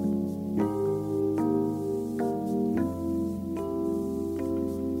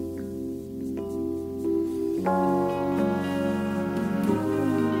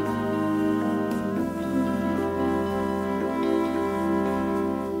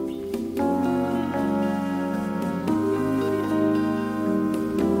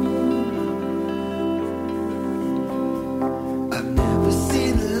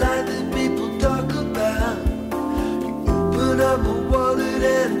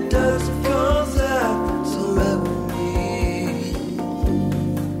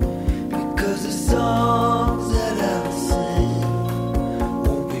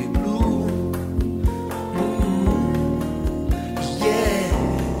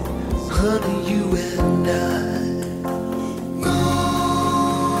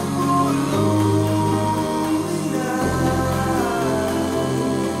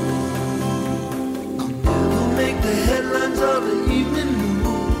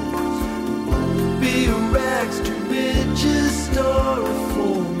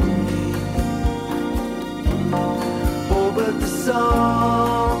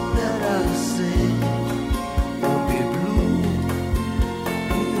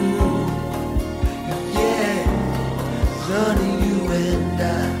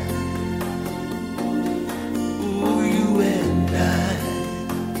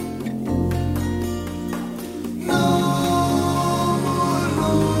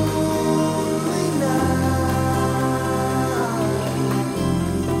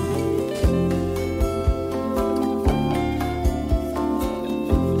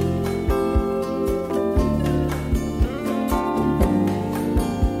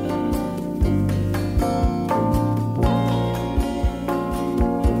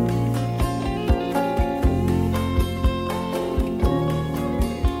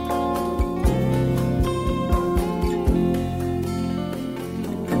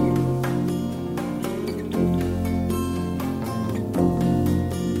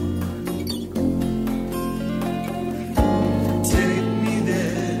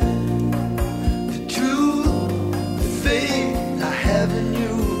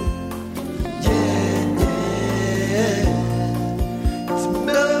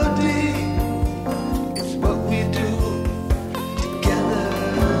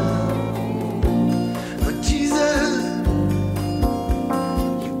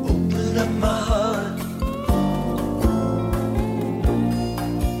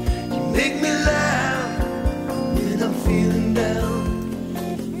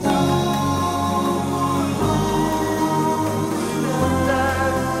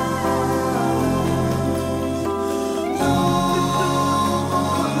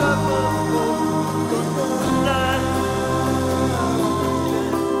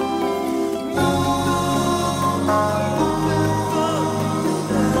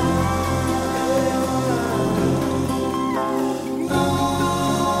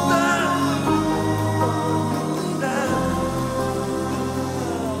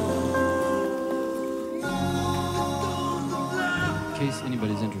 case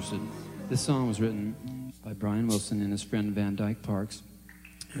anybody's interested, this song was written by Brian Wilson and his friend Van Dyke Parks.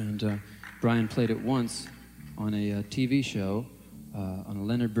 And Brian played it once on a TV show, on a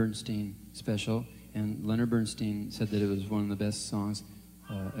Leonard Bernstein special. And Leonard Bernstein said that it was one of the best songs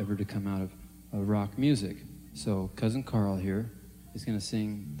ever to come out of rock music. So Cousin Carl here is going to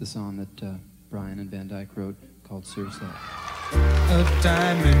sing the song that Brian and Van Dyke wrote called Surf's Up. A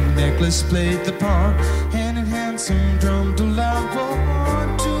diamond necklace played the part, hand in hand some drum to loud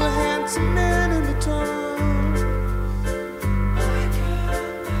roar to a handsome man in the town.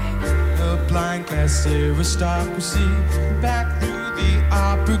 A blind glass aristocracy, back through the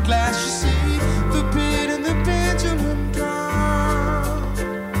opera glass you see the pit and the pendulum drown.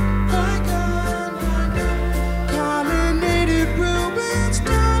 My God, colonnaded Rubens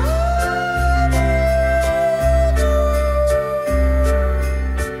down.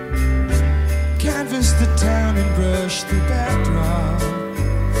 Canvas the town and brush the backdrop.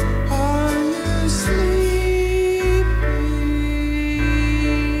 Are you sleepy?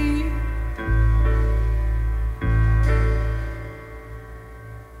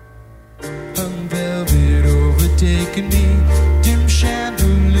 Hung velvet overtaken me, dim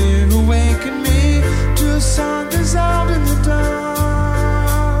chandelier awakened me to a song dissolved in the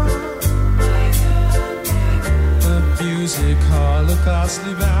dawn. The music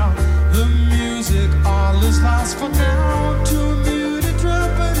holocaustly bound, the music all is lost for now to a muted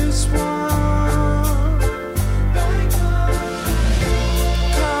trumpeter swan.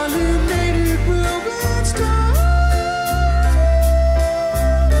 Colonnaded Rubens down.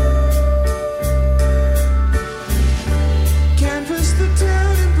 Canvas the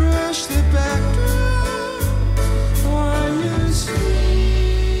town and brush the backdrop. Are you sleepy,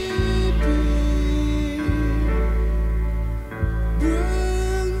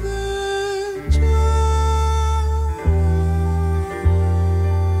 Brother John?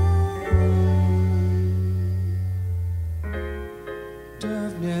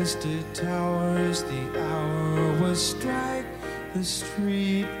 Dove-nested towers, the hour was strike, the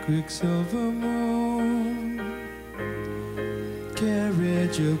street quicksilver moon.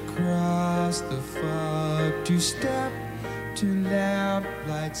 Carriage across the fog, to step to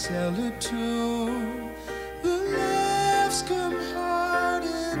lamplight cellar tune. The laughs come hard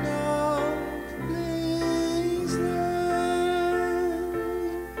and all things done.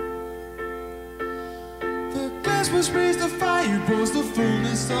 The glass was raised, the fire grows, the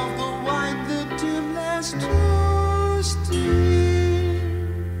fullness of the wine, the dim last toasting.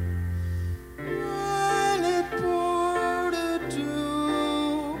 While it poured a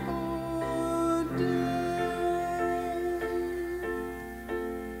dew on day.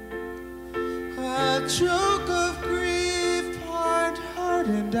 A choke of grief, heart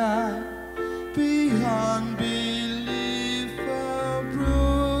hardened I, beyond belief, a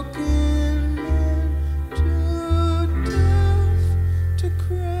broken man, too deaf to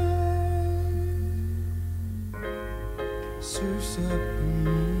cry. Surf's up,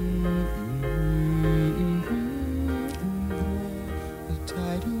 the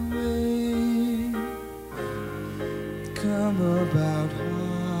tidal wave. Come about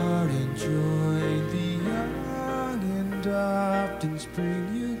heart and join the young and often spring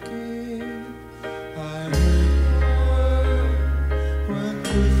you gave. I heard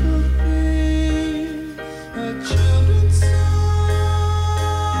wonderful thing, a children's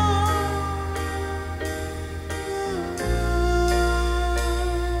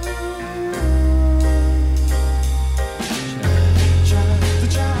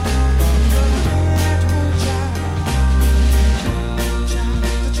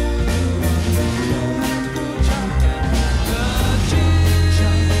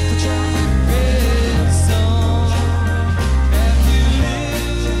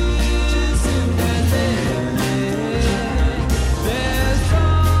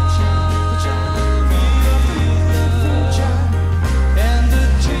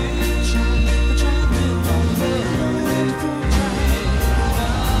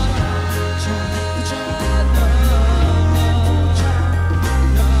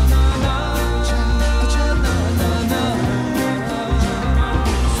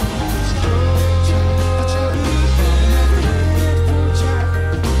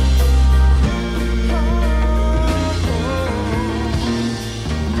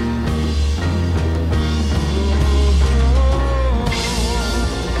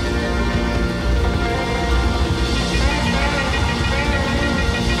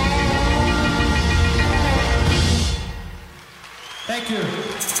Thank you.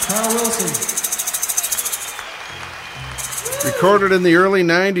 Carl Wilson. Recorded in the early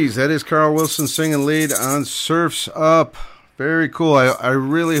 90s. That is Carl Wilson singing lead on Surf's Up. Very cool. I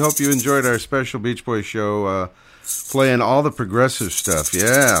really hope you enjoyed our special Beach Boys show, playing all the progressive stuff.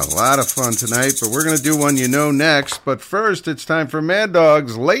 Yeah, a lot of fun tonight, but we're going to do one you know next. But first, it's time for Mad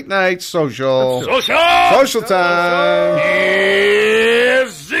Dog's Late Night Social. Social time. Yeah,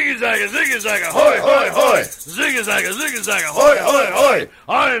 ziggy zagga, hoi, hoi, hoi. Ziggy zagga, hoi, hoi, hoi.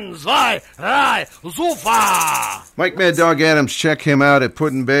 Ein, zwei, drei, Sofa. Mike Mad Dog Adams, check him out at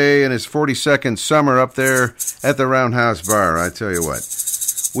Putin Bay in his 42nd summer up there at the Roundhouse Bar. I tell you what.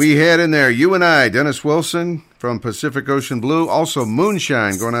 We had in there You and I, Dennis Wilson from Pacific Ocean Blue. Also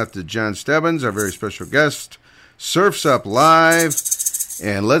Moonshine going out to John Stebbins, our very special guest. Surf's Up Live.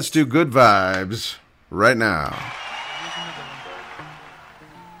 And let's do Good Vibes right now.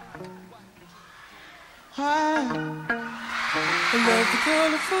 I love the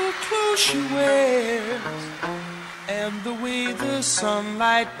colorful clothes she wears and the way the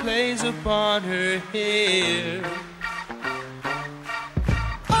sunlight plays upon her hair.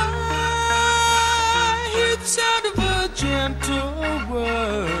 I hear the sound of a gentle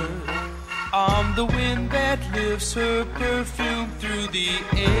word on the wind that lifts her perfume through the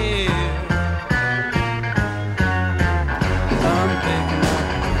air. I'm picking up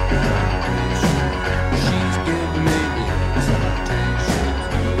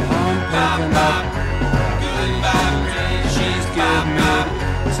picking up good vibrations. She's giving me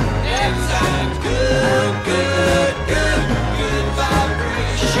everything good, good, good, good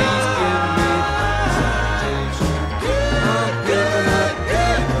vibrations. She's giving me I'm picking up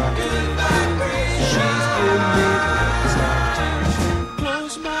good, good vibrations. She's giving me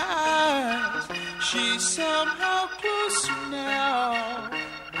close my eyes. She's somehow closer now.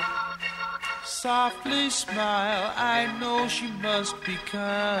 Softly smile, I know she must be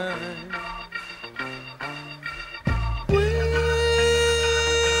kind. When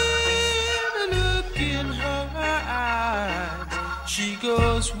I look in her eyes, she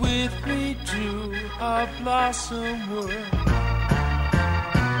goes with me to a blossom world.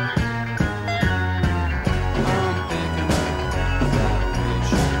 I'm picking up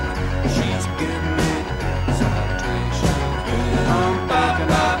vibration. She's giving me excitation. I'm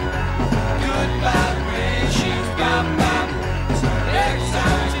picking up good vibrations. She's got my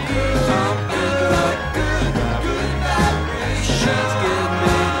exciting. I'm picking up good, good vibrations. She's giving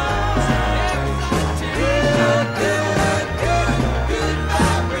me exciting. I'm picking up good, good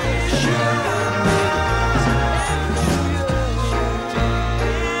vibrations.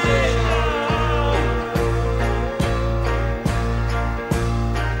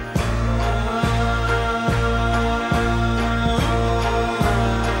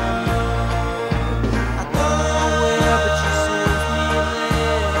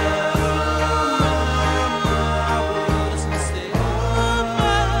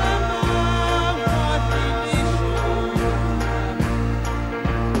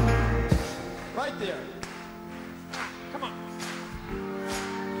 Right there. Come on.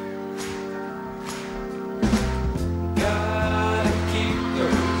 Gotta keep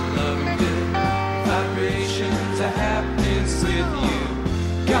those loving good vibrations a happening with you.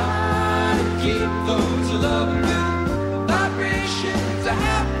 Gotta keep those loving good vibrations a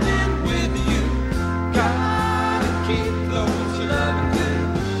happening with you. Gotta keep those loving good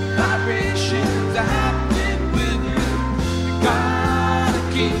vibrations a happening with you. Gotta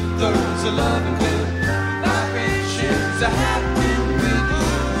keep those loving good vibrations a happening with you.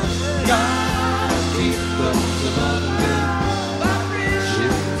 Gotta keep those loving good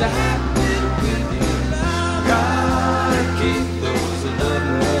vibrations a happening with you. Gotta keep those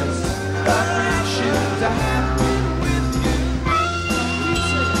loving good vibrations a happening with you.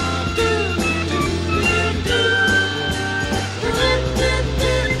 Do, do, do, do. Do, do, do,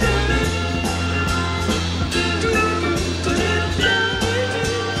 do.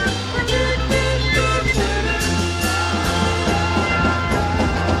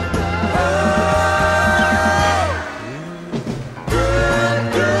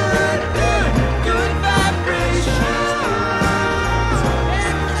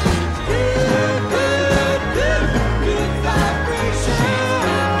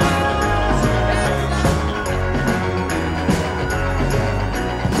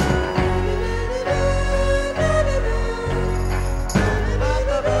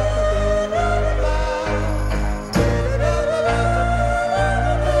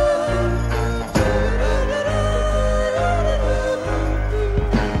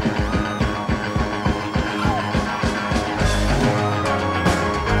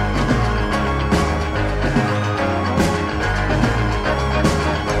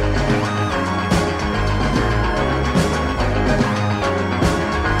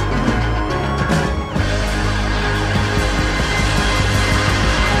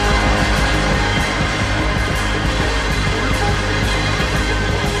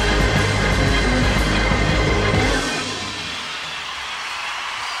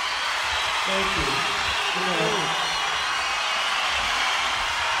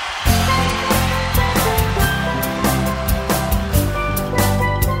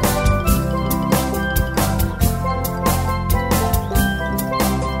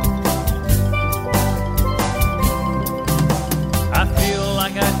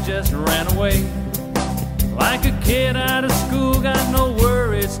 I just ran away. Like a kid out of school, got no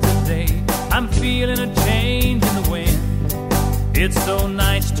worries today. I'm feeling a change in the wind. It's so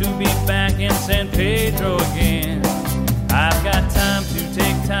nice to be back in San Pedro again. I've got time to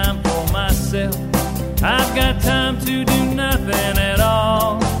take time for myself. I've got time to do nothing at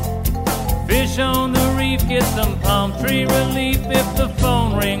all. Fish on the reef, get some palm tree relief. If the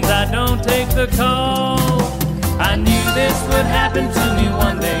phone rings, I don't take the call. I knew this would happen to me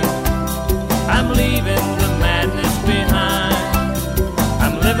one day. I'm leaving the madness behind.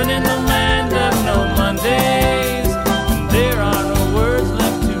 I'm living in the land of no Mondays, and there are no words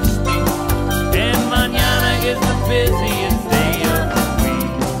left to speak. And mañana is the busiest day of the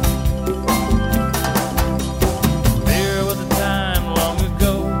week. There was a time long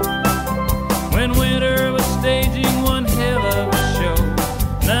ago when winter was staging one hell of a show.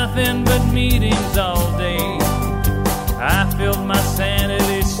 Nothing but meetings all day. I felt my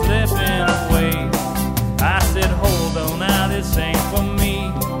sanity slipping away. I said, hold on now, this ain't for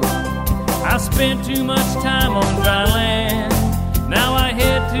me. I spent too much time on dry land. Now I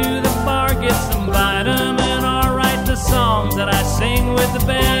head to the bar, get some vitamin or write the songs that I sing with the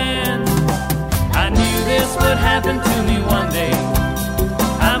band. I knew this would happen to me one day.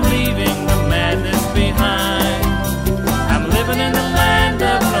 I'm leaving the madness behind. I'm living in the land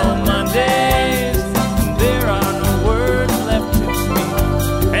of no Mondays. There are no words left to speak.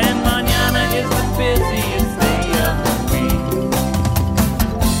 And mañana is the busiest day of the week.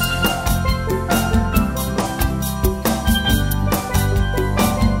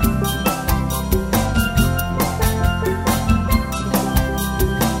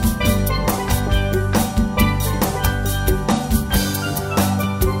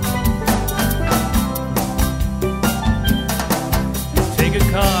 Take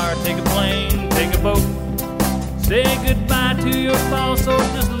a car, take a plane, take a boat. Say goodbye to your boss or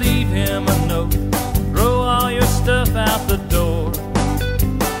just leave him a note. Throw all your stuff out the door.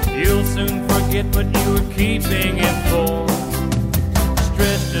 You'll soon forget what you were keeping it for.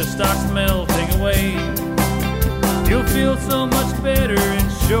 Stress just starts melting away. You'll feel so much better in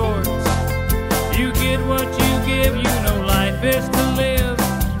shorts. You get what you give, you know life is to live.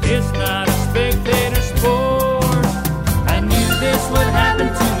 It's not a spectator sport. I knew this would happen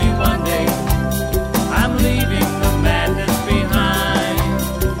to me one day. I'm leaving the madness behind.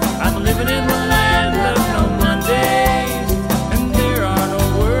 I'm living in the land of no Mondays, and there are no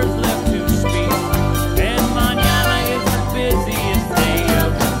words left to speak. And mañana is the busiest day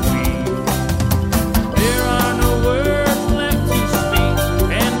of the week. There are no words left to speak,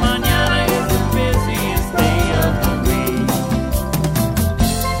 and mañana is the busiest day of the week.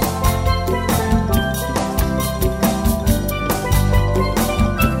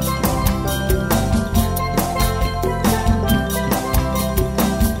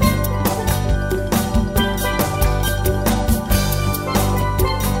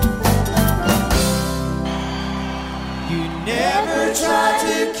 You never try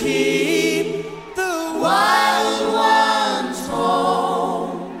to keep the wild ones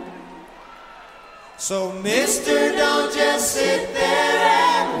home. So, mister, don't just sit there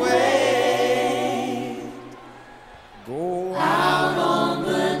and wait. Go out on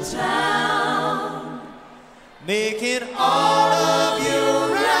the town, making all of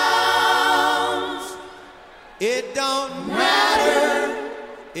your rounds. It don't matter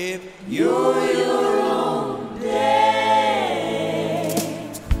if you're your own day.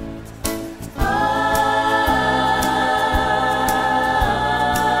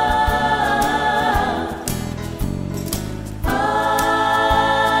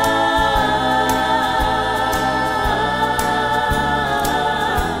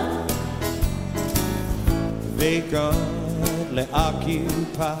 Vacantly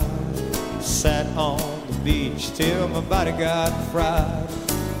occupied, sat on the beach till my body got fried,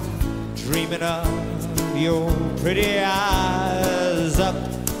 dreaming of your pretty eyes up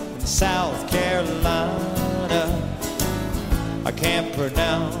in South Carolina. I can't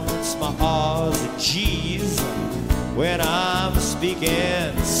pronounce my R's and G's when I'm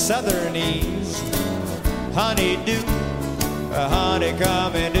speaking Southernese. Honey do, honey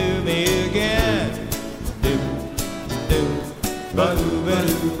come and do me again.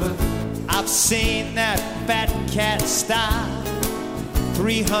 I've seen that fat cat style,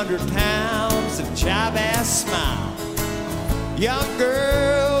 300 pounds of jive-ass smile, young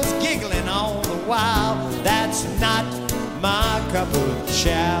girls giggling all the while. That's not my cup of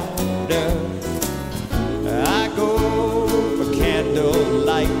chowder. I go for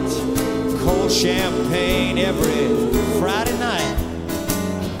candlelight, cold champagne every Friday night.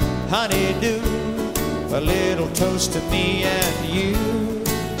 Honey do, a little toast to me and you.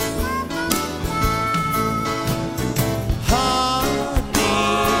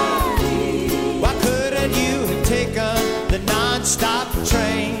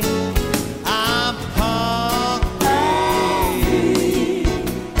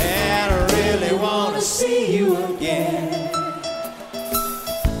 see you again.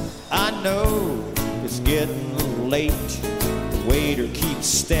 I know it's getting late. The waiter keeps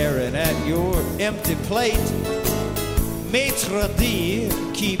staring at your empty plate. Maitre d'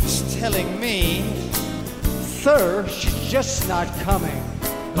 keeps telling me, sir, she's just not coming.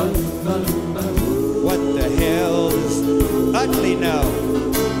 What the hell does ugly know?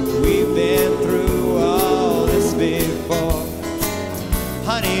 We've been through all this before.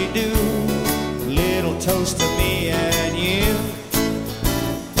 Honeydew, little toast to me and you.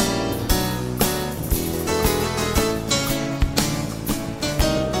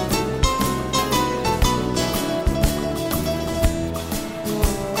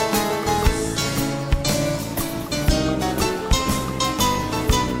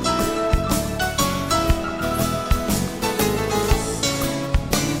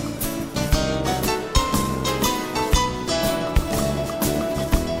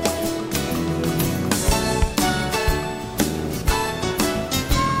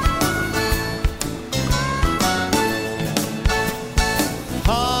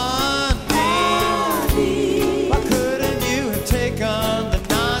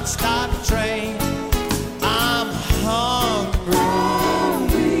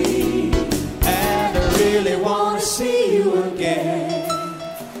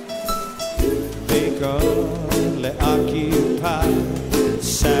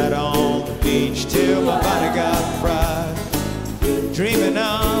 Sat on the beach till my body got fried, dreaming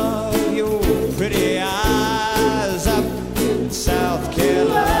of your pretty eyes up in South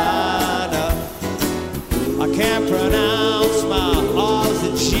Carolina. I can't pronounce my R's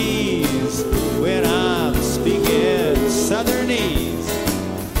and G's when I'm speaking Southernese.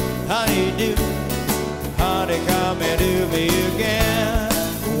 Honeydew, honey, come and do me again.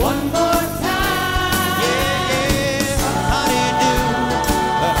 One more time.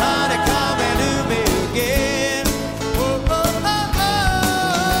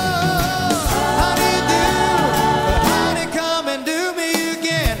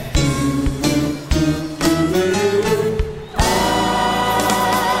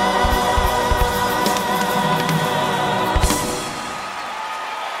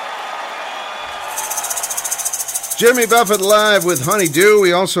 Jimmy Buffett live with Honeydew.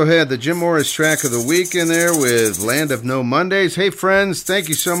 We also had the Jim Morris track of the week in there with Land of No Mondays. Hey, friends, thank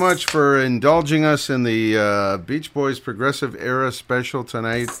you so much for indulging us in the Beach Boys Progressive Era special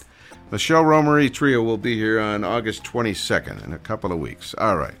tonight. Michelle Romery Trio will be here on August 22nd in a couple of weeks.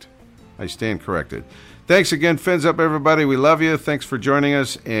 All right. I stand corrected. Thanks again, Fins Up, everybody. We love you. Thanks for joining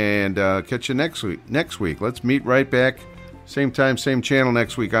us, and catch you next week. Let's meet right back. Same time, same channel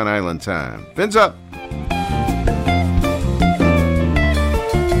next week on Island Time. Fins Up.